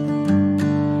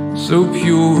 so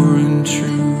pure and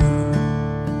true.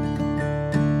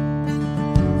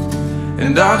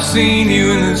 And I've seen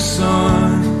you in the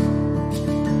sun,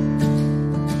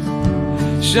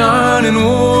 shining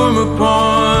warm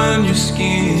upon your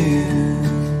skin.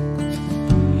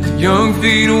 Young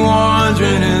feet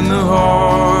wandering in the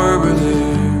harbor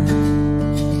there,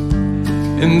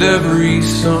 and every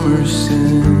summer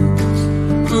since.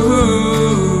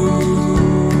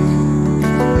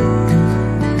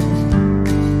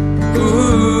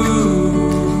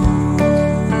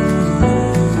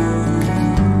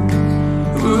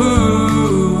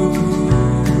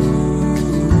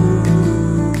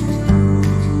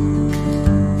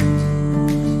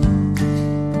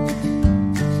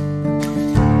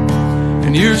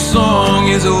 And your song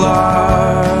is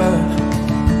alive.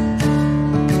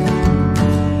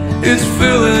 It's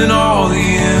filling all the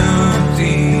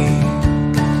empty.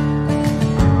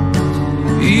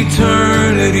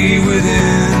 Eternity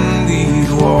within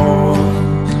these walls,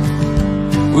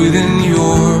 within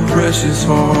your precious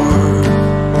heart.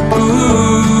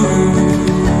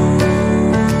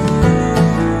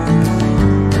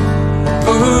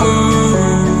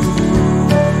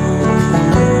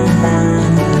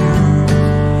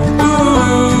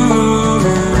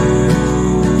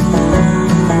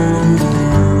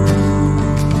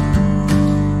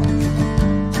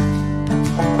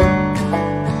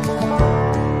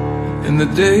 And the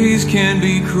days can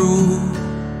be cruel.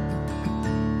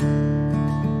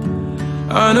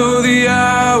 I know the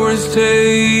hours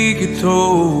take a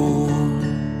toll.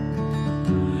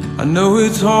 I know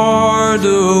it's hard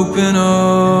to open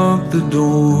up the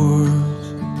doors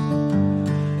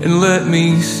and let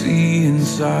me see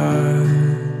inside.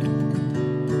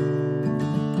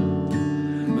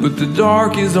 but the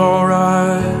dark is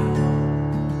alright.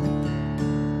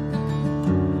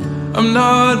 I'm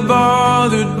not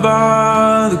bothered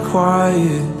by the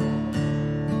quiet,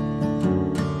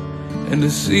 and a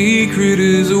secret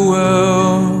is a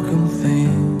welcome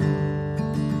thing.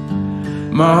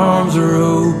 My arms are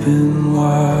open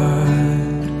wide.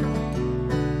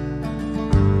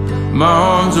 My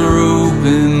arms are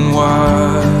open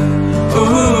wide.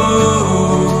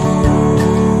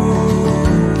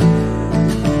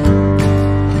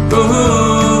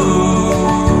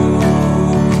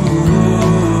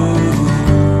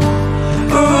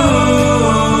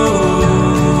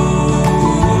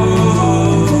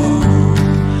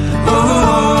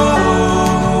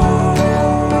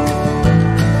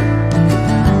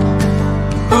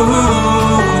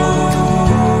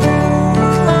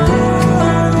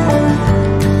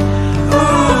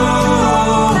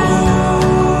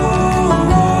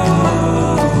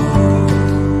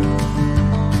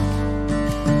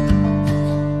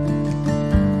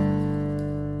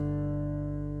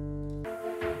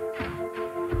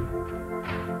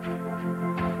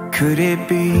 Could it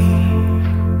be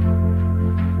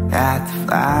that the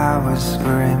flowers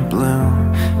were in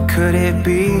bloom? Could it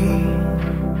be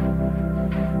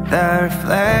the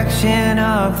reflection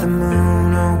of the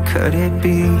moon? Oh, could it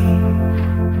be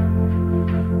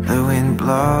the wind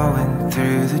blowing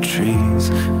through the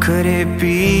trees? Could it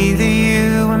be that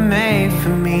you were made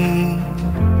for me?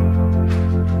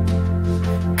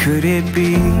 Could it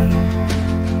be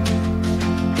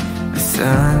the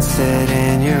sunset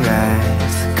in your eyes?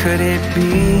 Could it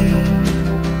be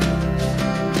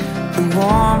the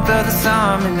warmth of the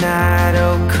summer night?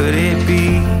 Oh, could it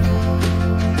be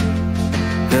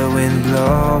the wind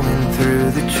blowing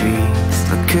through the trees?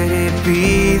 Or could it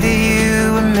be that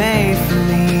you were made for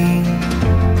me?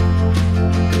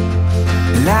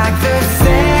 Like the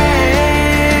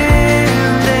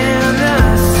sand and the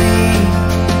sea,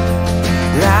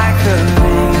 like the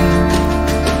rain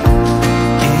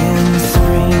in the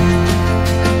spring,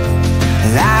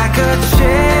 like a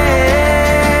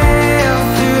trail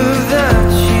through the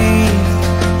trees.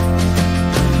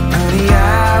 Honey, I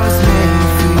was made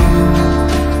for you,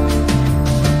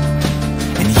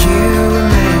 and you were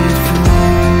made for me.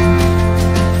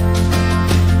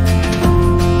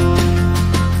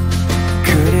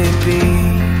 Could it be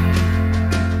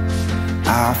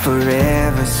our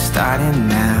forever starting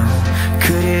now?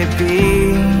 Could it be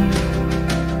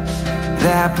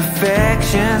that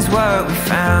perfection's what we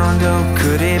found? Oh,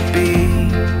 could it be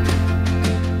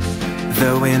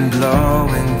the wind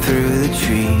blowing through the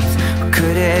trees? Or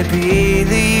could it be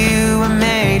that you were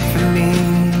made for me?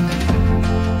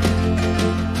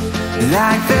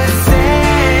 Like the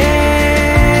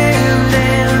sand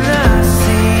and the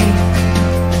sea,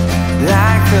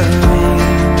 like the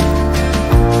rain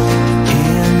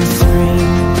in the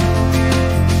spring,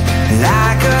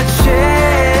 like a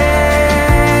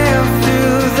trail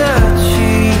through the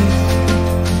trees.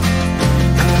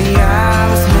 Honey, I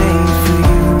was made for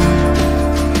you,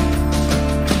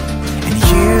 and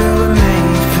you were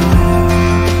made for me.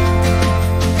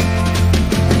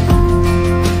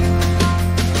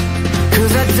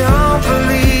 Cause I don't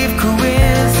believe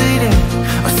coincidence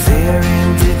or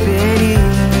serendipity,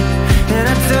 and I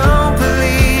don't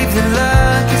believe that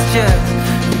luck is just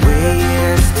the way it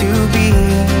has to be.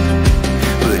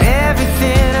 But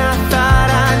everything I thought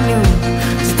I knew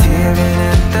is tearing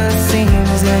at the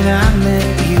seams, and I met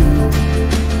you.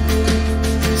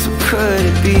 So could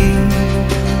it be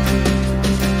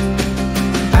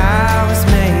I was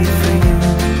made for you,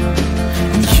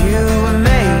 and you were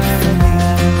made for me?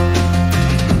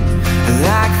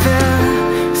 Like the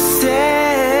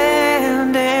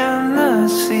sand and the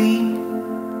sea,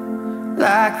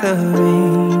 like the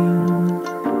rain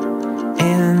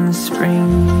in the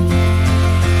spring.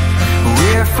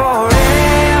 We're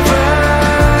forever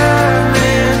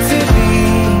meant to be.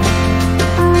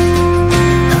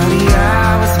 Honey, I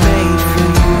was made for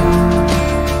you,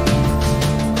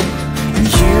 and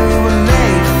you were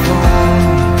made for me.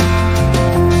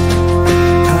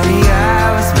 Honey, I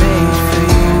was made for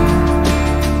you,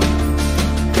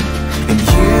 and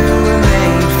you were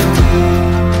made for me.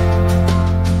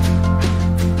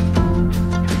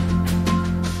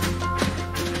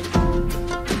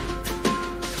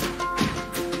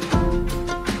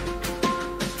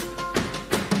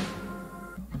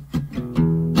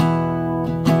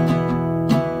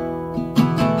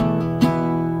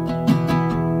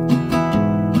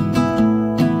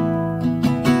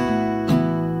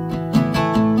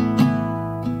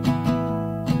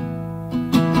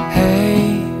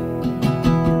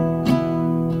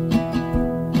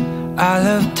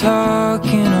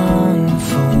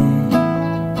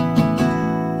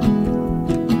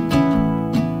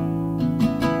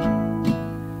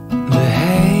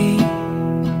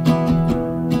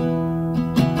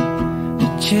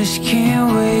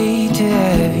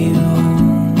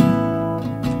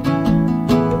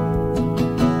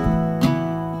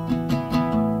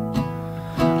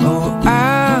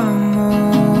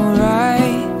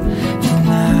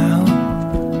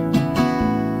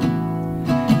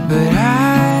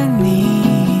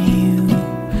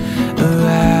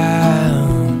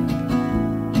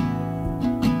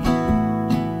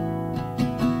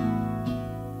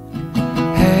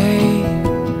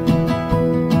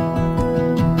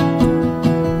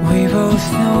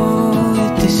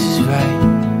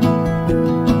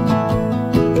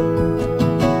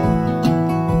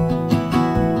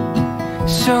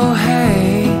 So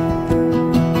hey,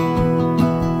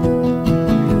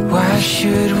 why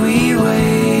should we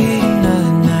wait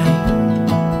another night?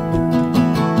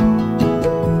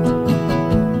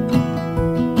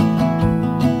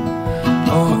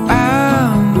 Oh,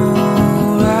 I'm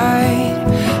alright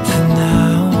for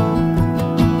now,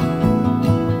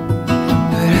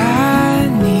 but I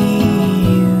need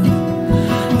you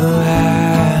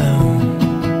around.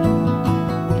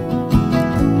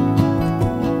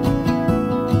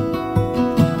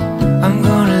 I'm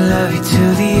gonna love you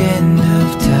till the end of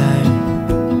time,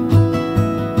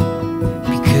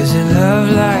 because a love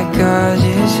like ours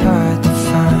is hard to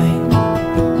find.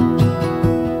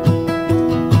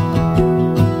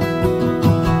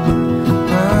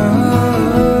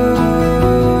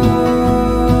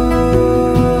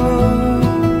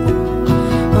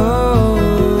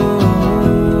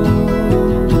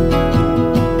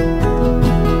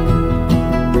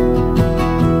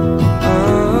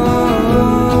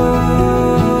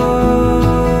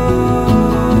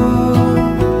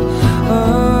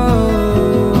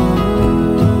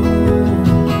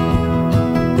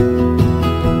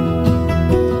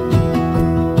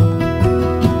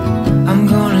 I'm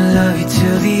gonna love you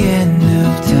till the end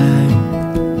of time,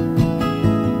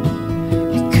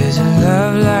 because a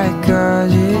love like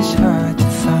ours is hard to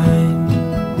find.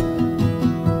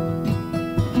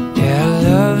 Yeah, a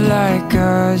love like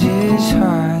ours is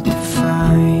hard to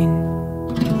find.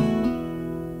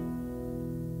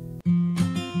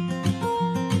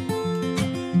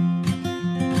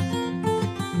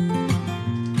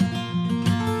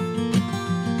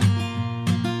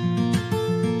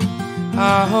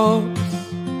 Our hopes,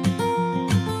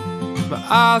 my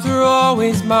eyes are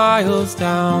always miles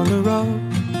down the road.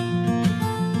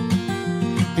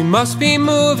 We must be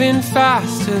moving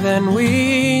faster than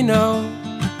we know,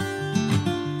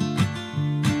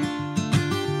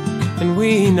 and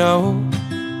we know.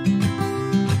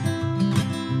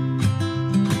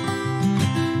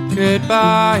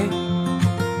 Goodbye,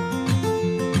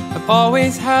 I've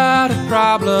always had a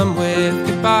problem with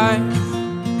goodbyes.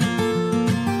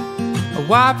 I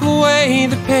wipe away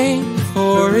the pain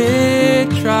before it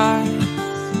dries,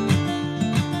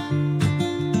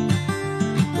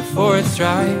 before it's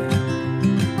dry.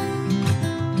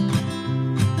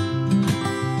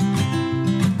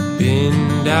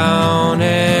 Been down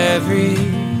every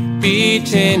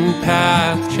beaten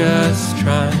path, just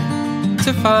trying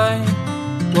to find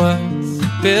what's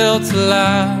built to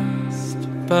last.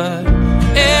 But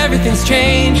everything's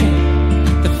changing,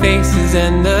 the faces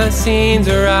and the scenes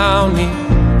around me.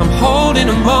 I'm holding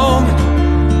a moment,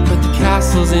 but the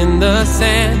castles in the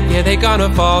sand, yeah, they're gonna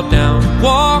fall down.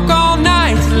 Walk all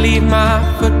night to leave my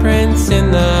footprints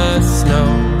in the snow,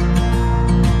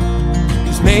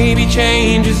 'cause maybe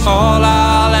change is all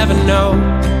I'll ever know.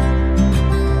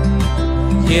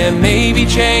 Yeah, maybe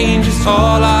change is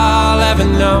all I'll ever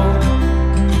know.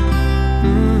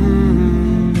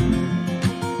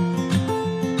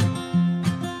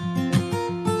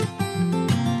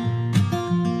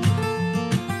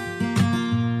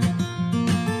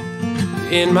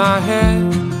 In my head,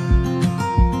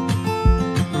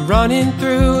 I'm running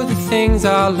through the things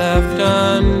I left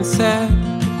unsaid,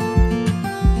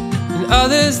 and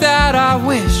others that I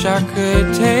wish I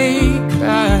could take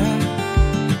back.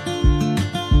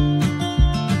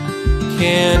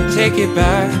 Can't take it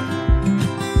back.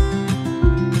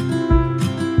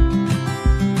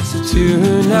 So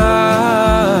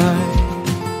tonight,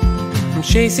 I'm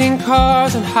chasing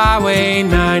cars on Highway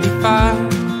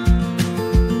 95,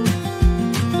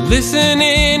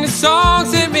 listening to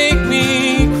songs that make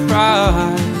me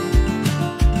cry.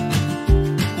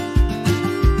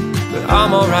 But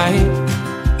I'm alright.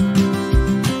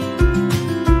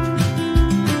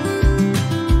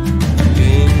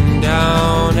 Been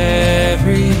down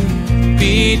every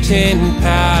beaten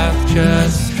path,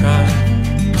 just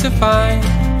trying to find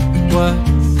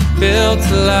what's built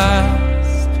to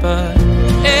last. But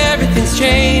everything's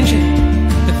changing,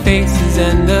 the faces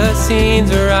and the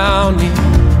scenes around me.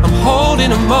 I'm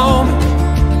holding a moment,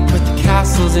 but the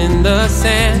castles in the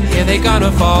sand, yeah, they're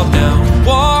gonna fall down.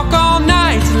 Walk all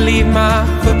night to leave my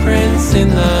footprints in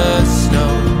the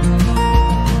snow,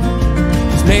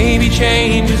 'cause maybe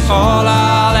change is all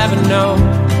I'll ever know.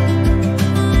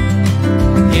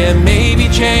 Yeah, maybe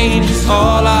change is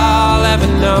all I'll ever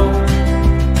know.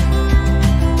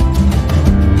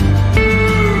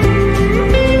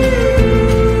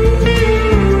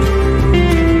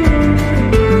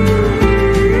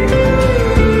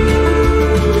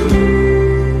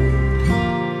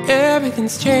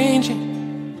 Everything's changing,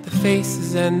 the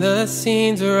faces and the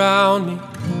scenes around me.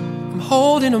 I'm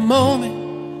holding a moment,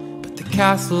 but the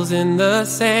castles in the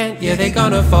sand, yeah, they're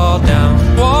gonna fall down.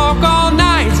 Walk all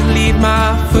night to leave my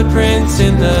footprints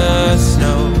in the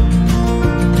snow.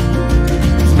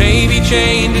 'Cause maybe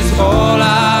change is all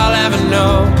I'll ever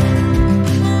know.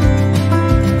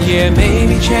 Yeah,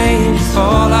 maybe change is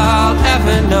all I'll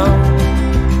ever know.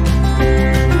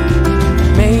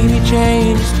 Maybe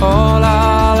change is all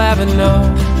I'll ever know.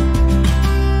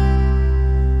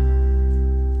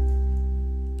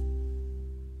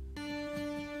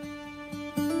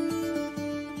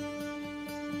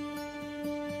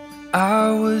 I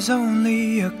was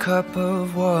only a cup of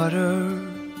water,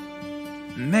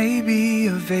 maybe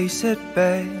a vase at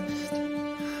best.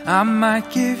 I might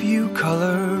give you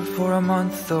color for a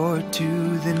month or two,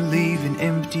 then leave an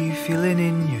empty feeling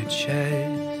in your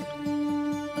chest.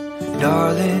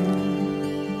 Darling,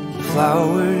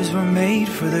 flowers were made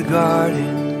for the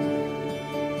garden.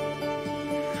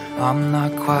 I'm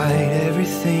not quite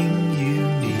everything you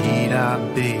need, I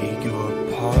beg your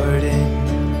pardon.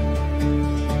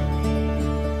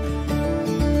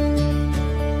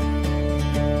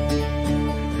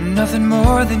 Nothing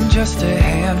more than just a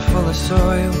handful of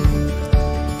soil.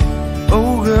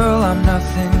 Oh girl, I'm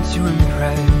nothing to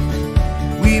impress.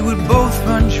 We would both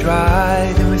run dry,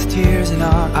 then with tears in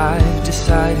our eyes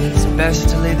decide it's best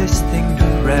to lay this thing to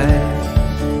rest.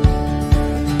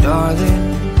 Darling,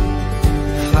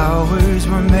 flowers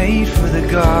were made for the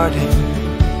garden.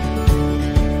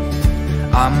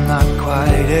 I'm not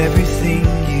quite everything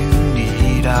you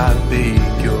need, I beg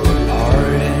your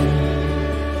pardon.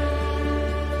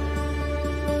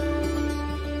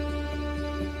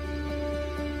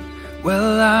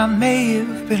 Well, I may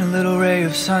have been a little ray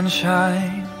of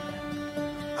sunshine,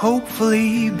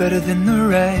 hopefully better than the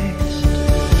rest.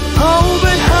 Oh,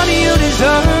 but honey, you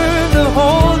deserve the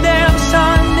whole damn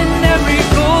sun and every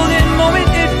golden moment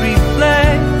it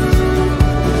reflects.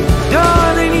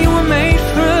 Darling, you were made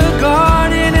for a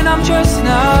garden and I'm just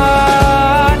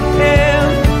not him.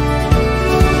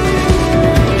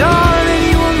 Darling,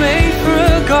 you were made for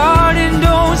a garden,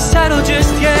 don't settle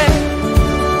just yet.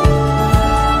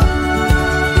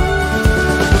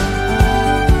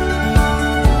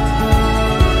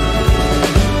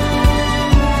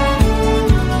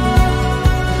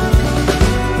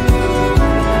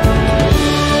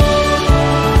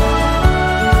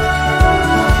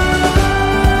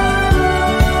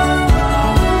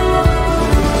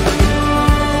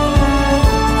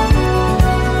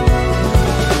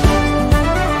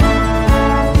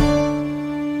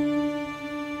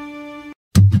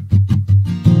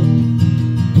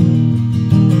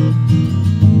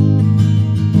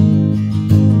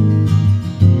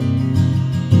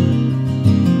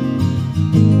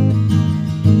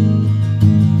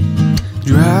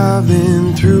 Driving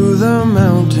through the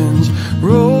mountains,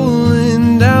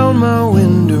 rolling down my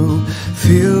window,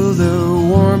 feel the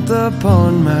warmth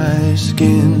upon my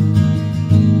skin.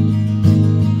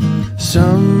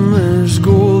 Summer's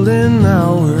golden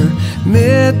hour,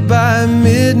 met by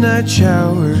midnight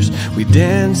showers, we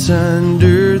dance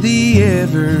under the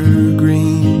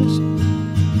evergreens.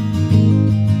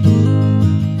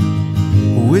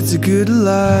 Oh, it's a good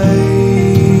life.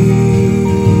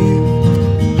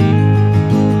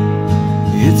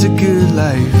 It's a good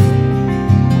life.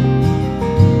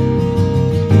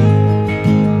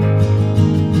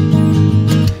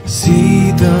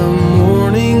 See the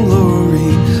morning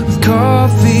glory with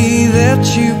coffee that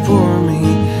you pour me,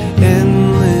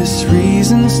 endless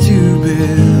reasons to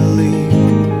believe.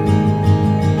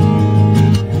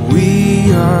 We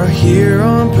are here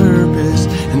on purpose,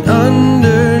 and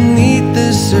underneath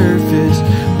the surface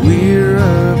we're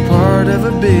a part of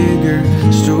a bigger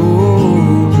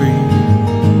story.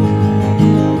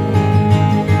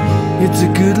 It's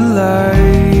a good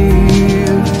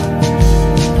life.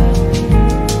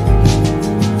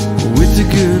 Oh, it's a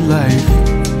good life.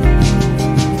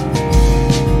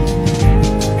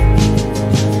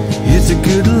 It's a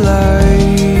good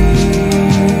life.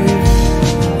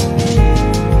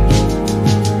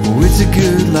 Oh, it's a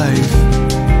good life.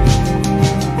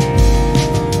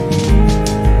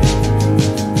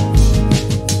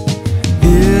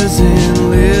 Isn't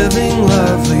living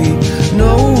lovely,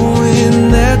 knowing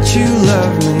that you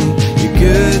love me, your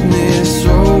goodness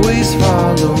always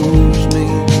follows me.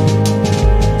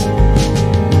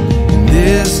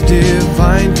 This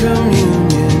divine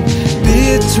communion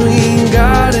between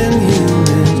God and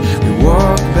humans, we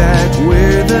walk back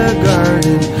where the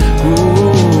garden grows.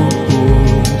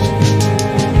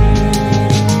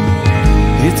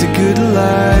 It's a good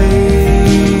life.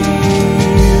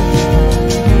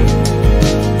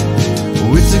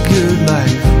 Oh, it's a good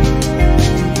life.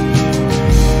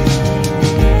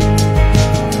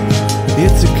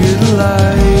 It's a good good life.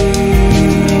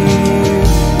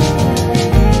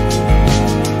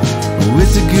 Oh,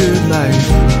 it's a good life.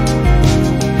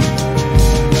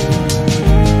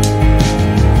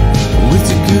 Oh,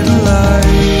 it's a good life.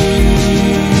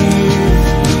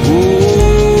 Oh,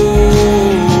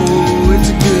 it's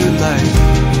a good life.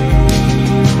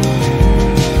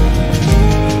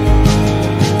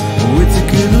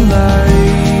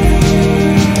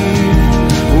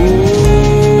 Oh,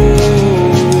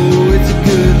 it's a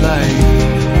good life.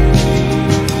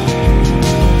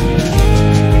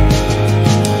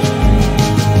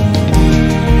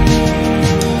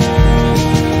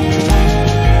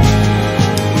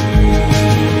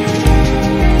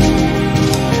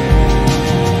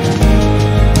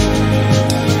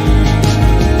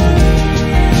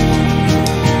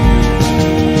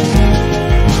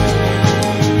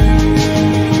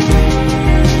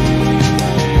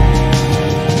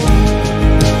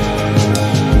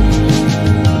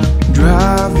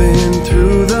 Driving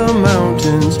through the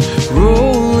mountains,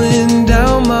 rolling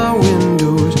down my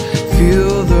windows,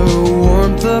 feel the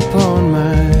warmth upon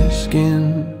my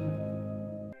skin.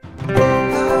 I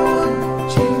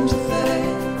wouldn't change a thing.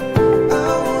 I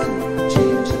wouldn't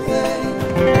change a thing.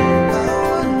 I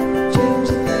wouldn't change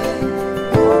a thing.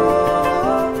 Oh.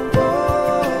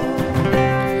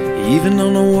 Even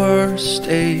on the worst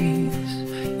days,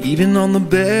 even on the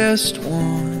best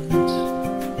ones,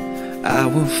 I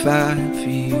will fight for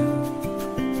you.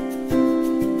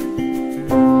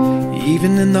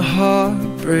 Even in the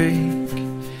heartbreak,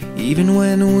 even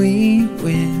when we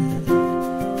win,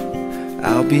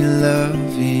 I'll be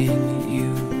loving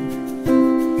you.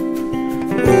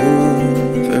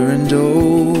 Over and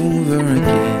over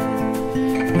again,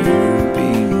 you'll be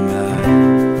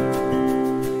mine.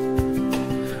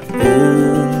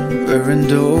 Over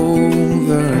and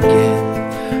over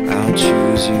again, I'll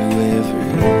choose you every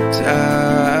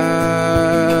time.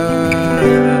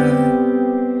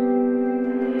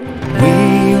 We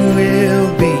will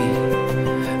be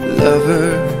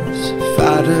lovers,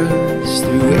 fighters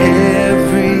through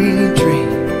every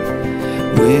dream.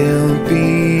 We'll be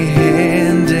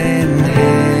hand in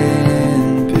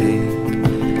hand, babe.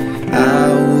 I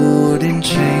wouldn't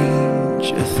change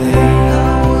a thing.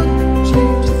 I wouldn't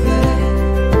change a thing.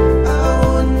 I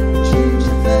wouldn't change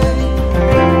a thing.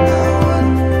 I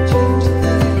wouldn't change a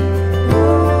thing.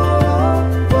 Oh.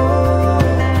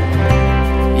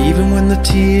 Even when the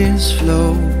tears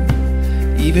flow,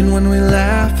 even when we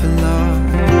laugh a lot,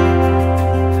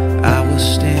 I will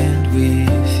stand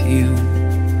with you.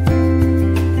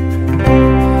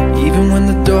 Even when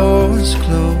the doors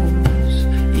close,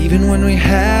 even when we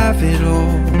have it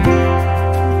all,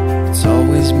 it's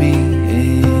always me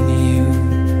and you.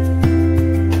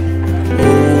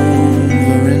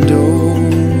 Over and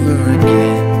over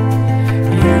again,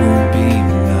 you'll be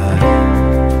mine.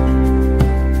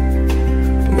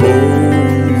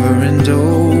 Over and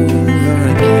over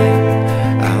again,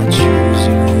 I'll choose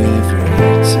you every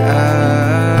time.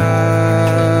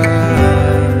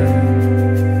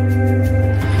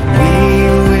 We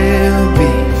will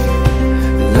be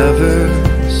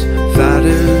lovers,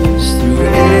 fighters through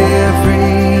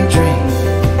every dream.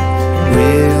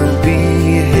 We'll be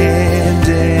hand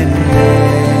in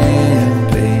hand,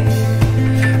 babe.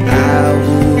 I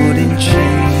wouldn't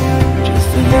change a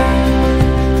thing.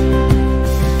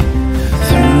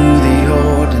 Through the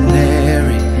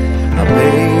ordinary, our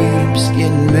babes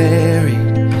getting married.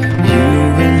 You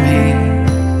and me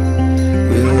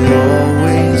will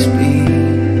always be.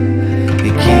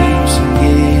 It keeps on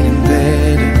getting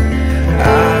better.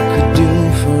 I could do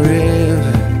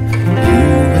forever. You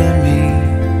and me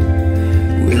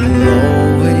will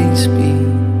always be.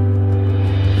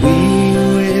 We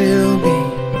will be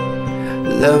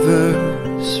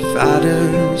lovers,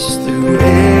 fighters through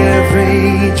every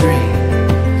dream.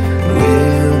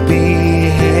 We'll be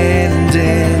hand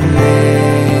in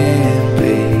hand,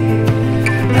 babe.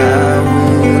 I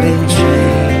wouldn't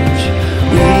change.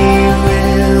 We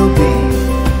will be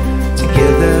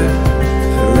together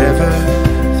forever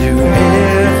through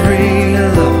every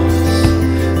loss.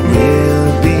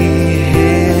 We'll be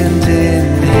hand in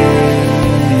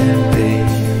hand,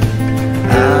 babe.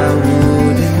 I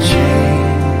wouldn't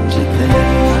change a thing.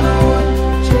 I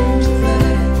wouldn't change a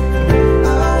thing. I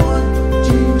wouldn't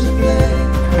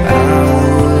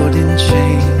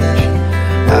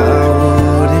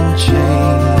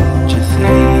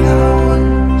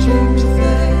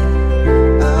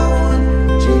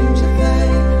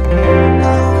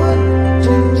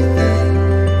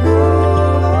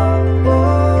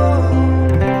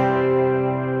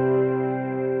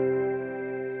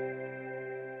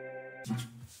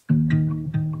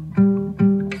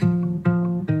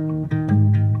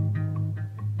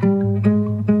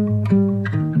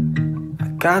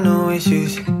got no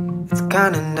issues, it's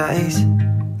kinda nice.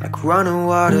 Like running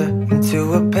water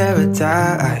into a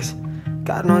paradise.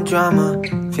 Got no drama,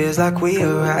 feels like we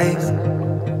arrived.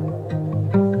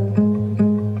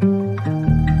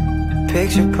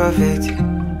 Picture perfect,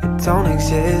 it don't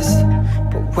exist.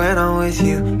 But when I'm with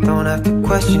you, don't have to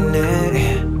question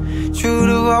it. True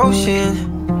devotion.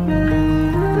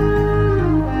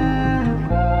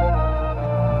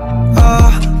 Oh,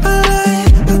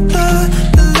 I thought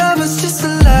the love was just a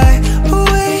lie. A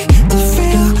way to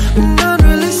feel an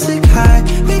unrealistic high.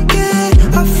 We get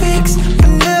our fix,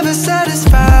 but never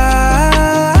satisfied.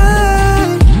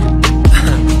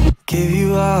 Give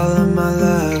you all of my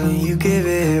love and you give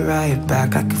it right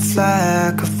back. I could fly,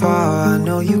 I could fall, I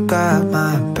know you got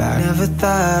my back. Never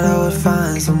thought I would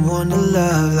find someone to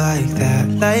love like that.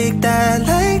 Like that,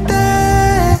 like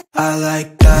that. I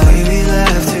like that. We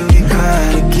laugh till we cry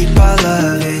to keep our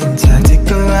love intact. Take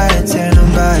a ride, turn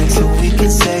them back so we can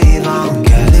save on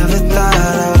gas. Never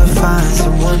thought I would find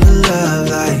someone to love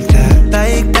like that.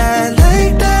 Like that,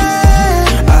 like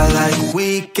that. I like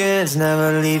weekends,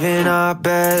 never leaving our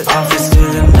bed. Office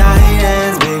till the night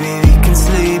ends, baby, we can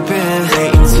sleep in.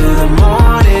 Wait until the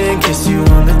morning, kiss you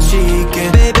on the cheek.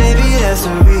 And baby, that's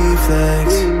a reflex.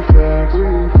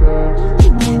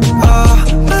 Oh,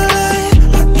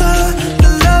 I thought the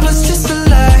love was just a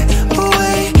lie. A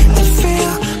way to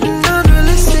feel an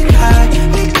unrealistic high.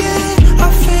 We get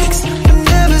our fix, but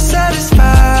never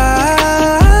satisfied.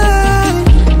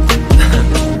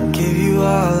 Give you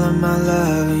all of my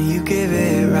love and you give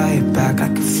it right back. I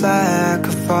could fly, I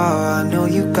could fall, I know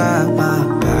you got my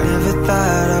back. Never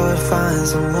thought I would find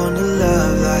someone to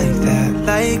love like that.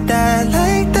 Like that,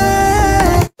 like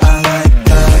that. I like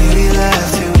that. We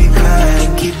laugh till we cry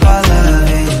and keep our love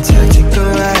intact. Take a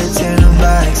ride, turn them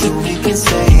back so we can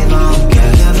save on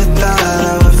gas. Never thought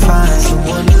I would find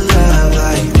someone to love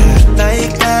like that.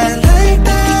 Like that, like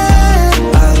that.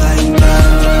 I like that.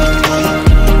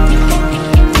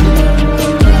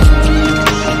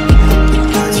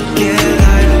 How'd you get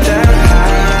like that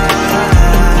high?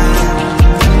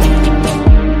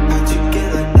 How'd you get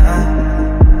like that?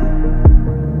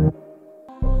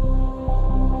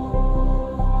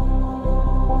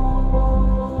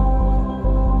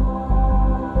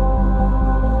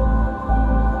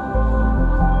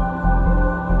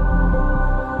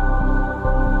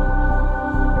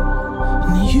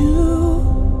 And you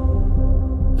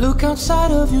look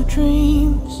outside of your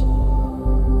dreams,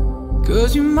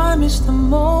 'cause you might miss the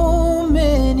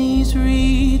moment he's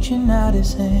reaching out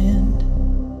his hand.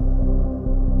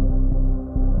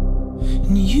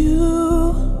 And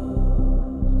you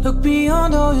look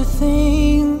beyond all your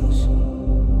things,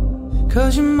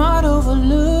 'cause you might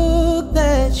overlook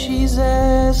that she's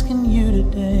asking you to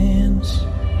dance.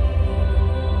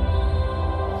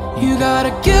 You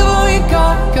gotta give all you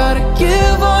got, gotta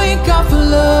give all you got for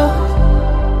love.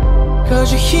 'Cause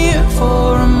you're here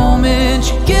for a moment,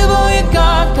 you give all you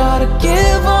got, gotta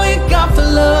give all you got for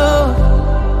love.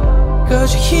 'Cause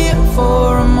you're here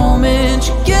for a moment,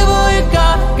 you give all you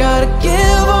got, gotta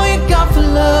give all you got for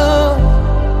love.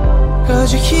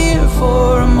 'Cause you're here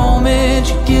for a moment,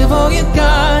 you give all you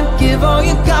got, give all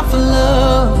you got for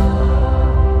love.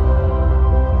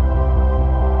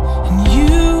 And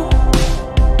you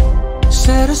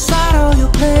set aside all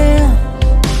your plans,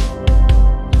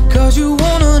 'cause you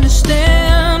won't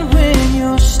understand when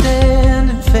you're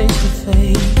standing face to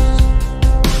face.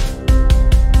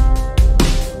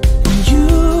 And you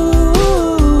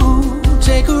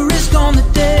take a risk on the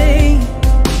day.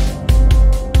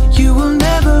 You will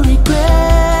never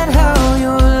regret how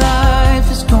your life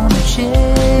is gonna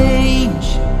change.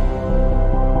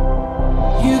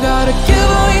 You gotta give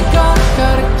all you got,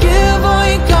 gotta give all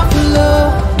you got for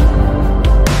love.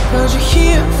 'Cause you're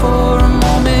here for a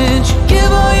moment, you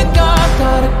give all you got,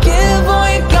 gotta give all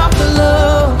you got for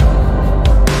love.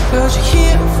 'Cause you're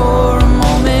here for a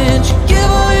moment, you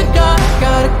give all you got,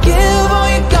 gotta give all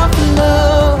you got for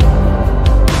love.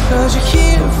 'Cause you're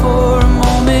here for a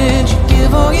moment, you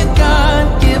give all you got,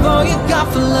 give all you got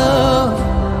for love.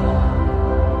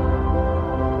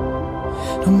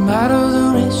 No matter the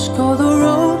risk or the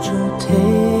road you'll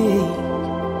take,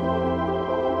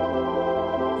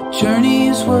 journey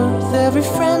is worth every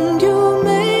friend you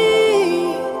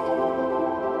make.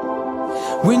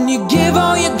 When you give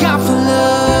all you got for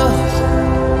love,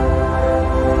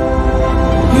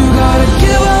 you gotta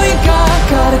give all you got,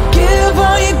 gotta give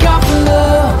all you got for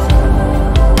love.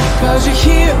 'Cause you're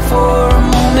here for a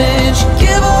moment, you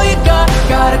give all you got,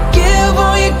 gotta give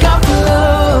all you got for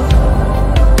love.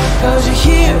 'Cause you're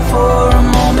here for a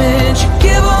moment, you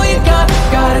give all you got,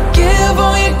 gotta give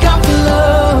all you got for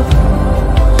love.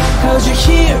 'Cause you're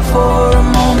here for a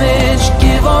moment.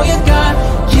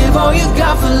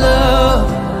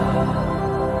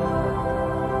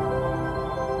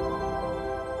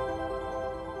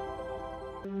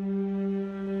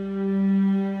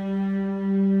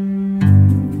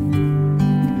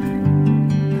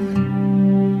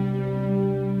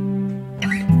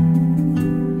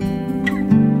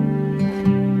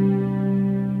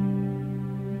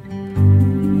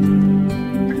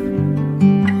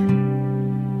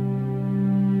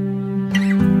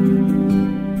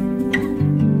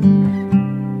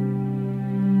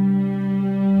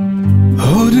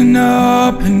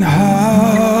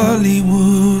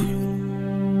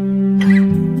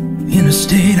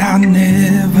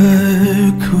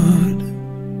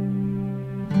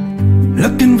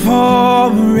 for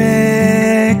a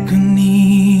reckoning,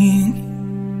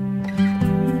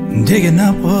 digging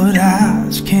up what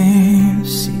eyes can't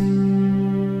see.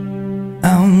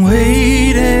 I'm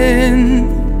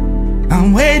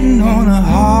waiting on a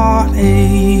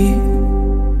heartache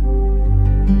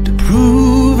to prove